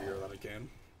gunk out of here that I can.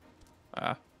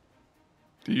 Ah.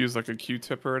 Do you use like a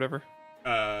Q-tip or whatever?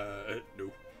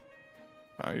 No.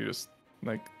 You just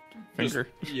like finger.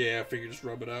 Yeah, finger, just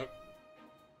rub it out.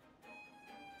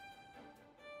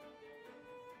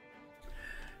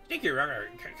 Thank you, Roger.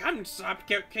 Come stop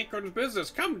Cakecorn's business.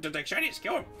 Come, Detect Shinies.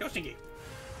 Go, Stinky.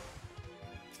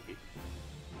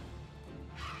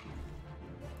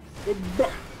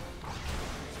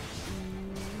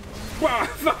 Wow,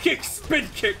 fucking spin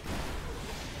kick.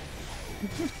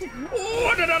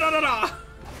 Oh, da da da da da.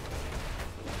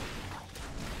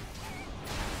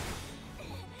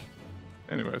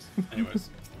 Anyways.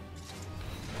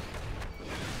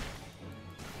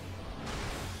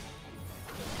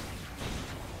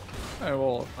 I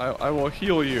will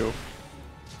heal you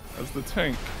as the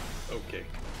tank. Okay.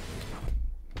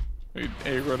 You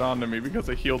aggroed onto me because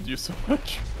I healed you so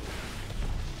much.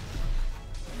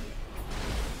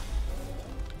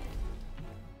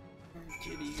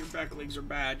 Kitty, your back legs are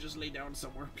bad. Just lay down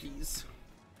somewhere, please.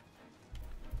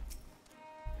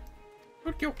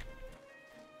 Good kill.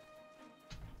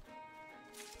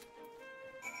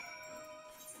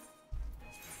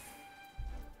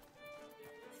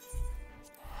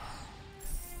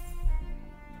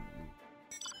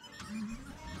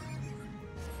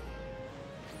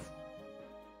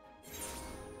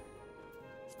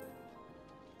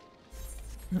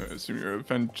 I assume you're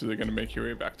eventually going to make your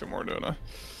way back to Mordona.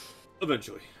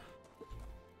 Eventually.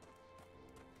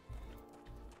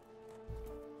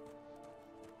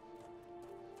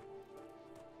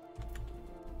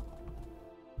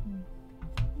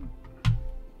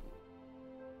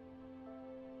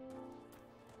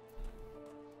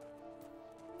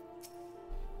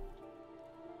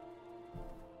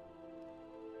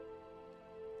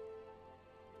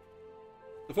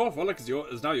 The fourth relic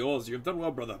is now yours. You have done well,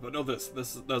 brother. But know this.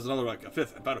 There's another relic, a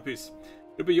fifth and final piece.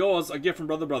 It'll be yours, a gift from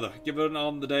brother. Given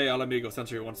on the day Al Amigo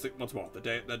century once more. That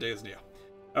day is near.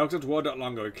 Alexander's war not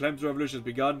long ago. He claims the revolution has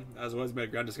begun, as well as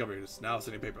made grand discoveries. Now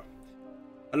sitting paper.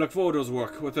 I look forward to his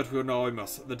work. With it, we will know we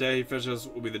must. The day he finishes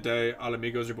will be the day Al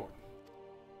Amigo is reborn.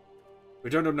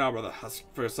 Return to him now, brother. Ask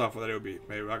for yourself what that it will be.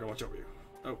 May Raga watch over you.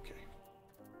 Okay.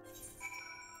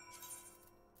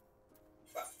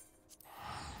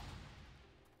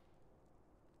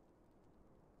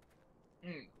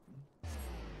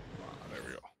 There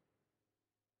we go.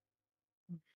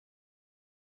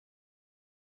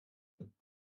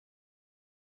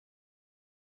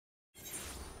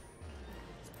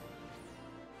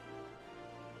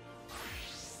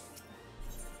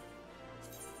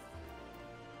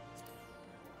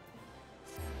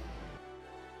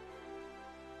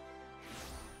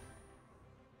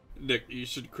 Nick, you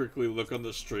should quickly look on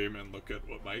the stream and look at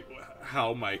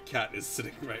how my cat is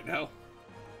sitting right now.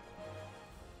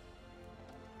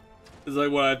 It's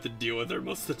like what I have to deal with her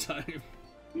most of the time.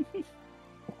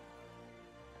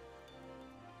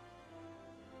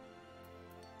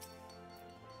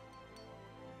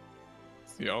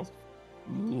 See how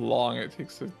long it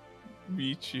takes to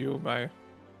reach you by.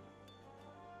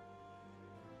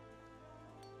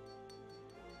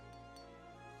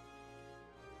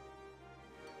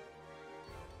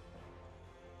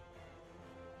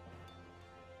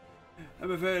 I'm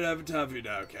afraid I haven't time for you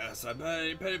now, Cass. I'm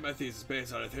penning my thesis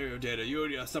based on ethereal data you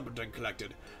and your simpleton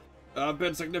collected. There have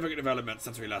been significant developments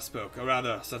since we last spoke, or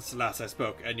rather, since last I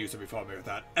spoke, and you to before me with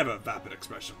that ever-vapid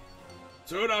expression.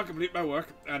 Soon I'll complete my work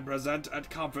and present at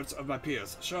conference of my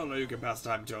peers. Surely you can pass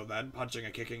time till then, punching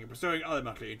and kicking and pursuing other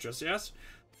monthly interests, yes?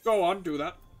 Go on, do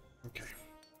that. Okay.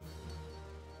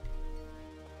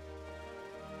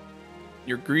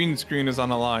 Your green screen is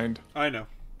unaligned. I know.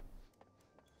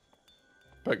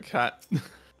 But cat.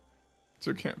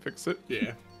 So can't fix it.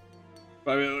 Yeah.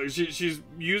 But I mean, she's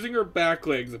using her back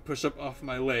legs to push up off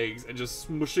my legs and just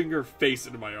smushing her face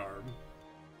into my arm.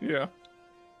 Yeah.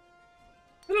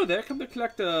 Hello there, come to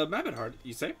collect a mammoth heart,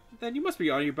 you say? Then you must be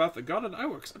on your path to God and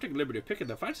Iworks. I'm taking liberty of picking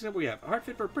the finest example we have. A heart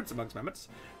fit for a prince amongst mammoths.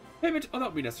 Payment, oh,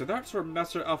 that'll be necessary. The heart's for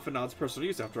Master Alphanod's personal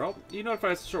use, after all. You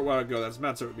notified us a short while ago that his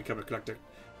manservant would become a collector.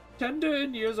 Tender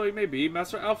in years though he may be,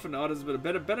 Master Alphanod has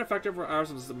been a benefactor for ours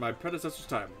since my predecessor's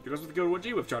time. Because with the good one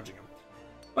G with charging him.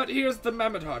 But here's the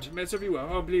mammoth heart. May it serve you well.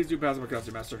 Oh, please do pass him across,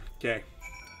 your master. Okay.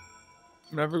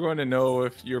 I'm never going to know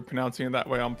if you're pronouncing it that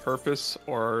way on purpose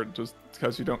or just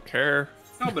because you don't care.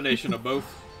 Combination of both.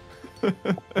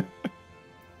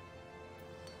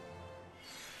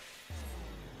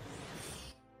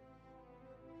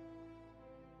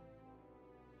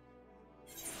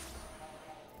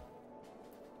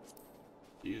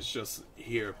 He's just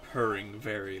here purring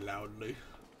very loudly.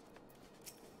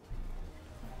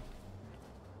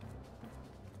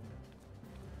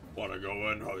 Wanna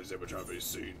go in? How is which have you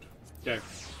seen? Okay.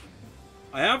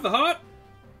 I have the heart!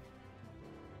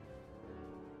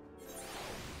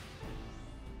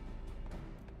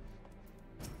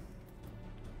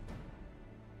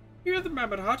 Here's the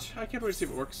mammoth heart. I can't wait to see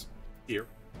if it works. Here.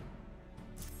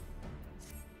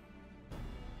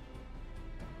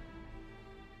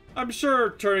 I'm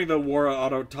sure turning the war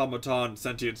automaton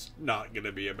sentient's not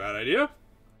gonna be a bad idea.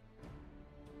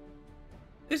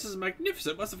 This is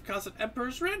magnificent. Must have cost an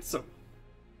emperor's ransom.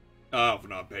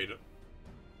 Alphanod paid it.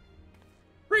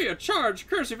 Free of charge,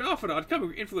 courtesy of Alphanod,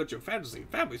 coming influential fantasy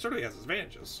family certainly has its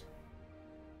advantages.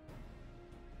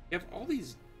 You have all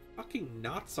these fucking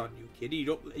knots on you, kitty.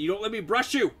 You don't let me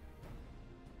brush you.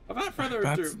 Without further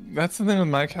ado, that's the thing with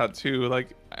my cat too.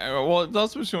 Like, well, it's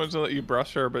also she wants to let you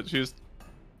brush her, but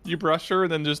you brush her,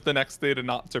 then just the next day the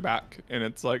knots are back, and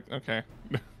it's like, okay,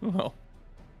 well.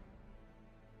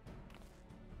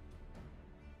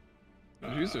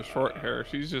 She's a short hair.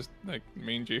 She's just like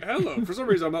mangy. Hello. For some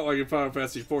reason, I'm not liking Final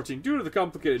Fantasy 14 due to the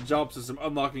complicated job system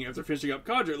unlocking after finishing up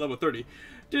Conjure at level 30.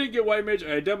 Didn't get White Mage.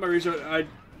 I had done my research. I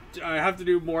have to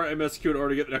do more MSQ in order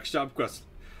to get the next job quest.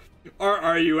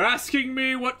 Are you asking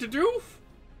me what to do?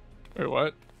 Wait,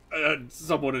 what?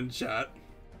 Someone in chat.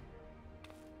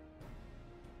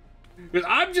 Because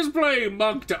I'm just playing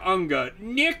Monk to Unga.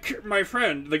 Nick, my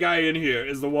friend, the guy in here,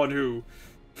 is the one who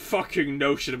fucking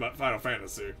notion about Final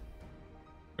Fantasy.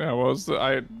 Yeah, what was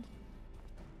the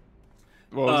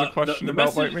question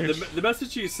about White Mage? The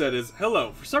message he said is,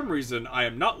 "Hello. For some reason, I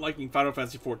am not liking Final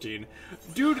Fantasy XIV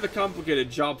due to the complicated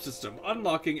job system.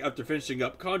 Unlocking after finishing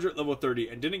up Conjure at level 30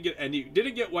 and didn't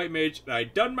get White Mage. And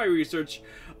I'd done my research.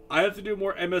 I have to do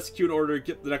more MSQ in order to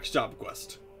get the next job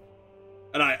quest.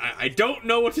 And I don't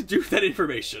know what to do with that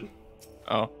information."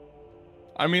 Oh,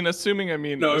 assuming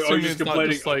he's just it's not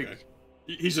complaining. just like Okay.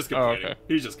 He's just complaining. Oh, okay.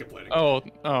 He's just complaining. Oh,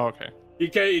 okay.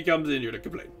 He comes in here to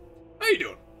complain. How you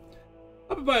doing?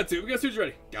 Up and by it too. We got suits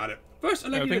ready. Got it. First,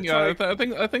 I'd like you to try.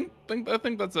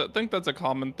 I think that's a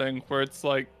common thing where it's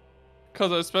like,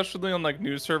 because especially on like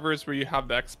new servers where you have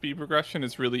the XP progression,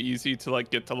 it's really easy to like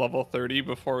get to level 30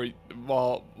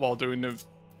 while doing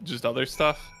just other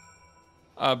stuff.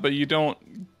 But you don't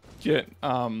get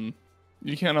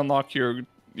you can't unlock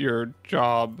your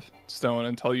job stone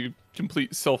until you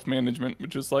complete self-management,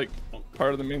 which is like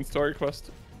part of the main story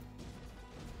quest.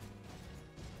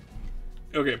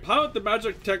 Okay, pilot the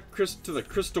magic tech to the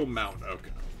crystal mount.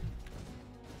 Okay.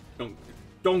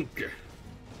 Donkey.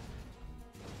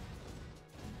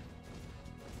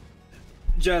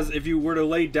 Jazz, if you were to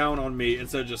lay down on me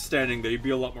instead of just standing there, you'd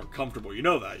be a lot more comfortable. You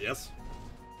know that, yes?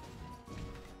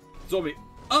 So me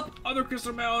up on the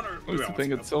crystal mount, or what's the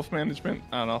thing? It's self-management.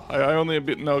 I don't know. I only a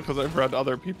bit know because I've read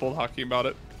other people talking about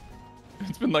it.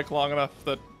 It's been like long enough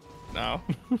that now.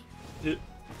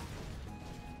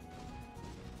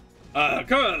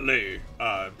 Currently,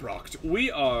 Brocked,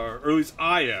 we are, or at least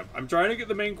I am. I'm trying to get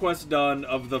the main quest done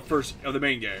of the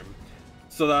main game,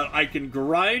 so that I can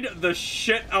grind the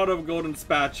shit out of Golden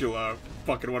Spatula,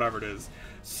 fucking whatever it is,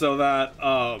 so that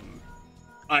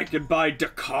I can buy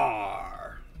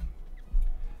Dakar.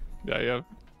 Yeah,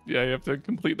 you have to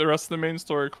complete the rest of the main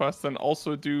story quest, and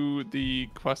also do the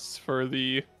quests for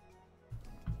the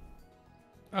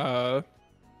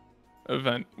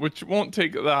event, which won't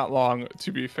take that long,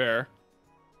 to be fair.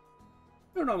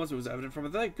 No, unless it was evident from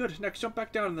it. Good. Next, jump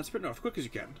back down and then sprint off quick as you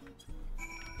can.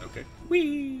 Okay.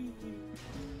 Whee!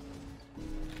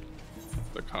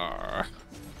 The car.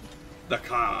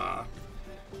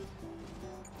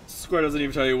 Square doesn't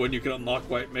even tell you when you can unlock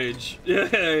White Mage.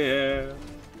 Yeah.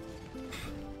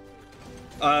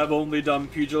 I've only done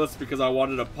Pugilist because I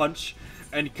wanted to punch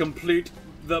and complete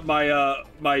my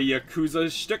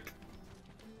Yakuza shtick.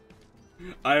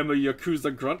 I am a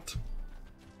Yakuza grunt.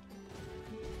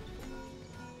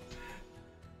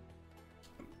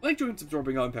 I like doing some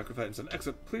absorbing out impact with that instant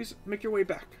exit. Please make your way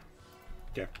back.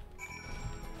 Okay.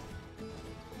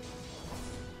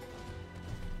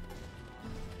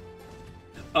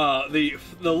 The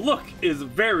look is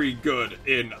very good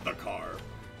in the car.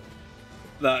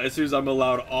 That as soon as I'm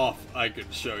allowed off, I can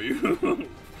show you.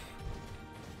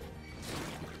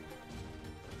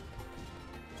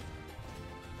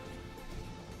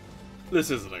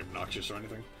 This isn't obnoxious or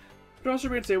anything. But also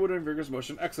remain stable during vigorous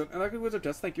motion. Excellent. And that concludes our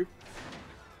test. Thank you.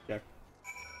 Okay.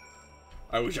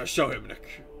 I wish I show him,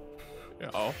 Nick. Yeah.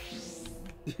 Oh.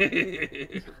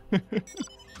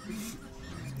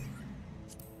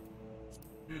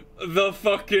 The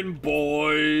fucking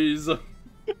boys.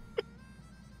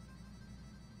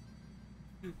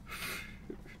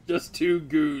 Just two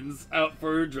goons out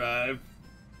for a drive.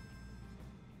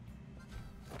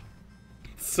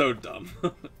 So dumb.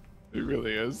 It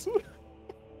really is.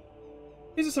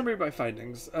 Here's a summary of my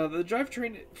findings. The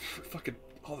drivetrain... Fucking...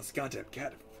 all this goddamn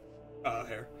cat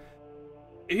hair.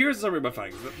 Here's a summary of my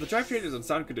findings. The drivetrain is in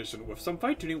sound condition. With some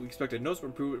fine-tuning, we expect a noticeable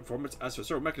improvement in performance as for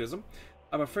servo mechanism.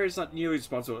 I'm afraid it's not nearly as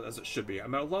responsible as it should be.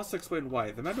 I'm at a loss to explain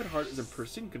why. The magnet heart is in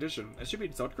pristine condition and should be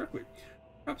installed correctly.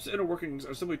 Perhaps the inner workings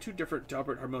are simply too different to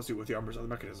operate harmoniously with the armor's other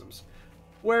mechanisms.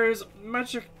 Whereas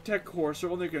Magic Tech cores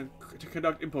are only to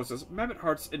conduct impulses, Mammoth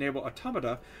Hearts enable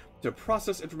automata to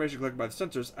process information collected by the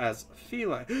sensors as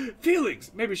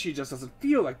feelings! Maybe she just doesn't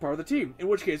feel like part of the team, in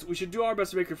which case we should do our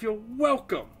best to make her feel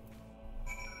welcome.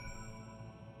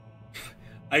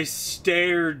 I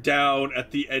stare down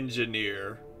at the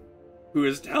engineer, who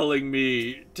is telling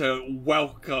me to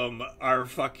welcome our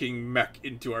fucking mech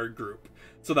into our group,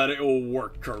 so that it will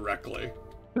work correctly.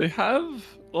 They have,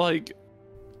 like,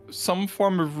 some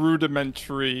form of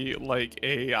rudimentary, like,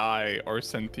 AI or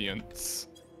sentience.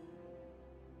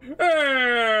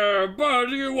 Hey,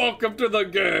 buddy, welcome to the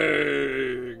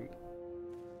gang!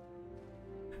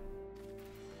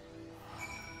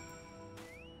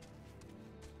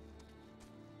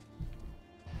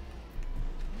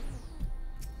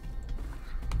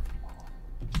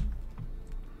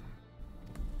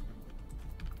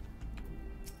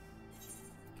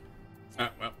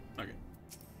 Well, okay.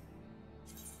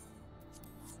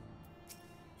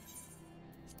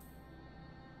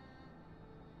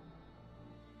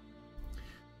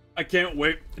 I can't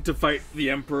wait to fight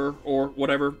the Emperor or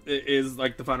whatever is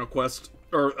like the final quest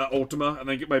or Ultima, and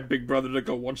then get my big brother to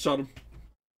go one-shot him.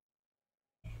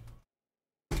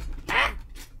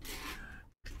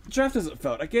 Draft hasn't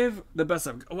felt. I gave the best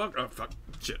I've. Oh fuck!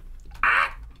 Shit.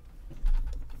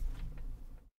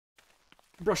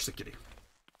 Brush the kitty.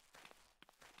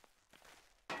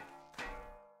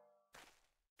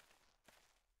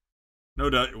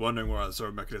 No doubt you're wondering why the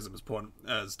server mechanism is point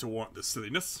as to warrant this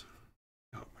silliness.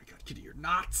 Oh my god, kitty, you're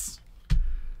nuts!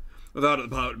 Without it,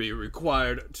 the pilot would be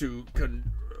required to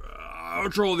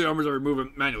control the armor's every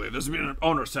movement manually. This would be an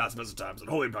owner's task most of the times and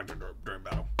wholly impractical during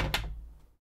battle.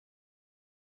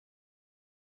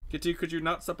 Kitty, could you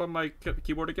not step on my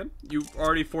keyboard again? You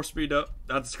already forced me to.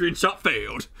 That screenshot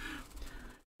failed.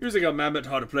 Using a mammoth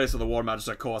hard to place on the War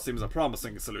Magistrate core seems a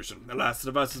promising solution. Alas, the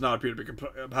device does not appear to be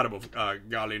compatible with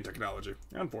Gallian technology.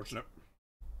 Unfortunate.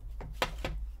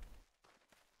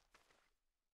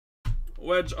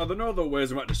 Wedge, are there no other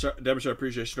ways we might demonstrate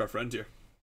appreciation to our friend here?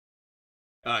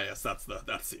 Ah, yes, that's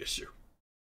the issue.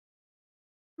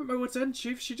 My what's end,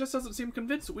 Chief? She just doesn't seem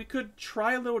convinced. We could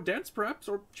try a little dance, perhaps,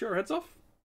 or cheer our heads off.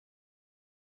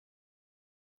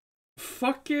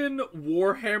 Fucking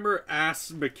Warhammer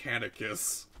ass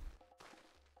Mechanicus.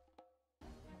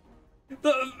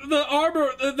 The armor,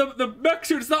 the mech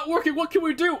suit's not working. What can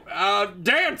we do?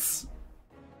 Dance.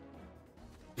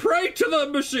 Pray to the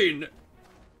machine.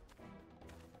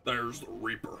 There's the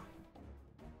Reaper.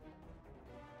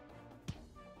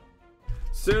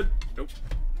 Sid. Nope.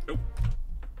 Nope.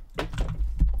 Nope.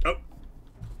 Oh.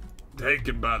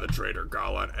 Taken by the traitor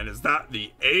Garland. And is that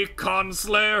the Akon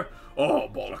Slayer? Oh,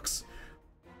 bollocks.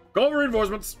 Call for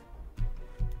reinforcements.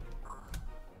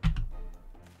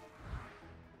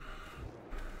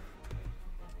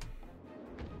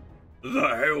 The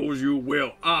hell you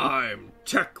will. I'm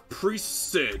Tech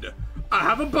Priest Sid. I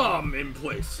have a bomb in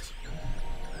place.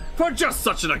 For just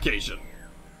such an occasion.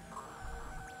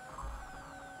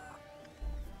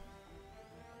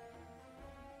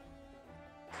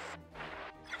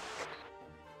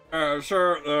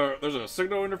 Sure, there's a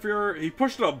signal interferer. He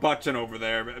pushed a button over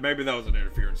there, but maybe that was an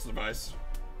interference device.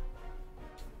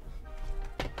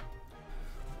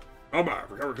 Oh my,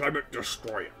 recover climate,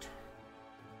 destroy it.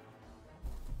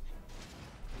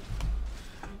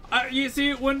 You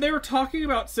see, when they were talking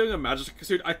about seeing a magic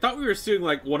suit, I thought we were seeing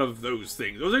like one of those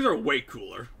things. Those things are way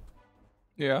cooler.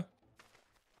 Yeah.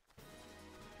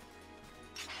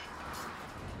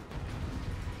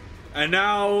 And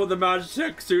now the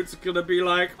Magitech suit's gonna be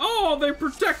like, oh, they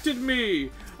protected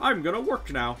me! I'm gonna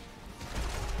work now.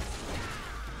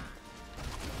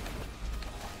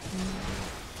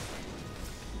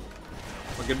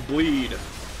 Fucking bleed.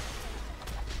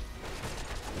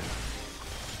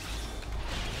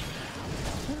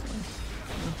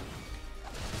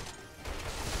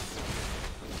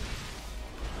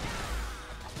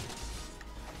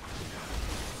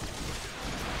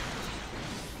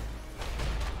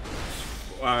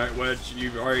 Alright, Wedge,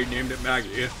 you've already named it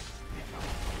Maggie.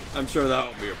 I'm sure that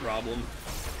won't be a problem.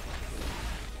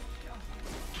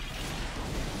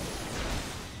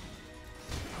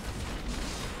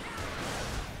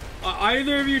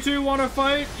 Either of you two want to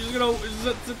fight? You're just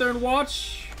gonna sit there and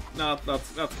watch? No,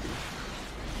 that's good.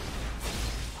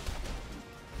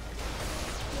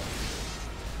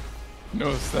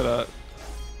 Notice that,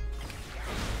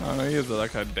 oh no, he has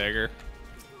like a dagger.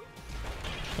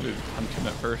 I didn't punch him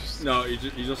at first. No, you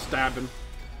just stab him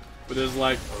with his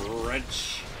like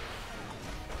wrench.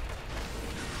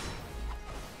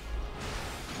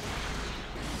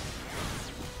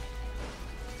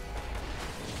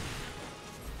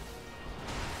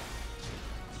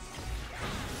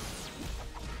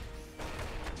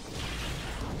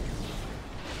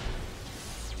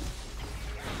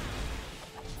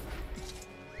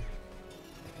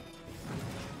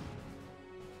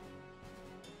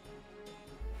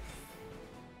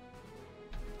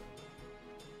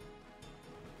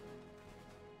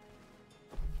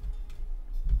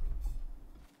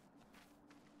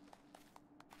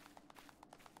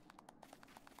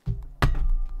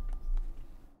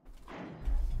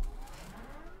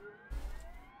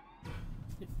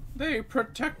 They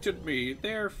protected me.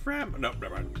 They're from. No,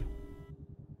 never mind.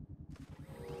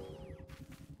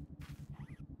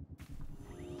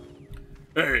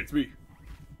 Hey, it's me.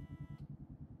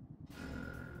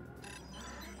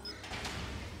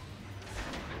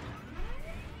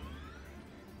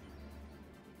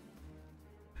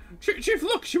 Chief,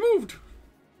 look, she moved.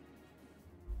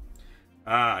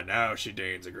 Ah, now she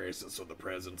deigns to grace us with the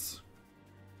presence.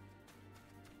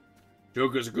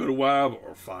 Took us a good while, but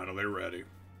we're finally ready.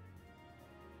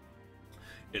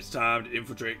 It's time to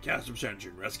infiltrate Castle Sentry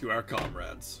and rescue our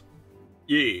comrades.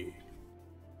 Yeah.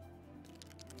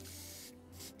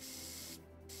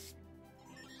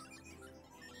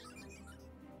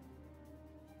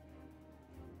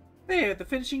 There, the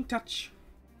finishing touch.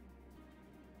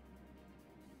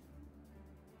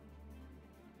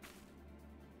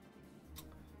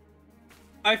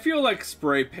 I feel like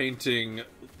spray painting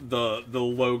the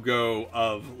logo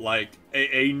of like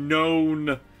a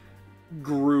known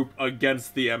group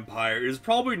against the Empire is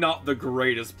probably not the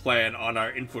greatest plan on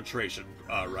our infiltration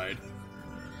ride.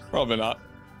 Probably not.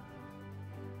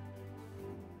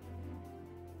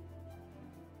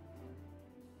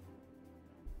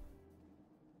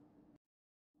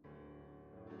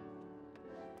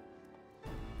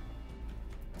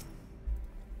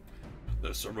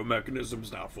 The servo mechanism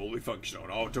is now fully functional,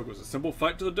 and all it took was a simple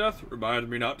fight to the death. Reminded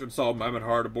me not to install Mammoth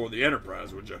Heart aboard the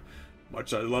Enterprise, would you?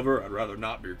 Much I love her, I'd rather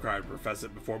not be required to profess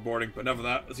it before boarding, but enough of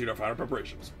that, let's eat our final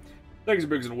preparations. Thanks,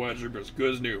 Biggs and Wedge, you're as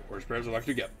good as new. Where's prayers I'd like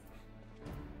to get?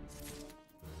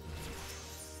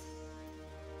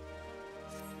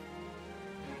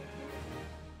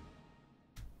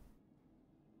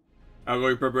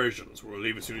 Outgoing preparations. We'll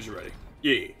leave as soon as you're ready.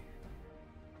 Yeah.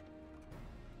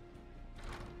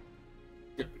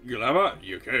 Glava,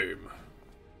 you came.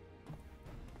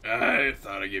 I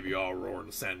thought I'd give you all a roar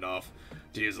to send off.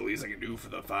 Tis the least I can do for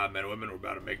the 5 men and women who are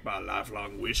about to make my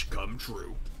lifelong wish come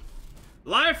true.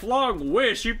 Lifelong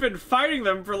wish? You've been fighting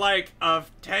them for like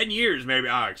 10 years, maybe.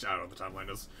 Actually, I don't know what the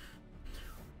timeline is.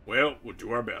 Well, we'll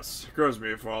do our best. It occurs to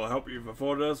me, for all the help you've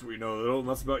afforded us, we know little and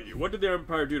less about you. What did the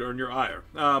Empire do to earn your ire?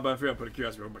 But I forgot to put a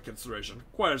curiosity over my consideration.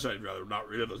 Quite a shame I'd rather not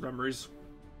relive those memories.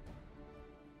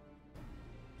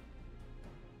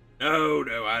 No,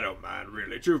 I don't mind,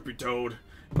 really. Truth be told,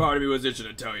 part of me was itching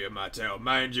to tell you my tale.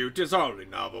 Mind you, 'tis hardly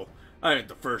novel. I ain't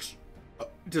the first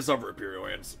to suffer Imperial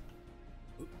ends.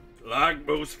 Like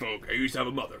most folk, I used to have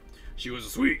a mother. She was a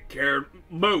sweet, caring,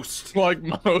 Like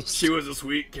most. She was a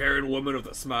sweet, caring woman with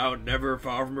a smile never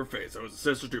far from her face. I was a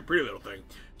sister to a pretty little thing.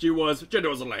 She was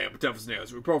gentle as a lamb, tough as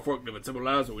nails. We poor folk lived simple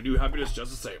lives, but we knew happiness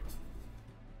just the same.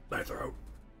 I throw.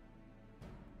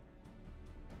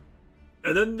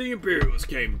 And then the Imperials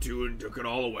came to and took it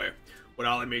all away. When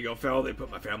Alamigo fell, they put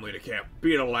my family in a camp.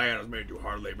 Being a lad, I was made to do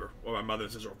hard labor, while my mother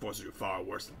and sister were forced to do far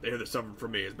worse. They had to suffer for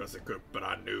me as best they could, but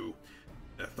I knew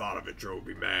the thought of it drove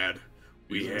me mad.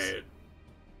 We had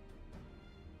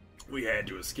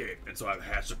to escape, and so I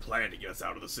hatched a plan to get us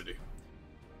out of the city.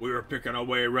 We were picking our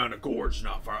way around a gorge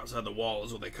not far outside the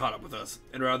walls when they caught up with us,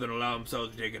 and rather than allow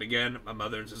themselves to take it again, my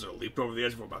mother and sister leaped over the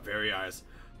edge before my very eyes.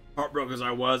 Heartbroken as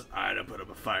I was, I had to put up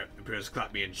a fight. The Imperials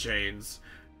clapped me in chains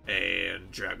and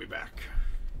dragged me back.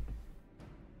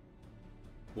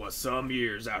 Was some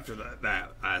years after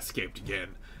that I escaped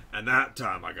again, and that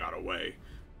time I got away.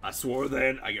 I swore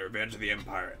then I'd get revenge of the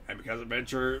Empire, and because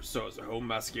adventure, so as to hone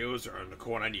my skills to earn the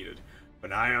coin I needed.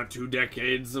 But nigh on 2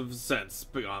 decades of sense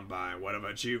gone by, what have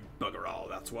I achieved? Bugger all,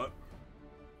 that's what.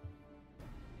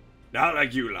 Not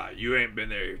like you, Lai. You ain't been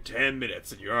there 10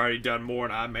 minutes, and you already done more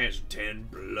than I managed in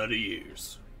 10 bloody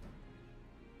years.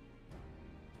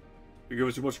 You give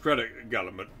us too much credit,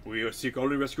 Gallum, we seek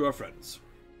only rescue our friends.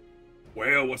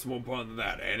 Well, what's more important than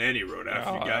that? And any road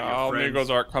after you got your friends. Alamigo's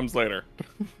arc comes later.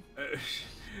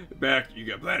 Back, you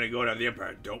got planning to go down the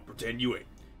Empire. Don't pretend you ain't.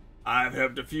 I've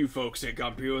helped a few folks take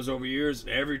on Imperials over years, and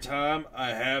every time I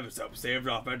have, it's helped save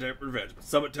off my revenge. But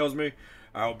something tells me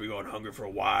I won't be going hungry for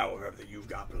a while with everything you've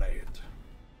got planned.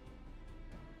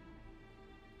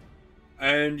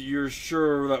 And you're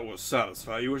sure that will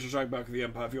satisfy you? Wish to strike back with the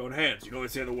Empire with your own hands. You can only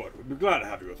say the word. We'd be glad to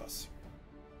have you with us.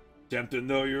 Tempting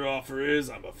though your offer is,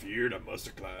 I'm afeard I must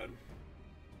decline.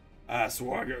 I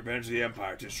swore I'd get revenge of the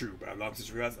Empire, 'tis true, but I've long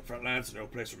since realized the front lines are no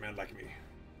place for men like me.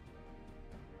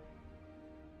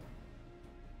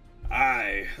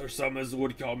 Aye, or some as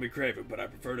would call me craven, but I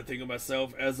prefer to think of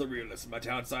myself as a realist. My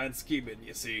talent science scheming,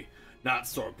 you see. Not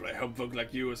swordplay. Help folk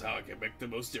like you is how I can make the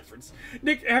most difference.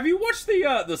 Nick, have you watched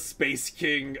the Space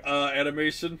King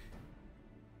animation?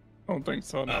 I don't think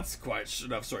so, no. That's quite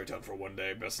enough storytelling for one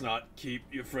day. Best not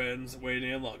keep your friends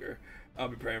waiting any longer. I'll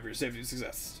be praying for your safety and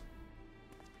success.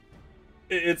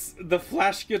 It's the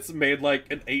Flash gets made like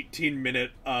an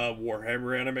 18-minute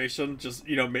Warhammer animation, just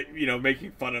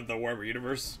making fun of the Warhammer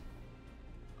universe.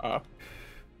 For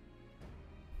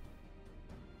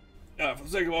the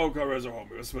sake of all comrades at home,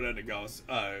 we must put an end to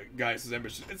Gaius'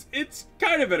 ambition. It's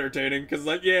kind of entertaining because,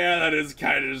 like, yeah, that is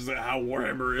kind of just how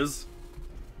Warhammer is.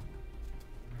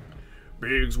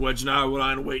 Biggs, Wedge, and I will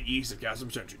lie in wait east of Castle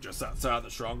Sentry, just outside the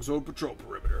Stronghold patrol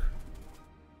perimeter.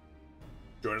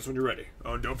 Join us when you're ready.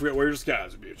 Oh, and don't forget where your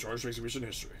disguise will be a charged exhibition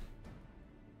history.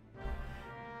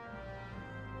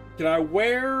 Can I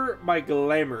wear my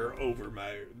glamour over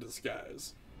my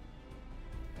disguise?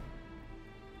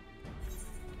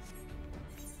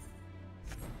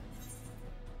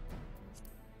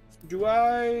 Do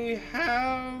I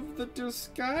have the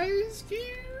disguise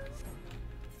gear?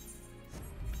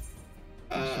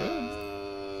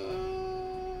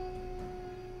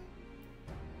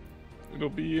 It'll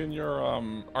be in your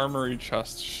armory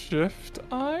chest. Shift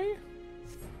I?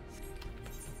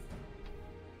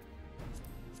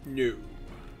 No.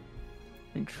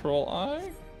 Control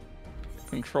I?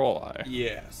 Control I.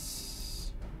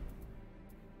 Yes.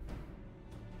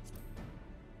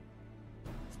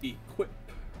 Equip.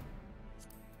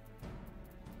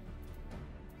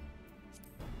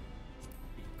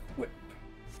 Equip.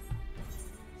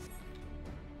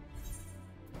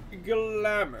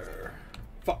 Glamour.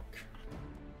 Fuck.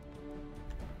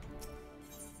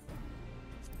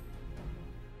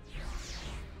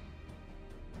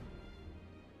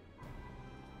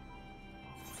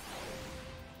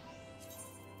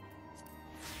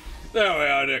 There we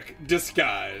are, Nick.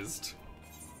 Disguised.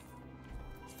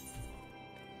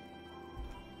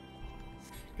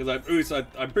 Because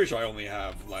I'm pretty sure I only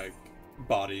have, like,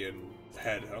 body and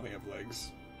head. I don't think I have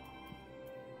legs.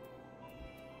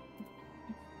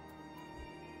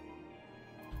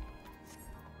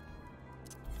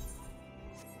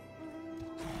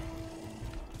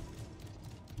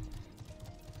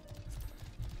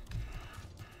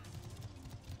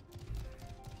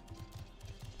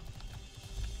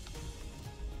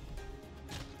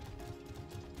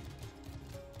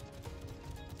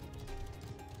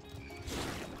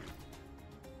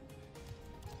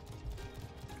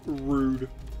 Rude.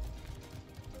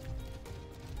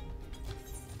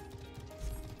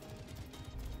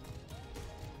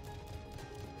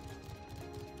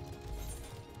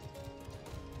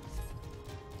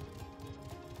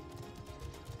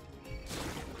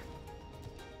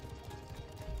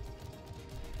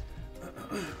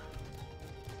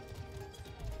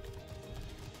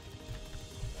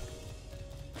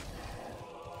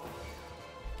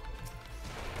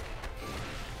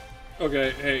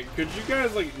 Okay, hey, could you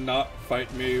guys, like, not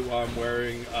fight me while I'm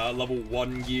wearing, level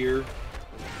 1 gear?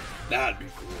 That'd be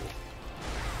cool.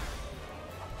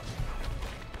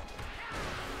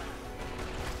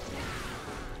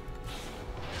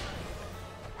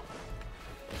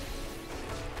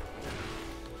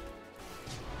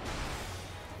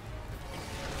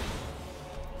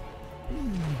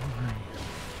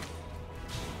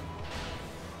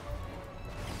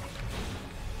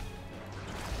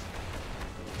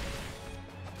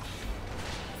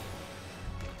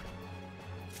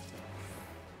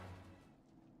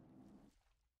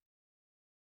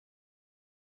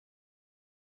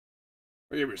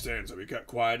 You were saying so. We got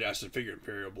quiet, ashen figure,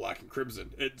 imperial black and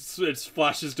crimson. It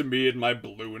flashes to me in my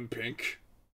blue and pink.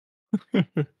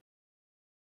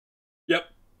 Yep.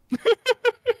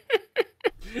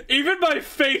 Even my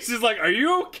face is like, are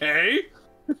you okay?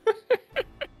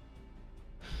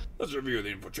 Let's review the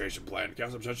infiltration plan.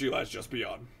 Castle potentially lies just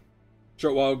beyond.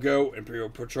 Short while ago, Imperial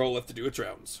Patrol left to do its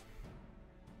rounds.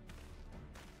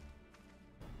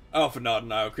 Alpha Nod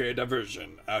and I will create a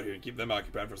diversion out here and keep them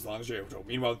occupied for as long as you're able to.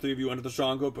 Meanwhile, the three of you enter the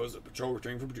stronghold post of patrol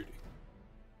returning from duty.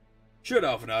 Should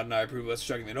Alpha Nod and I approve less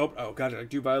checking than hope, I will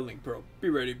contact you via link pro. Be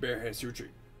ready, bear hands to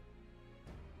retreat.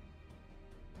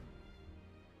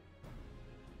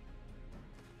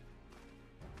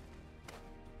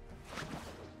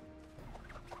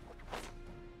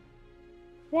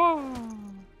 Wow.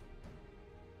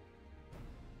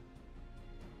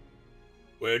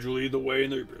 Wedge will lead the way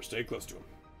in the Reaper. Stay close to him.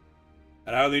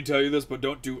 And I only tell you this, but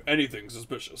don't do anything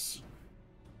suspicious.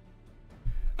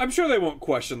 I'm sure they won't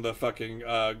question the fucking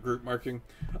group marking.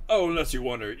 Oh, unless you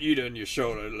wonder, Ida and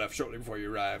Yashoda left shortly before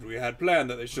you arrived. We had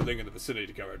planned that they should linger in the vicinity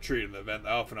to cover a treat in the event the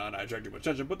Alpha and I attracted much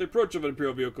attention, but the approach of an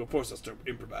Imperial vehicle forced us to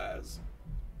improvise.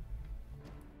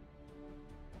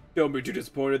 Don't be too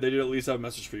disappointed, they did at least have a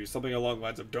message for you. Something along the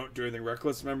lines of don't do anything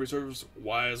reckless, memory serves,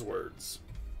 wise words.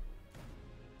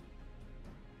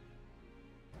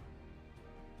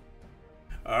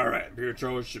 Alright, Imperial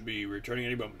Patrol should be returning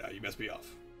any moment now. You best be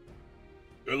off.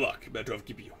 Good luck. Better off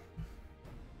keep you.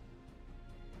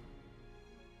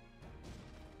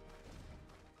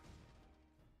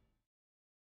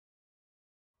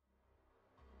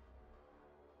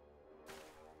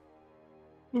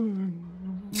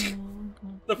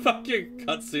 The fucking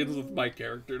cutscenes with my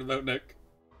character, though, Nick.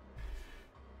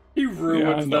 He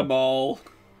ruins them all.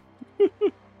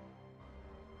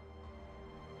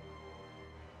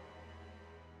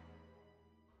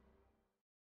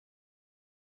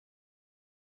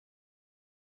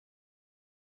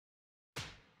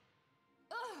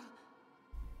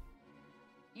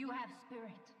 You have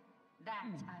spirit. That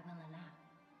I will allow.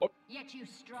 What? Yet you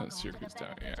struggle Let's see if for the he's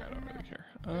down. benefit Yeah, I of don't really another. care.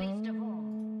 Least of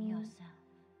all, yourself.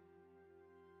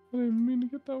 I didn't mean to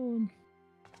get that one.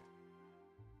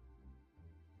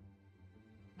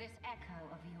 This echo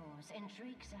of yours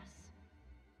intrigues us.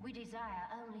 We desire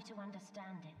only to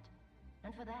understand it,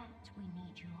 and for that we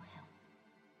need your help.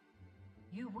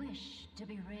 You wish to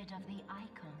be rid of the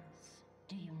icons,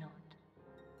 do you not?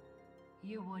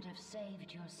 You would have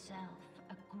saved yourself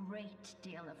a great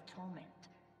deal of torment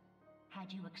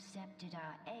had you accepted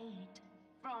our aid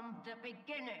from the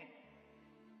beginning.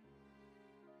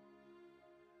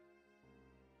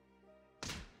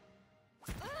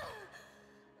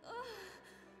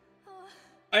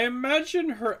 I imagine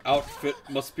her outfit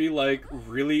must be, like,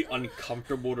 really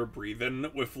uncomfortable to breathe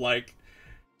in with, like...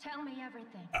 Tell me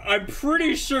everything. I'm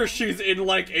pretty sure she's in,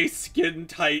 like, a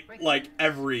skin-tight, like,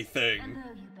 everything. And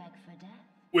though you beg for death,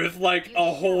 With, like,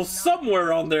 a hole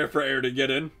somewhere on there for air to get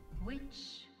in.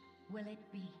 which will it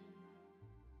be?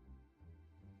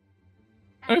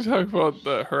 I talk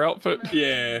about her outfit.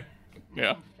 Yeah.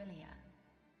 Yeah.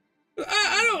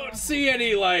 I don't see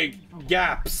any, like,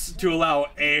 gaps to allow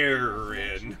air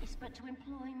in. But to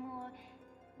employ more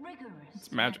rigorous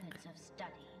It's magic. methods of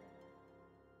study.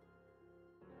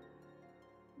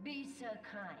 Be so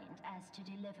kind as to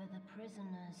deliver the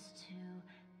prisoners to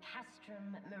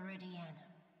Castrum Meridiana.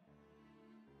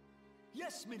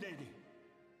 Yes, milady.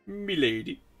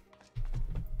 Milady.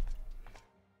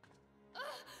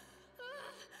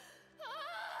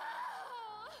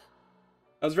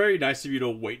 That was very nice of you to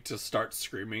wait to start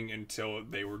screaming until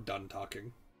they were done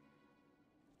talking.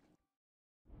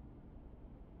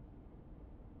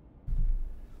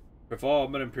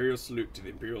 Perform an Imperial salute to the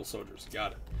Imperial soldiers.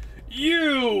 Got it.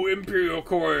 You, Imperial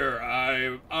courier!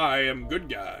 I am good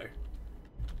guy.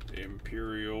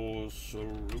 Imperial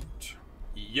salute.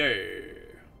 Yeah.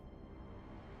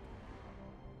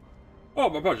 Oh,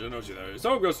 my pleasure. No, see that.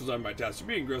 So engrossed was on my task. You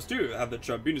being engrossed too. Have the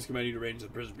tribunus command you to arrange the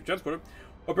prisoner to be transported.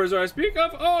 What prisoner I speak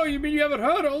of? Oh, you mean you haven't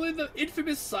heard? Only the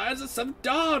infamous signs of Seventh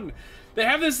Dawn. They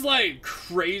have this, like,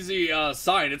 crazy,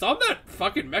 sign. It's on that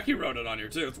fucking mech he wrote it on here,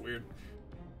 too. It's weird.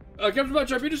 Captain my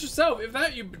tribunus yourself. If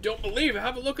that you don't believe,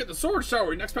 have a look at the sword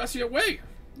tower next passing away.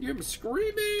 You hear him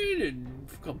screaming and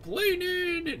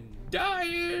complaining and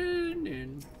dying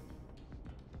and...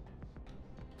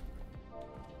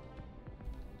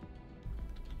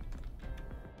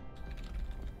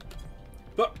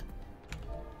 But...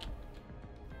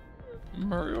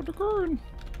 Mario the Gurn.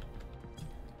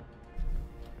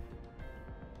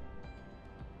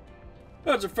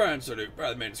 That's a friend salute. By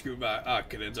the main scuba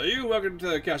Arcanins. Are you? Welcome to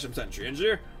the Casham Sentry,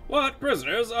 Engineer. What,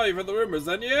 prisoners? Are you for the rumors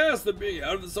then? Yes, the being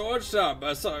out of the sword tower, but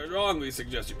I strongly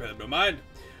suggest you pay them no mind.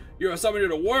 You are summoned here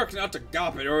to work, not to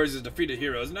gawp at orders as defeated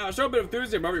heroes. Now, show a bit of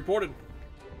enthusiasm, I'm reported.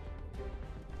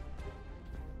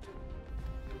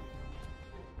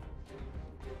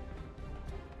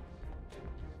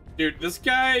 Dude, this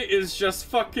guy is just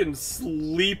fucking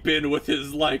sleeping with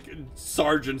his, like,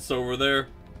 sergeants over there.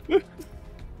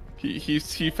 He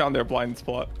found their blind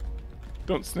spot.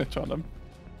 Don't snitch on them.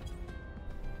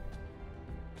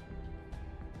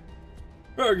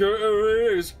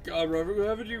 God, Robert,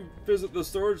 haven't you visited the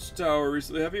storage tower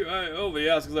recently? Have you? I only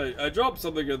ask because I dropped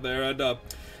something in there and, oh,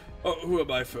 who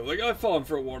am I fooling? I've fallen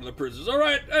for one of the prisoners.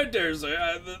 Alright, I dare say,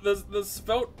 the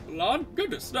Svetlana?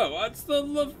 Goodness, no, it's the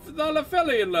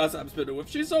Lafelian lass I'm spinning with.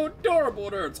 She's so adorable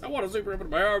it hurts. I want to sweep her up in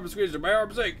my arms and squeeze her, my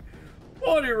arms ache.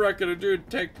 What do you reckon a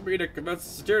dude take me to convince the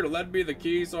security to lend me the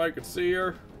key so I could see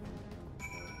her?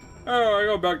 Oh, I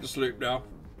go back to sleep now.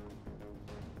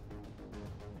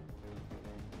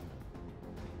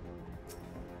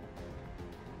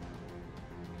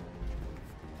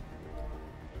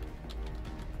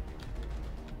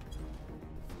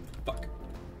 Fuck.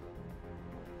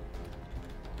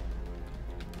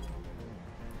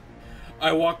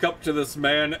 I walk up to this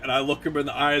man and I look him in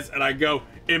the eyes and I go,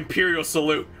 Imperial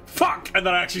salute. Fuck! And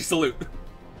then I actually salute.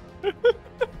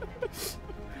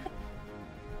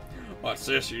 What's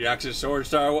this? You access Sword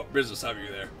Star? What business have you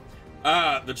there?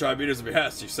 Ah, the tribunal's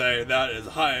behest, you say. That is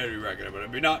highly recommended, but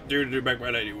it be not due to make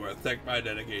my lady worth. Take my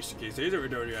dedication, key. So either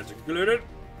return your answer concluded.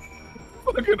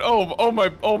 Fucking oh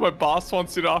my boss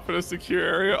wants you to offer a secure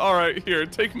area. All right, here,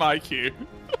 take my key.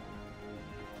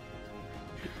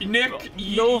 Nick,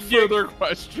 no further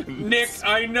questions. Nick,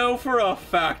 I know for a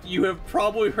fact you have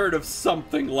probably heard of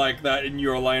something like that in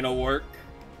your line of work.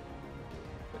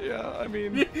 Yeah, I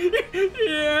mean...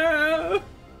 Yeah!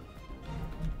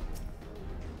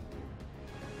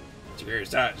 Security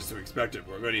stat, just as we expected.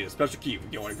 We're going to need a special key if we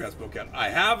get one past Bocat. I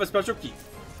have a special key.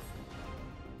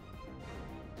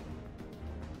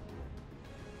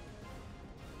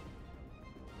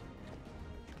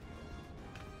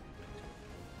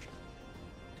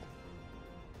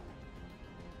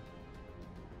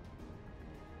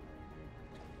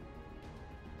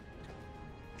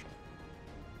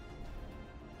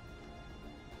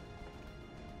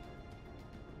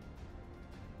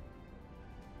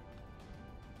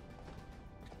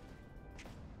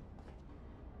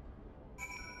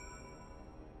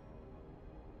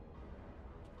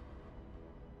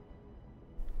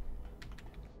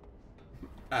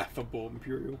 Affable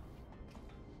Imperial.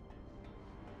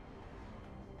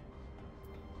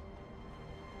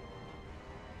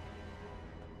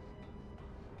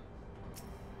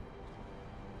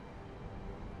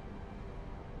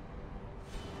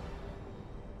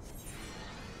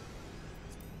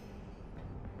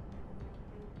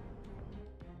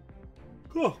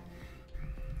 Cool.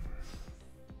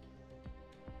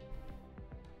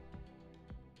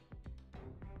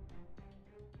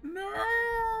 No.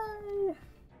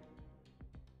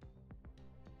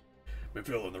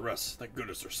 Phil and the rest, thank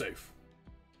goodness, are safe.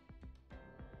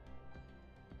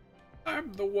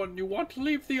 I'm the one you want to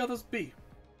leave the others be.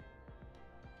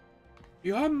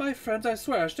 You harm my friends, I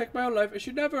swear I should take my own life. I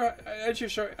should never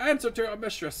answer to your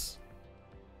mistress.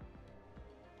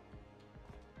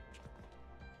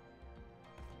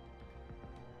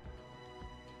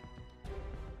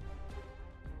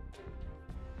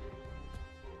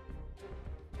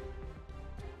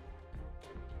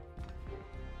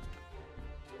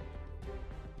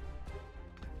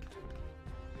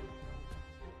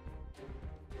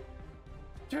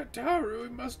 Tataru, we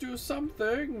must do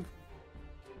something.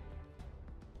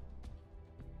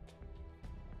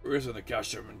 Where is the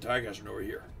costume and tag hasn't over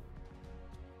here?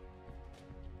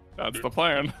 That's the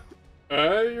plan.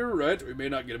 You're right. We may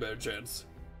not get a better chance.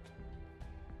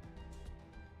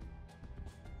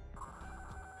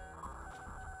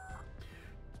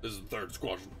 This is the 3rd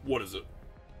squadron. What is it?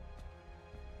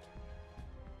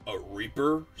 A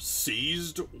Reaper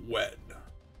seized when?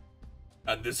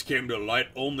 And this came to light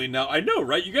only now. I know,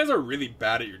 right? You guys are really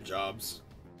bad at your jobs.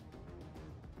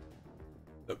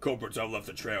 The culprits have left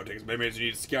the trail. Takes maybe you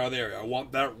need to scour the area. I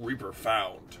want that Reaper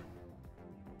found.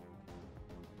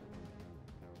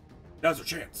 Now's our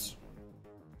chance.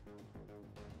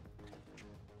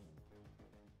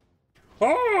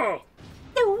 Oh!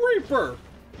 The Reaper!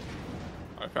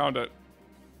 I found it.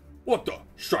 What the?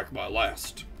 Strike my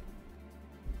last.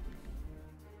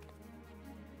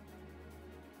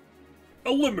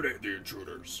 Eliminate the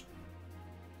intruders.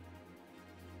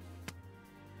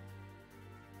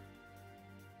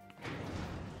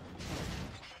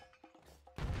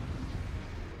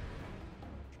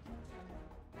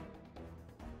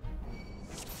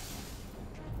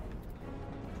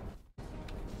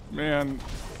 Man,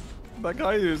 that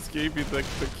guy who just gave me the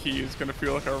key is gonna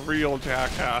feel like a real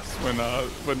jackass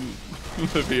when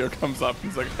Livia comes up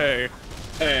and is like, hey,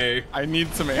 I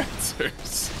need some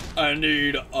answers. I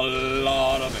need a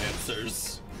lot of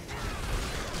answers.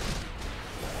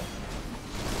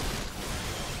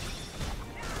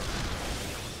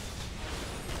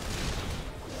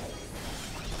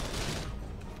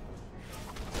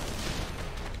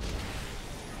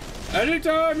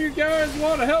 Anytime you guys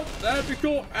want to help, that'd be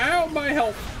cool. Ow, my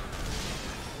health.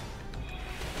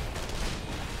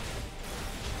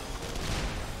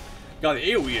 God,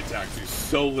 the AoE attacks do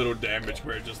so little damage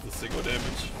compared to just the single damage.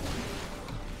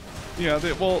 Yeah,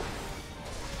 well,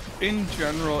 in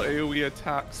general, AoE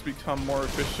attacks become more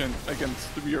efficient against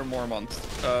 3 or more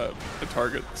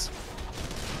targets.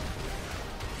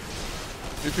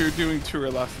 If you're doing 2 or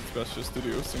less, it's best just to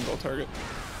do a single target.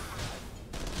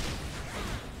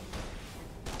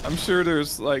 I'm sure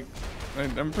there's like,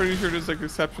 I'm pretty sure there's like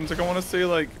exceptions. Like I want to say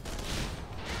like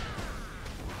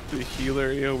the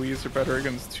healer AoEs are better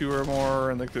against 2 or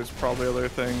more, and like there's probably other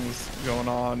things going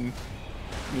on.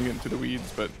 You get into the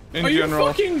weeds, but in general.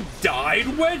 You fucking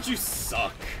died, Wedge? You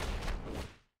suck.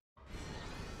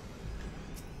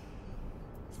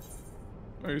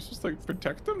 Are you supposed to like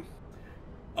protect him?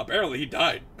 Apparently he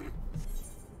died.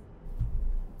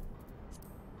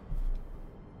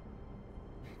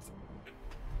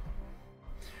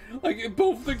 Like,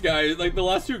 both the guys, like, the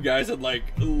last 2 guys had, like,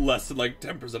 less than, like,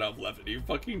 10% health left, and he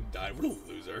fucking died. What a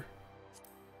loser.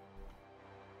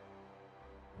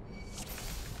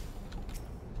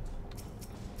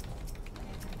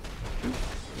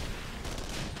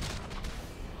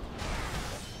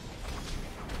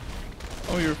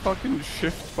 Oh, your fucking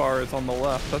shift bar is on the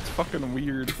left. That's fucking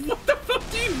weird. What the fuck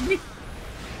do you mean?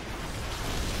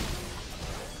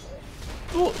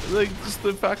 Well, like, just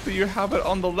the fact that you have it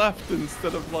on the left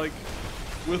instead of, like,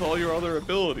 with all your other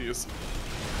abilities.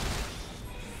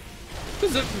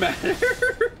 Does it matter?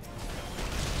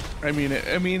 I mean,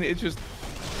 it just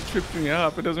tripped me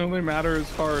up. It doesn't really matter as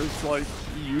far as, like,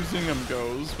 using them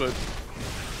goes, but...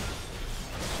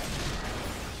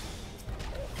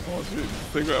 Well,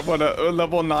 think about what,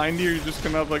 level 90, you're just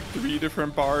gonna have, like, 3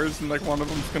 different bars, and, like, one of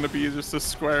them's gonna be just a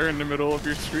square in the middle of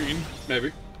your screen.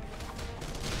 Maybe.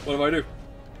 What do I do?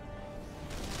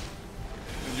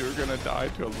 You're gonna die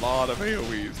to a lot of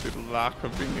AoEs due to the lack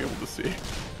of being able to see.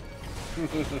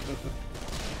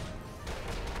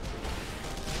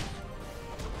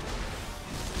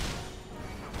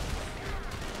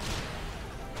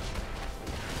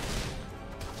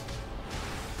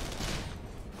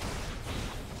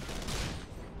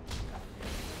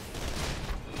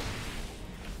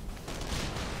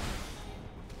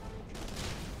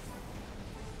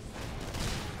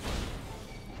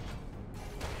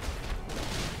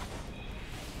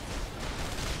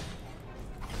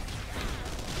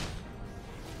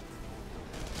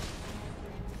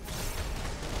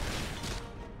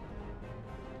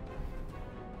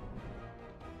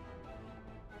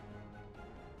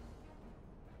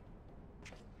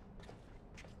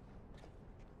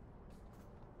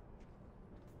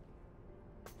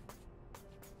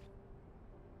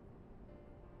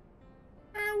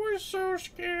 was so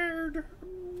scared.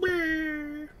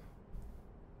 Bleh.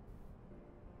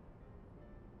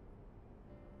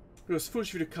 It was foolish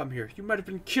of you to come here. You might have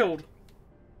been killed.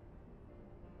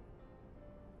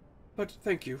 But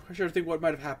thank you. I shudder to think what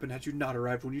might have happened had you not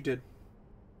arrived when you did.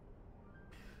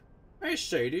 I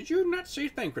say, did you not say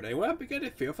thank you to anyone? I began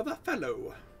to feel for the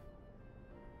fellow.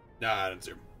 Nah, I didn't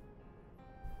see him.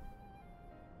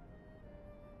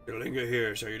 You linger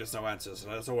here, show you just no answers.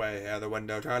 Let us away, ere the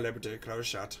window to our liberty close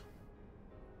shut.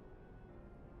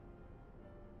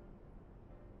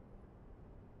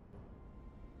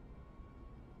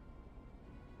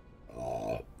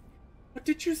 Oh. What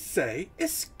did you say?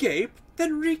 Escape?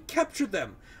 Then recapture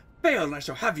them. Fail, and I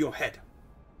shall have your head.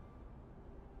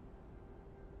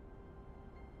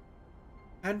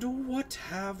 And what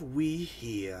have we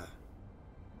here?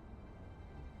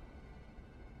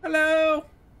 Hello?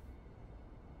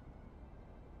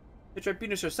 The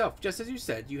Tribunus herself, just as you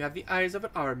said, you have the eyes of an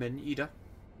Armin, Ida.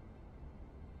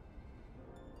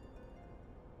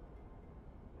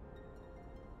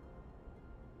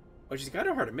 Oh, she's kind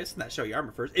of hard to miss in that showy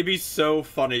armor first. It'd be so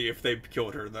funny if they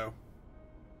killed her, though.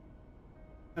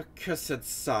 Accursed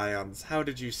scions, how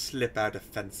did you slip out of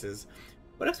fences?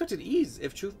 What expected ease,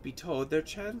 if truth be told, there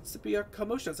chanced to be a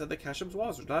commotion outside the Kasham's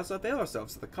walls. Let us avail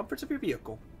ourselves of the comforts of your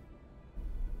vehicle.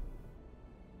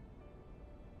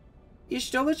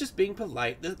 Ishtola is just being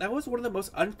polite. That was one of the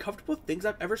most uncomfortable things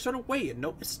I've ever stowed away in.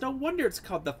 No, it's no wonder it's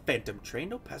called the Phantom Train.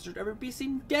 No passenger would ever be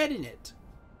seen dead in it.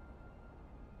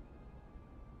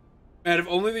 And if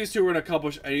only these two were going to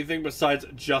accomplish anything besides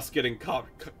just getting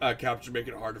captured,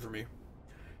 making it harder for me.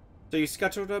 So you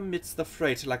scuttled amidst the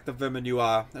freight like the vermin you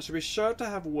are. I shall be sure to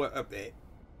have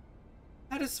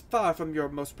that is far from your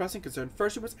most pressing concern.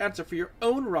 First you must answer for your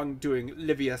own wrongdoing,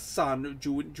 Livia San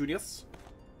Junius.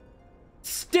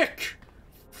 Stick!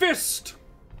 Fist!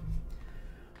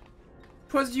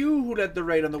 'Twas you who led the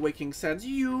raid on the Waking Sands.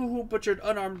 You who butchered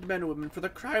unarmed men and women for the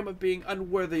crime of being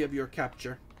unworthy of your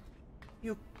capture.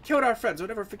 You killed our friends. We'll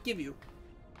never forgive you.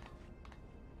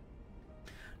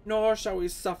 Nor shall we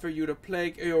suffer you to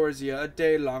plague Eorzea a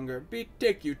day longer.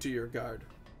 Betake you to your guard.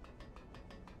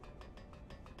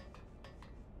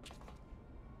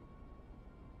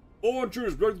 Oh,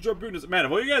 intruders, broke the Tribunus. Man,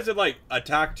 if all you guys had, like,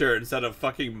 attacked her instead of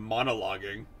fucking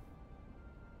monologuing.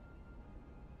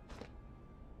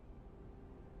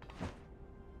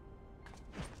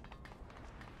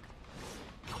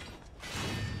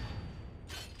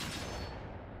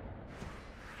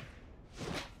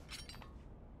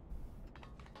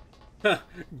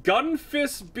 Gun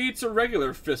fist beats a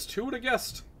regular fist. Who would have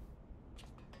guessed?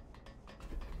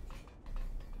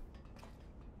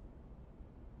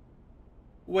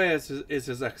 Where is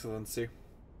his excellency?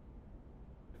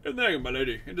 In there, my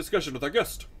lady, in discussion with our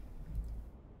guest.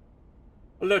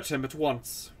 Alert him at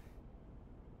once.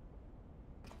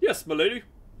 Yes, my lady.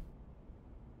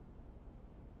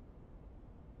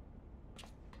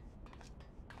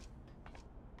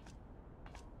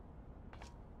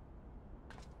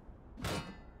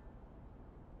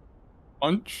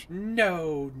 Punch?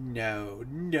 No, no,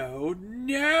 no,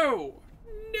 no,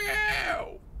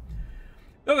 no!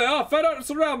 There they are! Find out and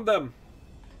surround them!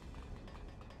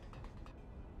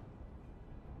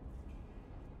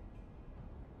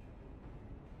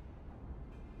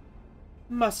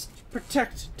 Must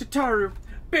protect Tataru.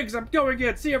 Biggs, I'm going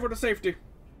in. See everyone to safety.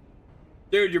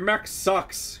 Dude, your mech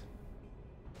sucks.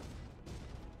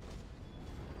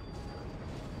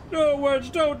 No,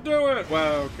 Wedge, don't do it!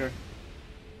 Wow, okay.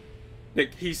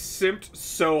 Nick, he simped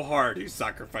so hard he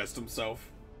sacrificed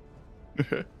himself.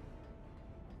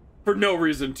 For no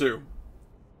reason, too.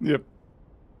 Yep.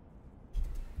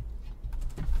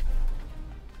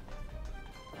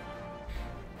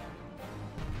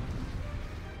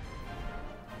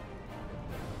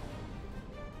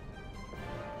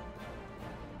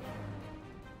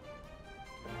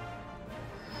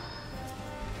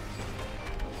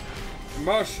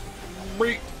 Mush.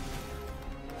 Break.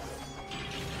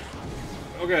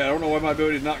 Okay, I don't know why my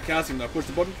ability is not casting that. Push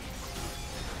the button.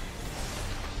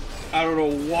 I don't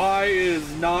know why it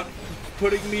is not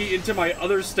putting me into my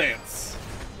other stance.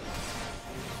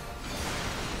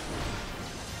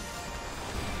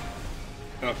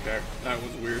 Okay, that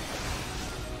was weird.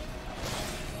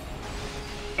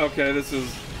 Okay, this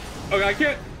is... Okay, I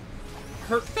can't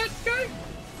hurt that guy?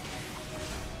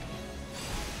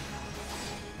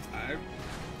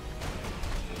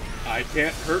 I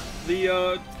can't hurt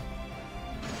the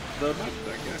magic,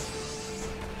 I guess.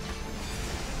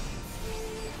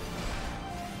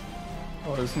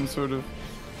 Oh, there's some sort of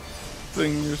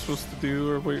thing you're supposed to do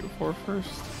or wait for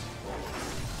first?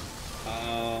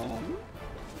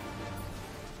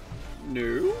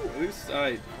 No, at least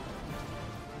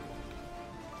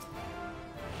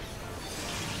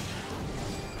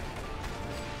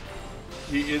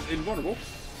he is invulnerable.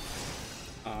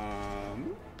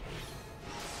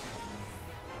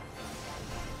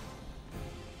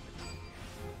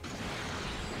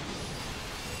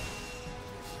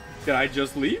 Can I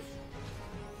just leave?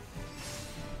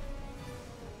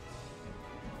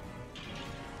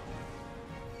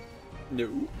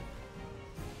 No.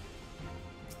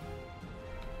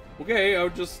 Okay, I'll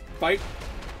just fight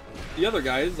the other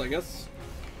guys, I guess.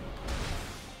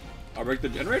 I'll break the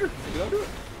generator. Maybe that'll do it.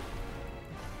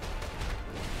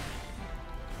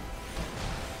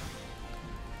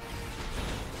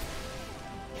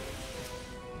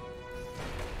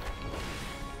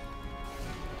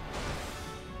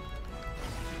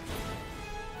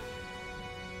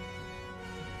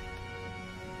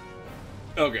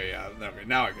 Okay, yeah, okay,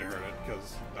 now I can hurt it,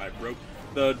 because I broke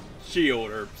the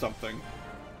shield or something.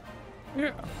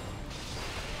 Yeah.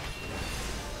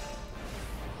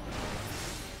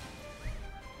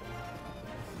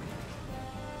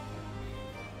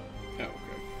 Oh,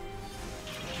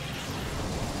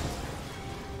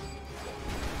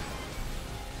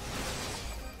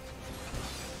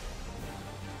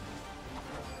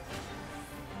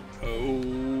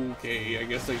 okay. Okay, I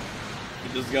guess I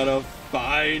just gotta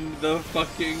find the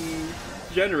fucking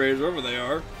generators wherever they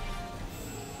are.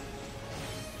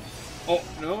 Oh,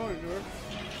 no.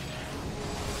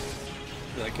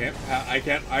 I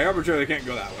can't, I arbitrarily can't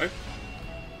go that way.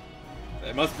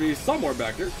 They must be somewhere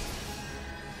back here.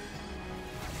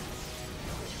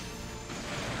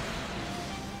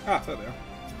 Ah, there they are.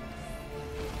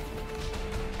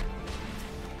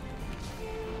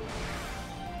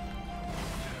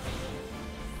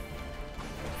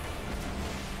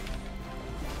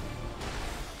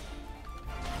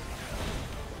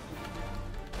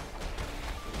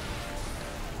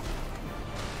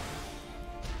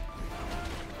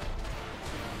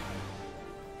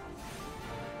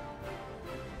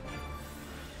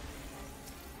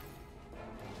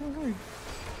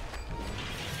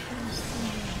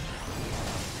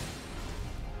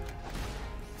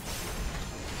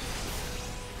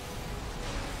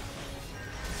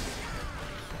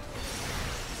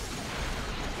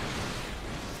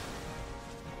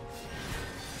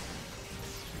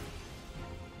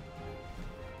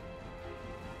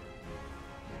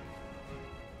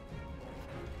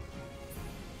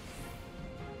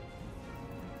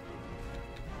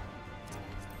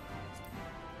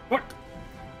 What?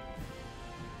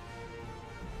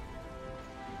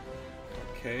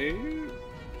 Okay.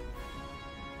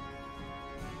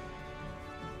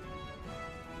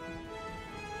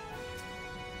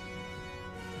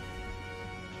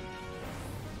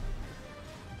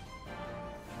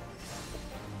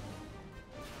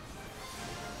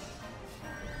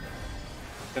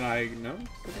 Can I? No?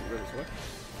 Doesn't go this way.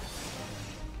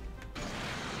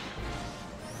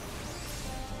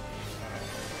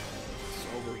 It's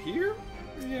over here?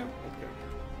 Yeah, okay.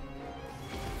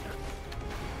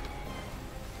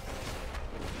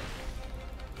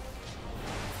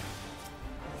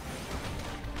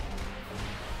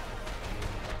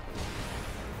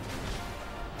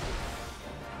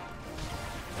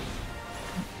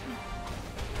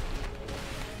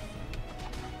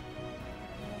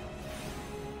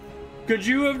 Could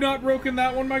you have not broken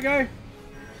that one, my guy?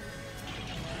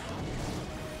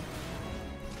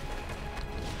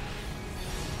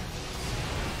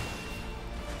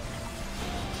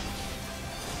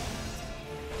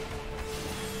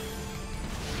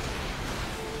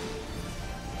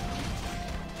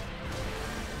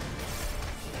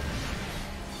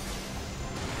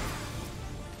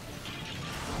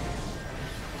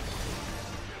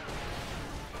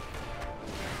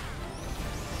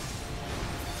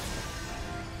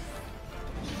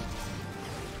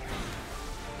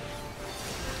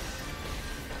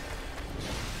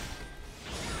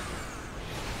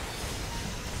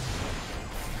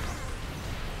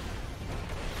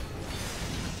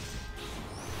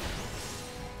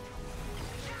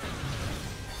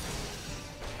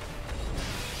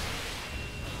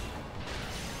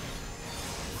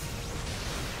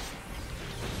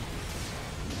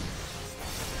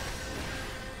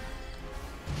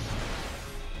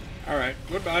 Alright,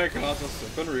 goodbye, Colossus.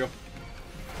 It's been real.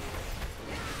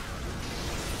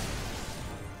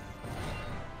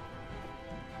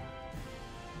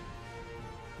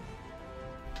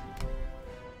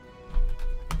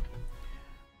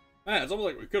 Man, it's almost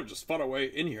like we could have just fought our way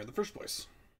in here in the first place.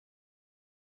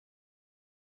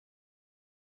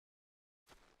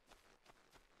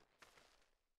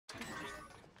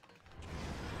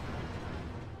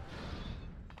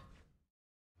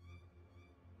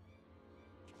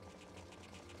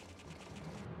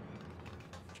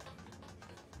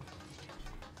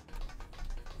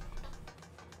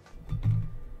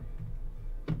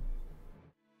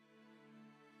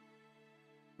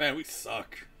 Man, we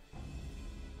suck.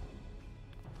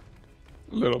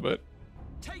 A little bit.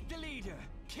 Take the leader,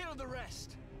 kill the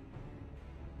rest.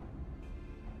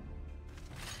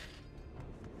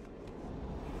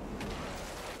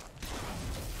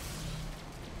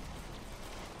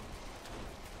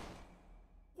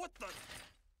 What the?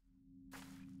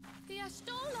 The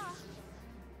Astola!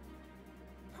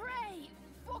 Pray,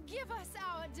 forgive us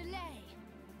our delay.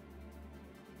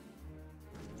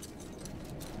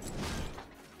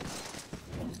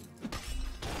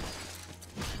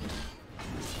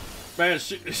 Man,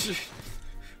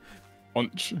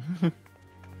 Punch.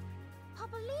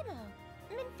 Papolino,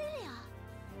 Minfilia.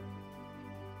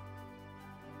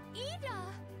 Ida!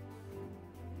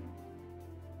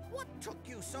 What took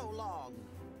you so long?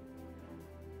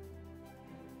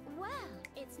 Well,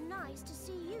 it's nice to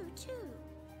see you too.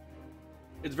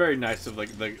 It's very nice of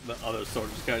like the other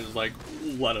soldiers kind of just like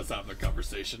let us have the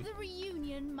conversation. The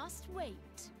reunion must wait.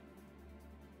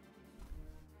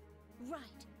 Right.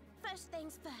 First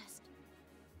things first.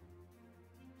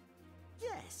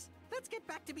 Yes, let's get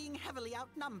back to being heavily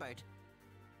outnumbered.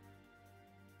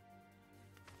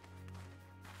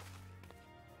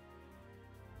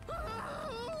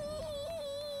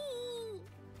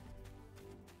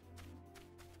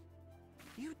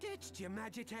 You ditched your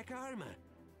Magitech armor.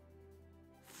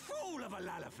 Fool of a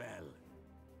Lalafell!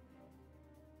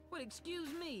 Well,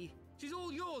 excuse me. She's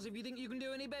all yours if you think you can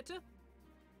do any better.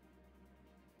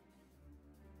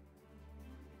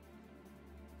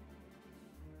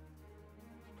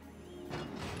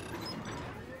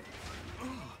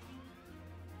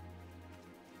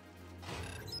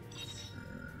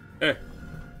 Hey.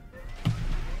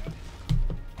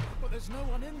 But there's no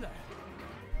one in there.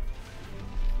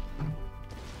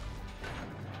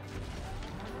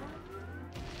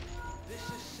 This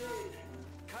is Sid.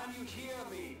 Can you hear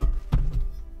me?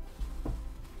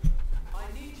 I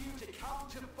need you to count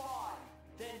to 5,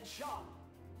 then jump.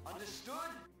 Understood?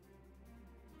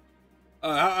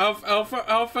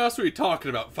 How fast are we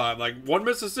talking about 5? Like 1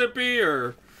 Mississippi,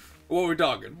 or what are we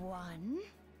talking? 1,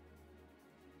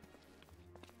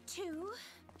 2,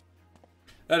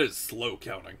 That is slow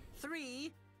counting.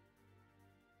 3.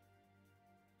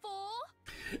 4.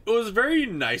 It was very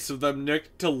nice of them,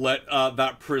 Nick, to let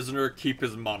that prisoner keep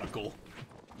his monocle.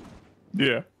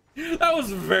 Yeah. That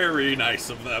was very nice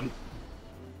of them.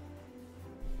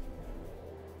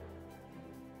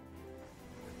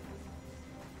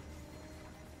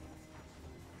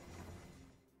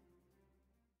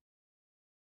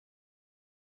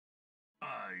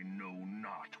 I know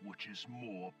not which is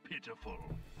more pitiful.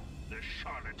 The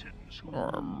charlatans who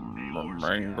I'm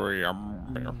angry.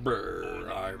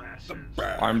 masses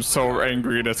I'm so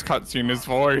angry this cutscene is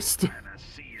voiced.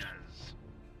 panaceas.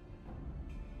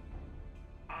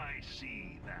 I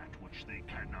see that which they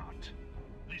cannot.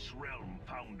 This realm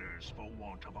founders for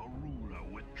want of a ruler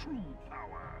with true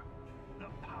power. The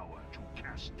power to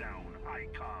cast down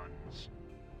icons.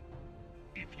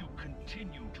 If you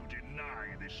continue to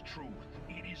deny this truth,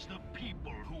 it is the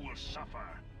people who will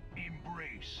suffer.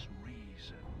 Embrace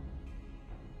reason.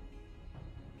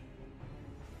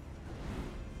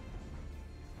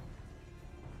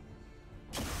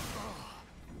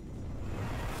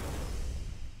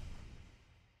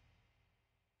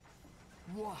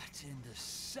 What in the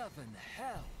 7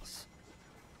 hells?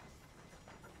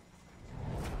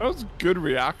 That was good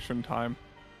reaction time.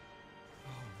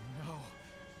 Oh no.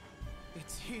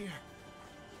 It's here.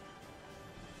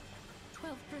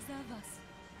 12 preserve us.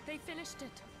 They finished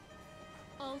it.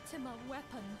 Ultima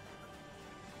weapon.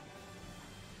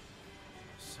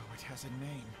 So it has a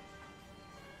name.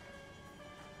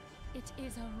 It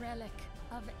is a relic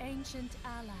of ancient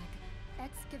Alag,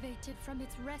 excavated from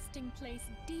its resting place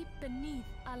deep beneath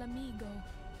Alamigo.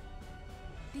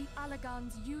 The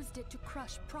Alagans used it to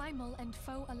crush primal and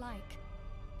foe alike,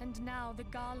 and now the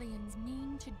Garleans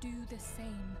mean to do the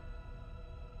same.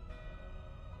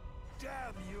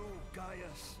 Damn you,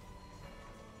 Gaius!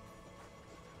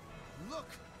 Look!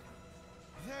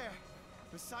 There,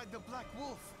 beside the Black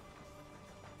Wolf.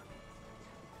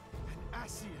 An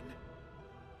Ascian.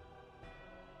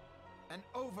 An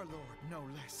overlord, no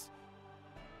less.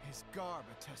 His garb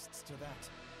attests to that.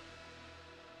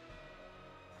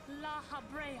 La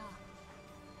Habrea.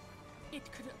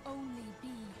 It could only be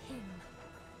him.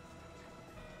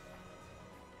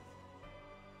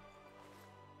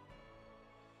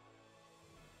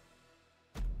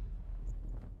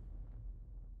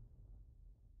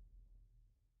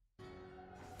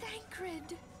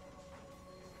 Thancred!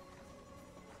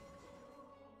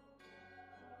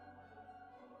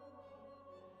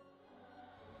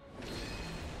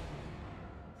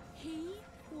 He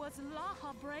was La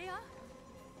Habrea?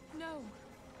 No.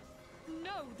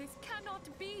 No, this cannot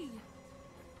be.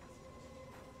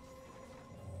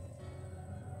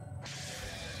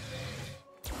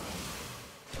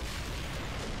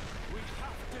 We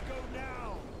have to go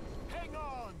now! Hang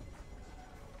on!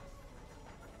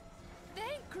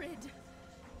 Thancred!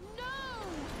 No!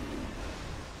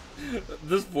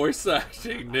 This voice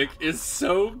acting, Nick, is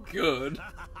so good.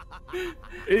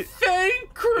 It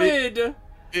Thancred!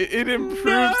 it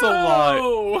improves a lot.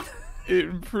 No! It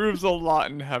improves a lot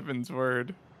in Heaven's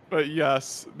Word. But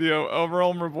yes, the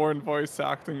overall Reborn voice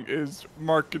acting is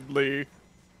markedly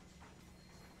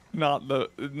not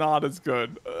as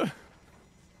good.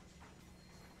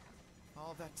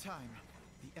 All that time,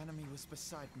 the enemy was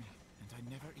beside me, and I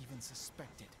never even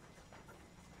suspected.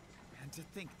 And to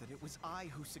think that it was I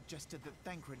who suggested that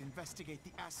Thancred investigate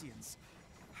the Asians.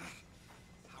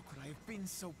 How could I have been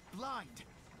so blind?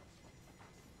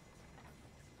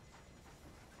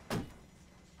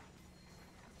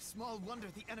 Small wonder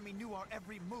the enemy knew our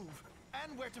every move,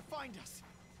 and where to find us.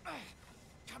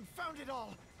 Confound it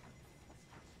all!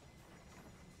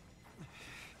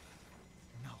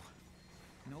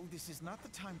 No, this is not the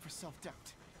time for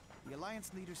self-doubt. The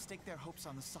Alliance leaders stake their hopes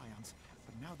on the Scions,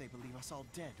 but now they believe us all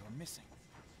dead or missing.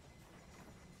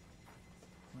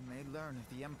 When they learn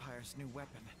of the Empire's new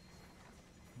weapon,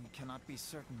 we cannot be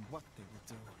certain what they will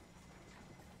do.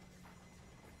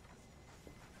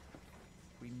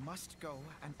 We must go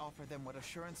and offer them what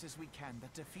assurances we can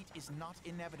that defeat is not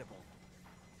inevitable.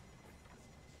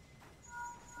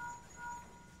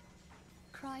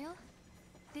 Cryle,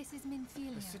 this is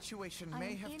Minthelia. The situation I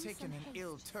may am have in taken some an haste,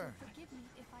 ill so turn, forgive me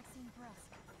if I seem brusque.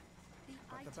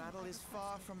 but the item battle I is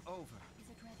far requested. from over. Is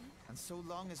it ready? And so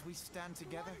long as we stand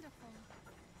together, Wonderful.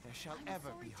 there shall I'm ever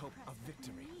sorry be to hope press, of but we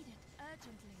victory. need it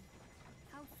urgently.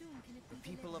 How soon can it The be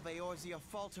people of delivered? Eorzea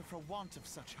falter for want of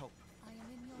such hope. I am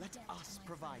in your Let debt, us my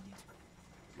provide friend.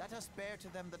 it. Let us bear to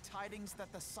them the tidings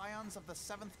that the Scions of the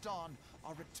Seventh Dawn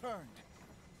are returned.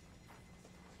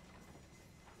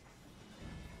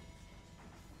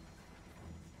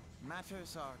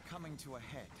 Matters are coming to a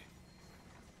head.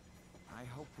 I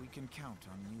hope we can count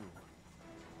on you.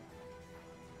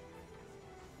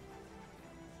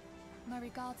 My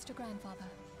regards to grandfather.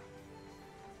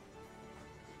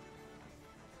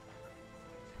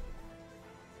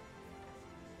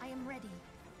 I am ready.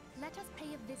 Let us pay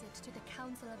a visit to the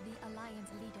Council of the Alliance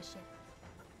leadership.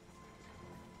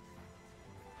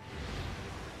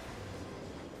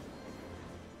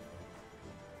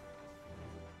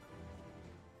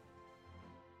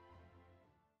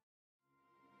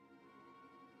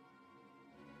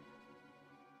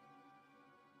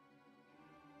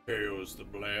 Hails the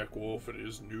Black Wolf and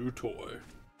his new toy.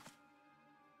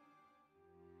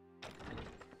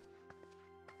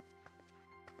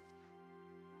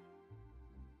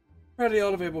 Ready,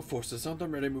 all available forces. On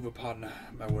them ready to move upon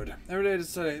my word. Every day to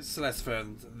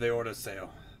Celestine, they order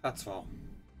sail. That's all.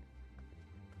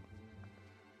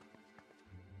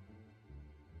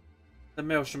 The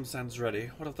maelstrom stands ready.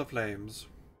 What of the flames?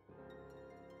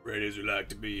 Ready as you like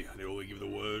to be. They only give the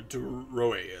word to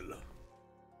Roel.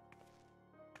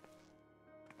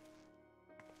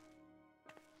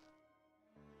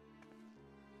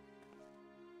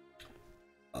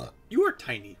 You are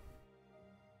tiny.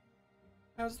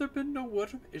 Has there been no word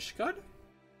from Ishgard?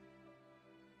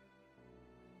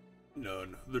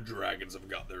 None. The dragons have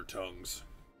got their tongues.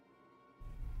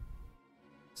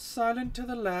 Silent to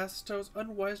the last, I was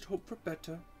unwise to hope for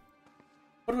better.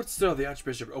 What would stir the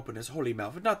Archbishop to open his holy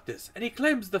mouth? Not this, and he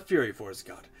claims the fury for his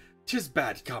god. 'Tis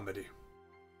bad comedy.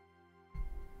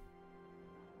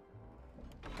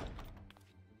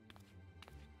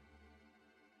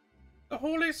 The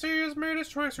Holy See has made his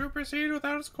choice to proceed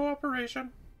without his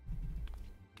cooperation.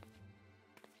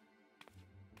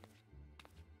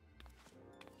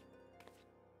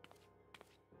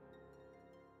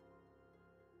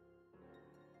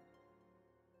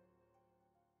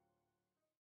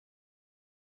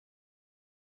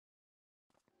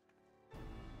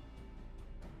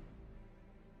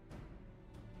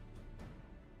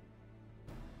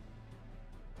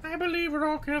 I believe we're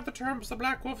all clear of the terms of the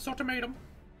Black Wolf's ultimatum.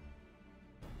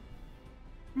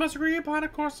 We must agree upon a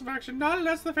course of action, not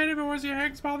unless the fate of Eorzea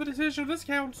hangs upon the decision of this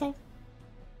council.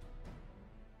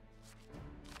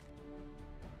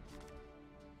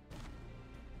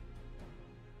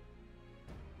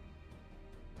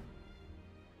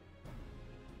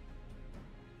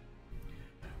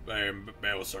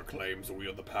 Baelsar claims to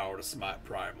wield the power to smite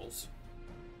primals.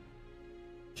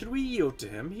 Should we yield to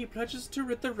him, he pledges to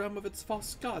rid the realm of its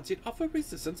false gods, yet offer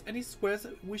resistance, and he swears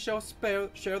that we shall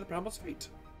share the primal's fate.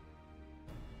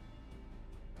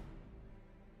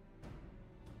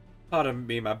 Pardon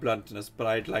me my bluntness, but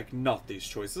I'd like not these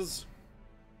choices.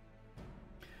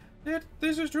 Yet,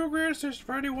 this is too great a decision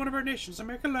for any one of our nations to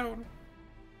make alone.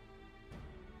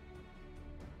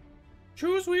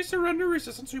 Choose we surrender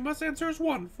resistance, we must answer as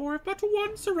one, for if but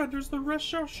one surrenders, the rest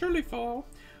shall surely fall.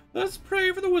 Let us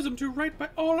pray for the wisdom to right by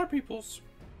all our peoples.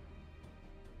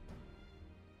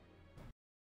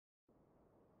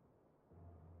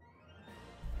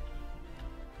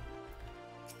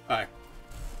 Aye.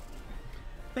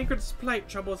 Thancred's plight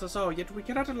troubles us all, yet we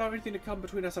cannot allow anything to come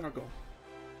between us and our goal.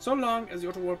 So long as the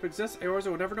outer world exists, Eorza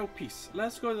will never know peace. Let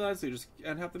us go to the Alliance leaders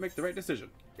and have them make the right decision.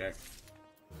 Okay.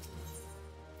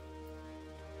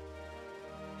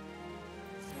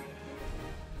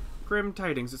 Grim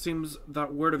tidings. It seems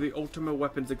that word of the Ultima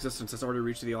weapon's existence has already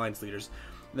reached the Alliance leaders.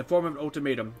 In the form of an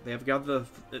ultimatum, they have gathered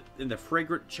in the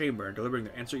fragrant chamber and delivering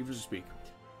their answer even as we speak.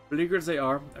 Beleaguered as they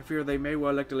are, I fear they may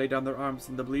well like to lay down their arms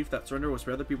in the belief that surrender will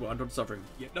spare the people untold suffering.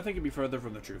 Yet nothing can be further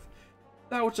from the truth.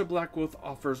 That which the Black Wolf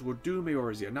offers will doom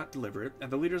Eorzea, not deliver it,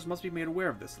 and the leaders must be made aware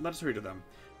of this. Let us hurry to them.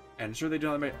 And ensure they do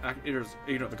not make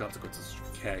ignore the consequences.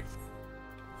 Okay.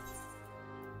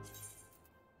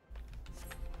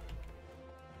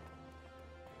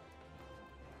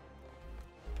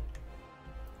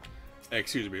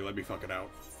 Excuse me, let me fuck it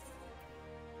out.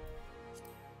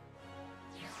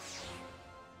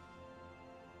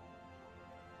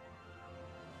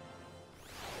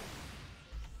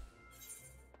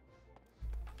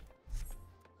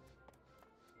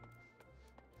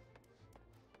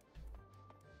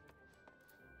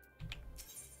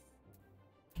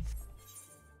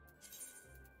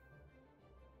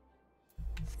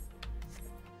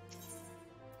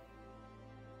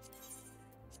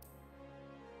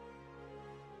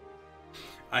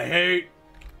 I hate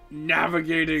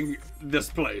navigating this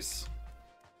place.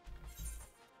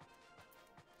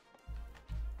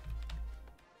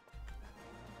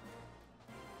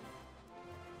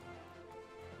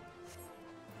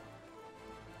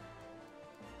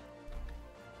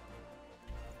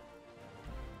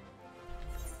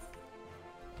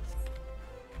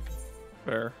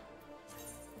 Fair.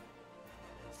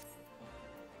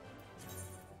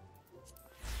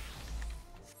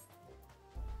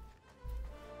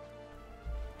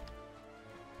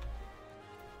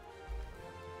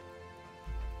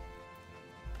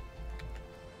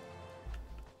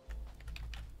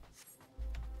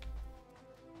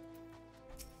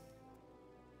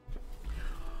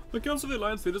 The Council of the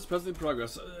Alliance leaders presently in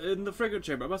progress. In the fragrant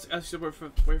chamber, I must ask you to wait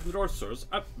from the door, sirs.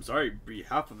 I'm sorry,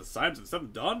 behalf of the Science and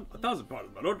Seventh Dawn? 1,000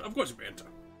 pardons, my lord. Of course you may enter.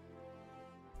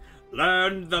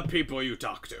 Learn the people you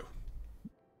talk to.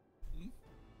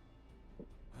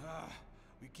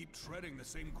 We keep treading the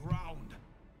same ground.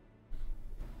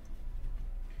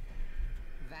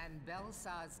 Van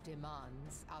Belsar's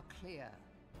demands are clear.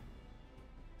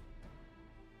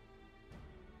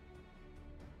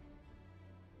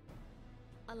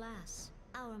 Alas,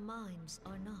 our minds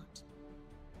are not.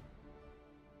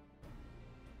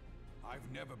 I've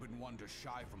never been one to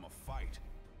shy from a fight,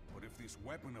 but if this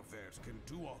weapon of theirs can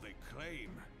do all they claim...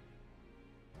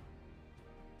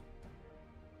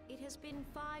 It has been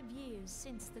 5 years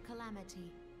since the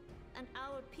calamity, and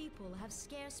our people have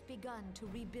scarce begun to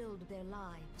rebuild their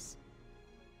lives.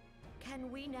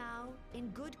 Can we now, in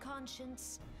good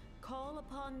conscience, call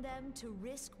upon them to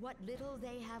risk what little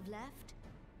they have left?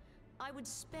 I would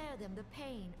spare them the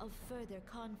pain of further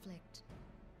conflict.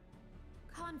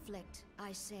 Conflict,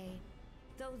 I say,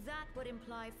 though that would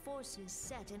imply forces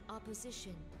set in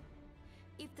opposition.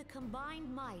 If the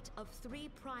combined might of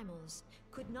 3 primals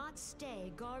could not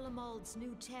stay Garlemald's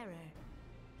new terror,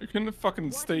 It couldn't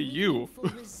fucking stay you.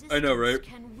 I know, right?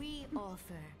 Can we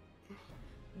offer?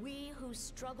 We who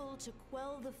struggle to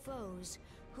quell the foes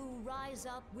who rise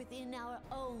up within our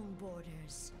own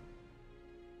borders.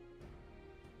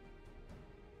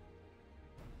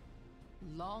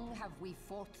 Long have we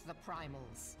fought the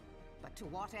primals, but to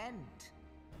what end?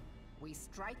 We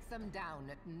strike them down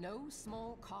at no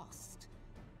small cost,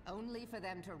 only for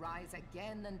them to rise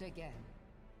again and again.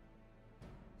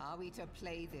 Are we to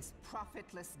play this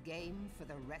profitless game for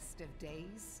the rest of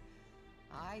days?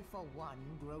 I, for one,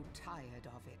 grow tired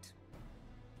of it.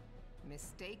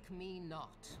 Mistake me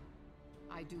not.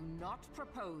 I do not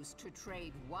propose to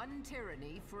trade one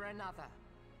tyranny for another.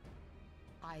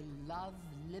 I love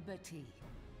liberty.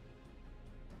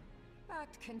 But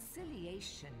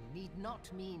conciliation need not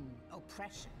mean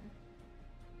oppression.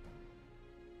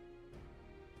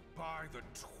 By the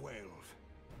 12,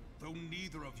 though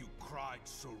neither of you cried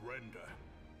surrender,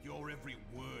 your every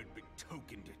word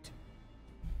betokened it.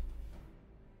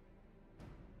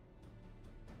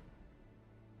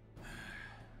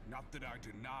 Not that I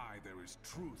deny there is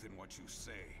truth in what you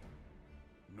say,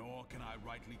 nor can I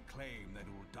rightly claim that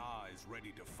Ul'dah is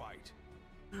ready to fight.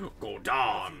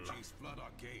 Gul'dan! Refugees flood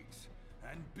our gates,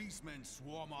 and beastmen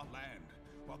swarm our land,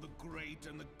 while the great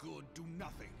and the good do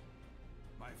nothing.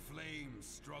 My flames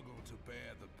struggle to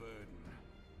bear the burden.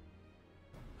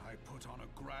 I put on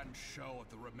a grand show at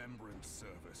the Remembrance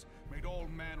Service, made all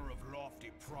manner of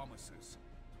lofty promises.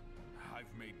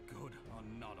 I've made good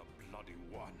on not a bloody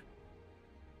one.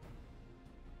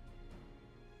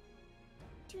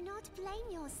 Do not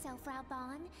blame yourself,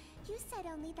 Raoban. You said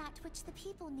only that which the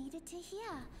people needed to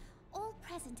hear. All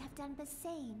present have done the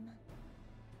same.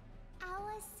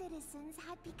 Our citizens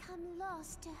had become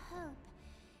lost to hope.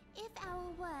 If our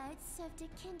words serve to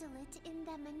kindle it in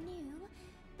them anew,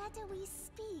 better we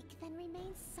speak than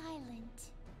remain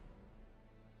silent.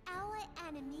 Our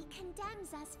enemy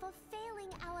condemns us for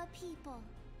failing our people.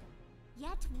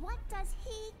 Yet what does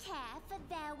he care for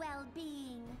their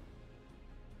well-being?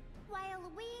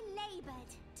 While we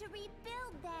labored to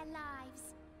rebuild their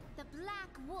lives, the Black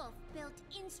Wolf built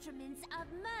instruments of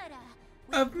murder.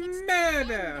 Of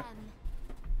murder!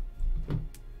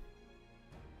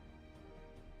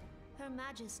 Her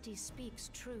Majesty speaks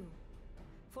true.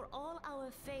 For all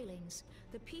our failings,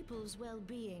 the people's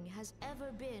well-being has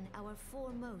ever been our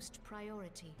foremost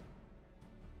priority.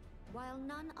 While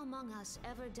none among us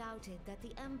ever doubted that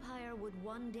the Empire would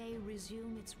one day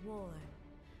resume its war,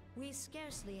 we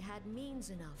scarcely had means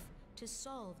enough to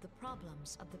solve the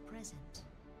problems of the present.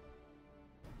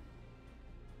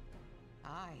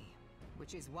 Aye,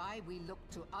 which is why we look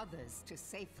to others to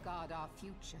safeguard our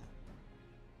future.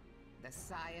 The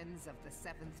Scions of the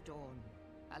Seventh Dawn.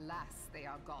 Alas, they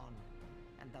are gone,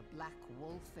 and the Black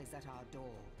Wolf is at our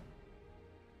door.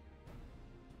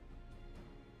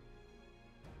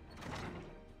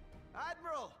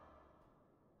 Admiral!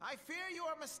 I fear you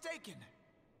are mistaken.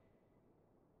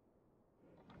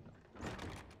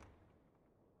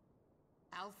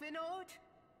 Alphinaud,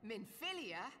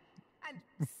 Minfilia, and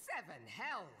Seven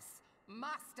Hells.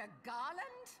 Master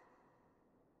Garland?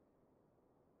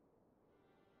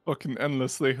 Fucking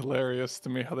endlessly hilarious to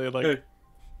me how they, like,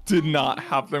 did not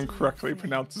have them correctly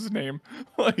pronounce his name.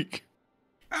 Like...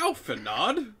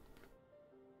 Alphinaud?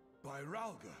 By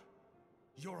Ralga,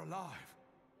 you're alive.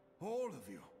 All of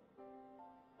you.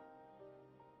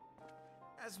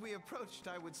 As we approached,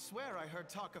 I would swear I heard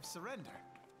talk of surrender.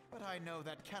 But I know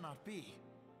that cannot be.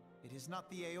 It is not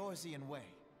the Eorzean way.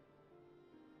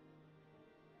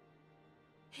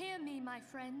 Hear me, my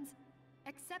friends.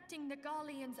 Accepting the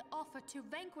Garleans' offer to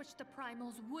vanquish the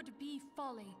Primals would be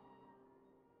folly.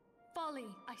 Folly,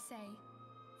 I say.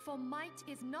 For might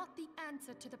is not the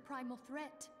answer to the Primal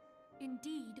threat.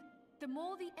 Indeed, the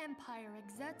more the Empire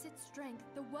exerts its strength,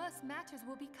 the worse matters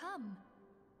will become.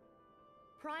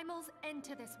 Primals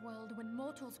enter this world when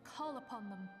mortals call upon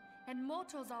them, and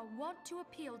mortals are wont to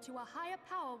appeal to a higher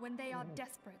power when they are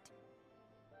desperate.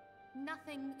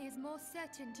 Nothing is more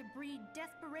certain to breed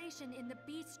desperation in the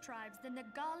beast tribes than the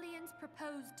Garleans'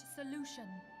 proposed solution.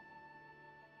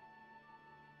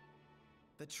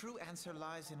 The true answer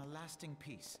lies in a lasting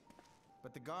peace.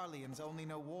 But the Garleans only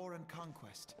know war and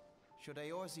conquest. Should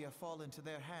Eorzea fall into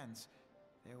their hands,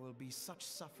 there will be such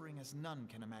suffering as none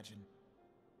can imagine.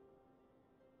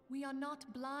 We are not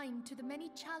blind to the many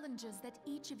challenges that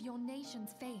each of your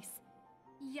nations face.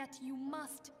 Yet you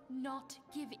must not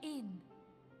give in.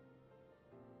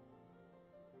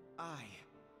 Aye.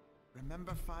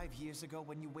 Remember 5 years ago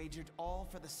when you wagered all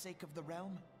for the sake of the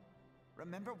realm?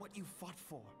 Remember what you fought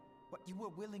for, what you were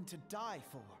willing to die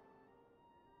for.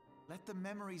 Let the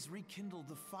memories rekindle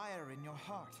the fire in your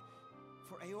heart,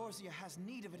 for Eorzea has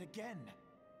need of it again.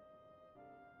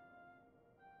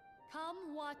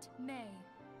 Come what may,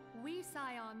 we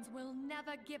Scions will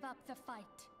never give up the fight.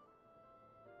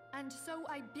 And so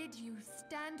I bid you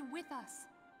stand with us,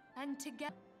 and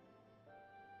together...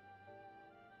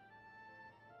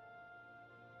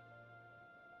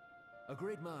 A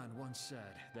great man once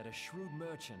said that a shrewd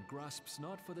merchant grasps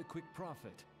not for the quick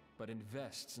profit, but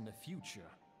invests in the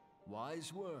future.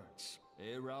 Wise words,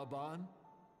 eh, Raoban?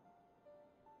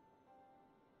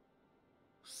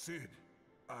 Sid,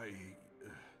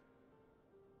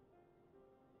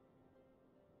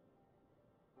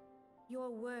 Your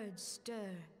words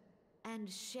stir and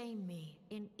shame me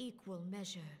in equal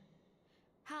measure.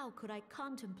 How could I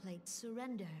contemplate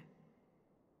surrender?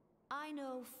 I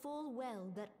know full well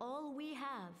that all we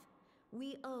have,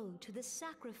 we owe to the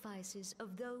sacrifices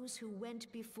of those who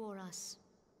went before us.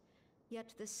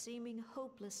 Yet the seeming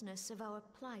hopelessness of our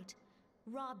plight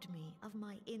robbed me of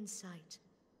my insight.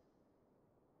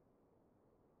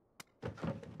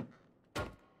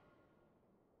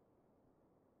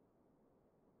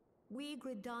 We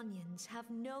Gridanians have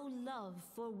no love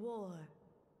for war.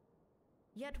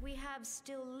 Yet we have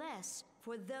still less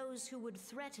for those who would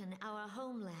threaten our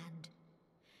homeland.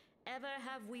 Ever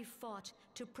have we fought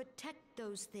to protect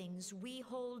those things we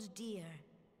hold dear,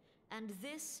 and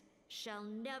this shall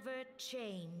never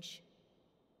change.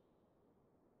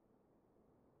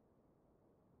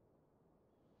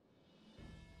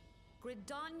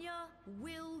 Gridania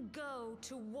will go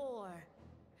to war.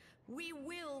 We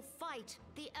will fight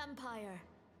the Empire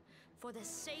for the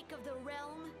sake of the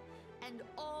realm and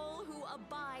all who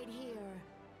abide here.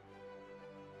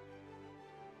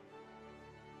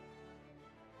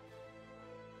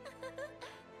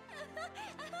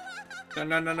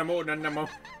 No.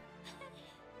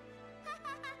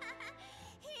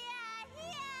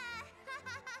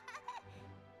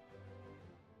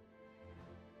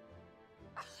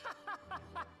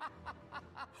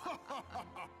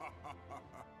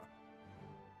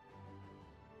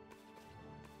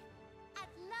 At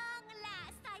long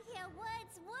last, I hear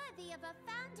words worthy of a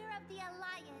founder of the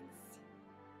Alliance.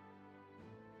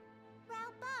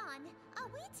 Raubon, are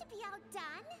we to be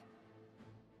outdone?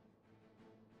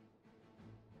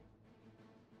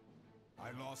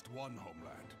 I lost one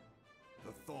homeland.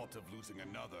 The thought of losing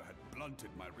another had blunted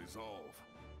my resolve.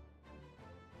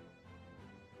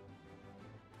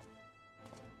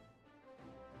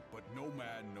 But no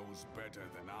man knows better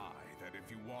than I that if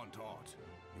you want aught,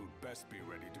 you'd best be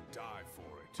ready to die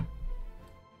for it.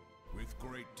 With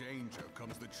great danger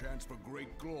comes the chance for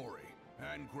great glory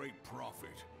and great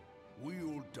profit. We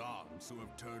Uldans who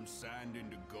have turned sand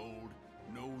into gold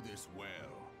know this well.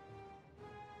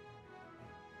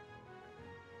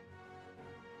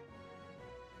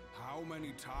 How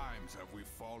many times have we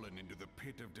fallen into the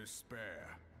pit of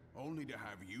despair, only to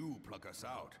have you pluck us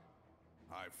out?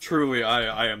 Truly,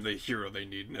 I am the hero they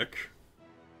need, Nick.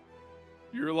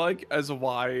 You're like as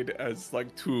wide as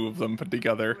like two of them put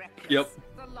together. Yep.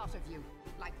 The lot of you,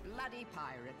 like bloody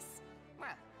pirates.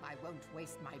 Well, I won't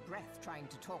waste my breath trying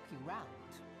to talk you round.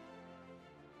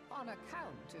 On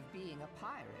account of being a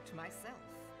pirate myself.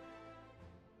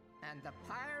 And the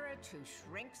pirate who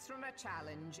shrinks from a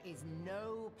challenge is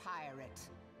no pirate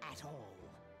at all.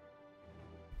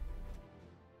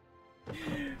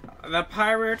 The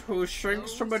pirate who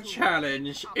shrinks from a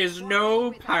challenge is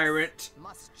no pirate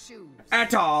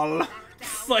at all.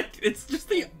 It's like, it's just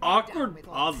the awkward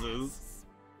pauses.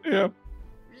 Yeah.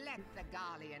 Let the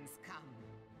Garleans come.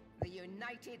 The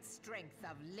united strength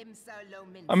of Limsa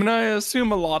Lomin. I mean, I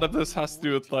assume a lot of this has to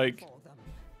do with like,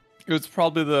 it was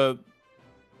probably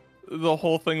the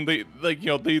whole thing. They like, you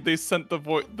know, they sent the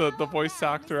voice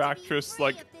actress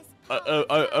like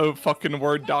a fucking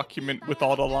Word document with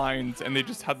all the lines, and they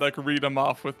just had to like read them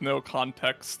off with no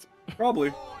context. Probably.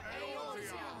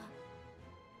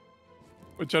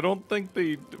 Which I don't think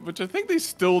they, which I think they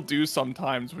still do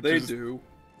sometimes. Which they is do.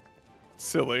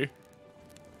 Silly.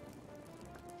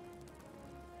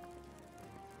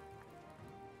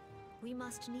 We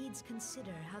must needs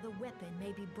consider how the weapon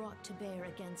may be brought to bear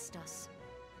against us.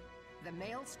 The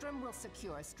Maelstrom will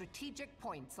secure strategic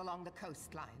points along the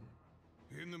coastline.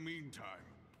 In the meantime,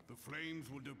 the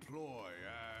flames will deploy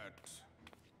at...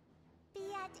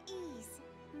 Be at ease,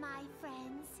 my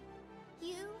friends.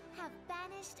 You have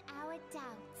banished our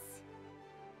doubts.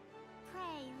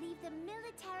 Pray leave the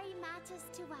military matters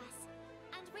to us,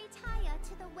 and retire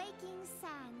to the waking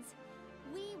sands.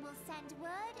 We will send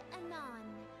word anon.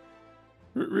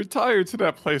 Retire to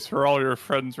that place where all your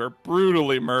friends were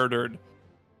brutally murdered.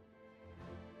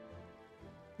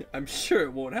 I'm sure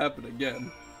it won't happen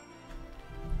again.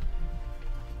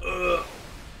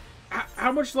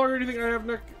 How much longer do you think I have,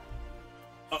 Nick?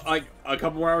 Like a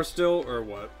couple more hours still, or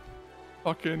what?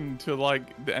 Fucking to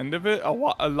like the end of it, a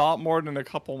lot more than a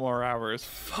couple more hours.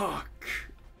 Fuck.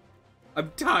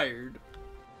 I'm tired.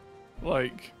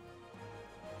 Like,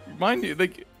 mind you,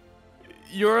 like,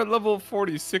 you're at level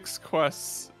 46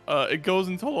 quests. It goes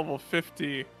until level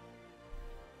 50.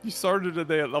 You started a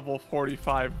day at level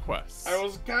 45 quests. I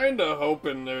was kinda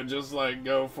hoping they'd just like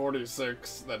go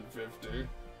 46, then 50.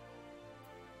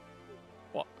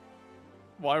 What?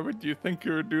 Why would you think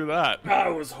you would do that? I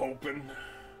was hoping.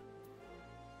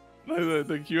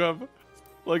 Like you have,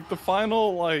 like the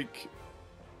final like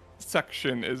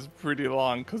section is pretty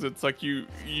long because it's like you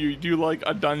do like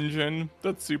a dungeon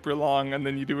that's super long, and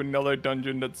then you do another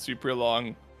dungeon that's super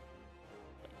long.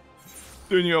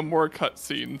 Then you have more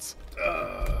cutscenes.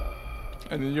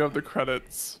 And then you have the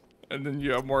credits, and then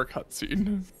you have more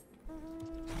cutscene.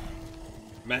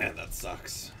 Man, that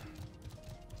sucks.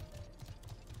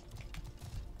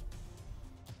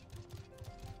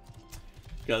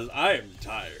 Because I am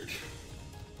tired.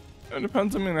 It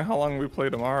depends on how long we play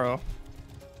tomorrow.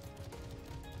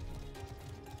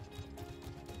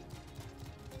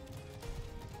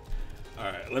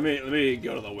 Alright, let me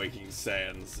go to the Waking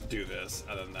Sands, do this,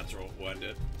 and then that's where we'll end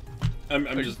it. I'm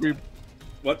Like, just...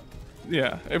 What?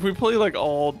 Yeah, if we play like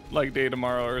all like day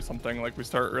tomorrow or something, like we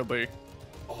start early,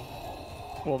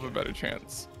 we'll have a better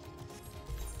chance.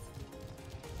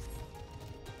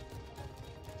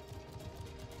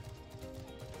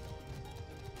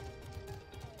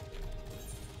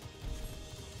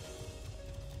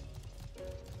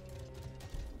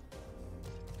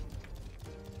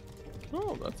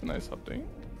 Oh, that's a nice update.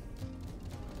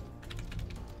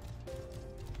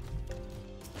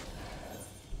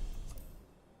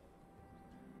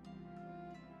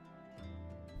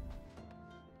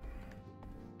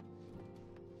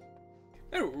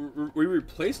 And we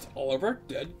replaced all of our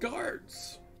dead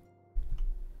guards.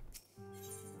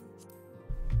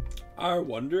 I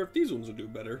wonder if these ones will do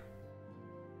better.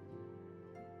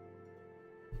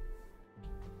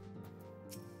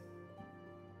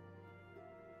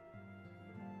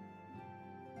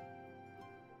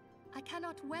 I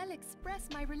cannot well express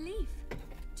my relief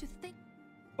to think.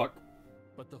 Fuck.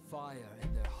 But the fire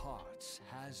in their hearts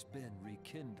has been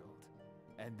rekindled,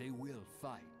 and they will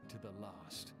fight to the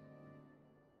last.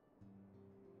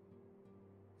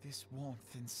 This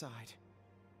warmth inside.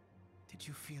 Did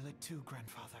you feel it too,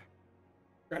 Grandfather?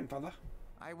 Grandfather?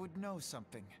 I would know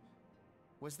something.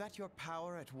 Was that your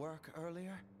power at work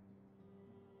earlier?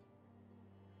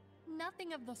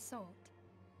 Nothing of the sort.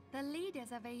 The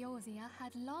leaders of Eorzea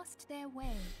had lost their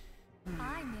way.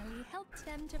 I merely helped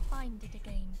them to find it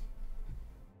again.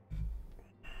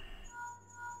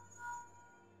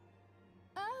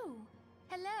 Oh,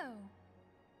 hello.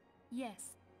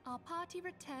 Yes, our party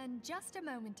returned just a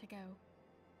moment ago.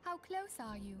 How close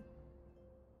are you?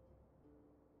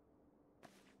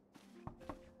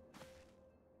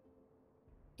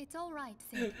 It's all right,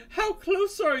 Sid. How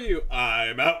close are you?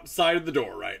 I'm outside of the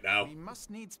door right now. We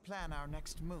must needs plan our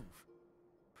next move.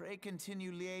 Pray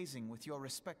continue liaising with your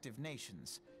respective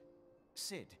nations.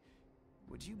 Sid,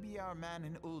 would you be our man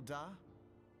in Ul'dah?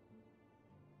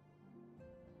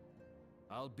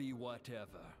 I'll be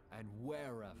whatever and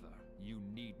wherever you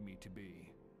need me to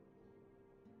be.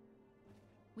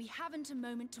 We haven't a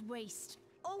moment to waste.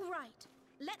 All right,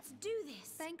 let's do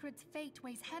this. Thancred's fate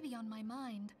weighs heavy on my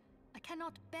mind. I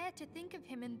cannot bear to think of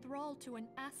him in thrall to an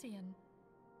Ascian.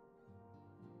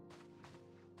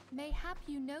 Mayhap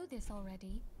you know this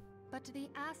already, but the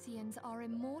Ascians are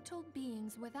immortal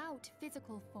beings without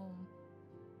physical form.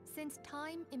 Since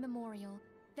time immemorial,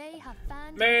 they have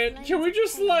fanned. Man, can we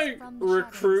just like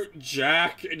recruit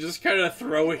Jack and just kind of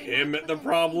throw him at the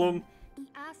problem?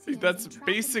 That's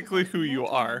basically who you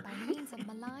are.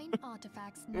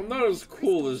 I'm not as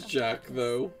cool as Jack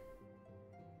though.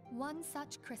 One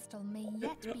such crystal may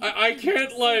yet be. I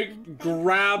can't like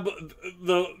grab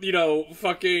the, you know,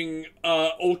 fucking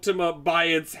Ultima by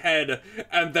its head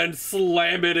and then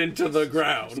slam it into the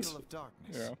ground.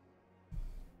 Yeah.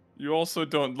 You also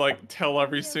don't like tell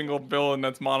every single villain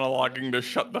that's monologuing to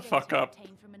shut the fuck up.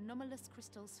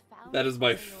 That is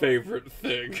my favorite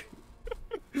thing.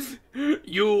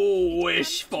 You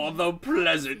wish for the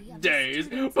pleasant days,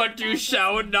 but you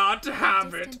shall not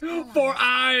have it, for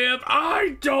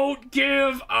I don't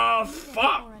give a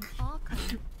fuck!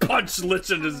 Punch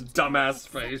Lich in his dumbass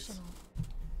face.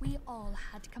 We all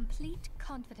had complete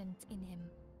confidence in him.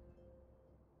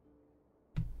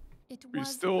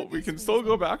 We can still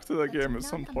go back to that game at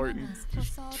some point and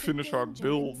just finish our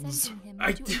builds.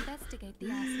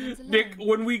 Nick,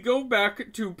 when we go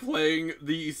back to playing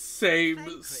the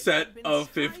same set of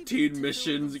 15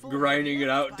 missions, grinding it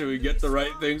out till we get the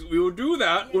right things, we will do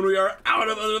that when we are out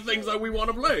of other things that we want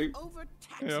to play.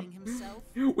 Yeah.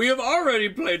 We have already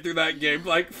played through that game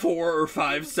like 4 or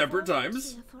 5 separate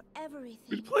times.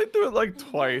 We played through it like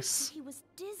twice.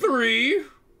 3.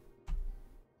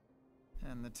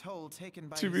 And the toll taken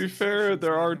by To be fair,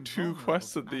 there are 2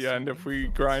 quests at the end if we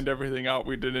grind everything out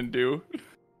we didn't do.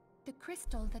 The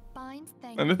crystal that binds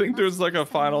And I think there's like a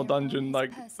final dungeon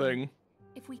like thing.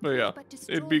 But yeah,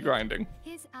 it'd be grinding.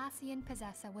 His Ascian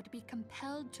possessor would be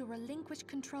compelled to relinquish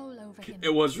control over him.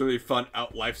 It was really fun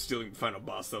out life-stealing the final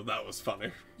boss though, that was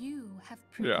funny. You have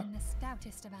proven the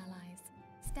stoutest of allies,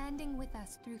 standing with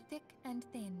us through thick and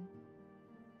thin.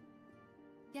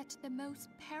 Yet the most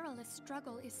perilous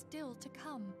struggle is still to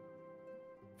come.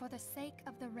 For the sake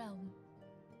of the realm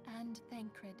and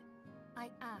Thancred, I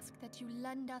ask that you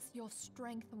lend us your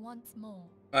strength once more.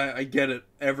 I get it.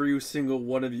 Every single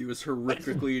one of you is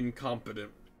horrifically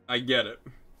incompetent. I get it.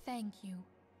 Thank you.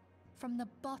 From the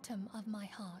bottom of my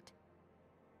heart.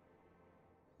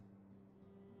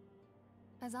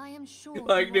 As I am sure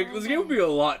Like, Nick, this game would be a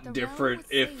lot different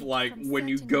if, like, when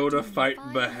you go to fight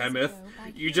Behemoth,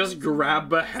 you just grab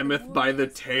Behemoth by the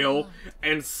tail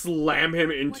and slam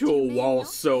him into a wall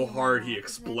so hard he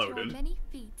exploded. Many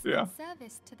feats Yeah. in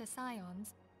service to the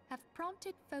Scions have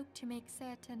prompted folk to make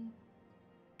certain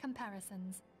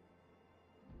comparisons.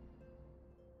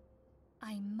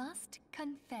 I must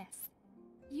confess,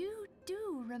 you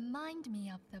do remind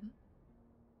me of them.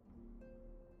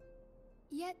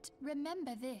 Yet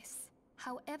remember this,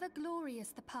 however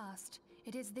glorious the past,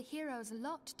 it is the hero's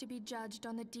lot to be judged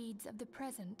on the deeds of the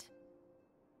present.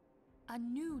 A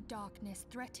new darkness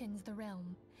threatens the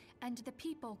realm, and the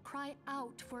people cry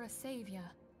out for a savior.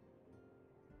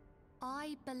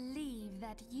 I believe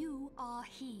that you are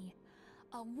he,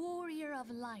 a warrior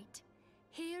of light,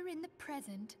 here in the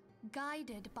present,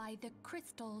 guided by the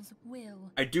crystal's will.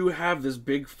 I do have this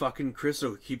big fucking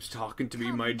crystal who keeps talking to me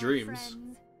in my dreams.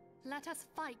 Friends, let us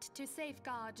fight to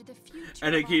safeguard the future.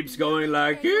 And it keeps going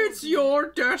like, it's your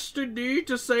destiny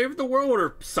to save the world,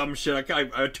 or some shit.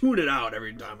 I tune it out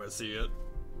every time I see it.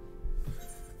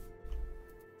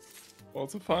 Well,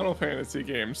 it's a Final Fantasy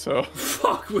game, so...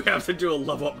 Fuck, we have to do a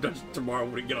level up dungeon tomorrow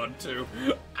when we get on 2.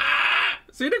 Ah!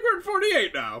 See, Nick, we're at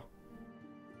 48 now.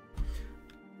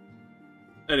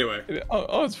 Anyway.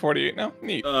 Oh, it's 48 now?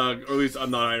 Neat. Or at least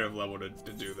I'm not high enough level to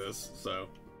do this, so...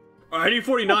 Oh, I need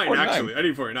 49, 49, actually. I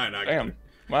need 49, actually. Damn.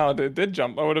 Wow, it did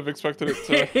jump. I would have expected it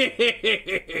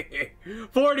to...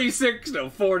 46 to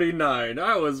 49.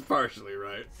 I was partially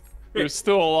right. There's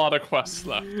still a lot of quests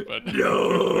left, but...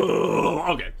 No!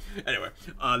 Okay. Anyway,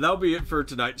 that'll be it for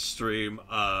tonight's stream.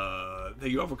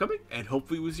 Thank you all for coming, and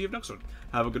hopefully we'll see you next one.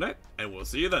 Have a good night, and we'll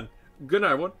see you then. Good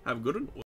night, everyone. Have a good one.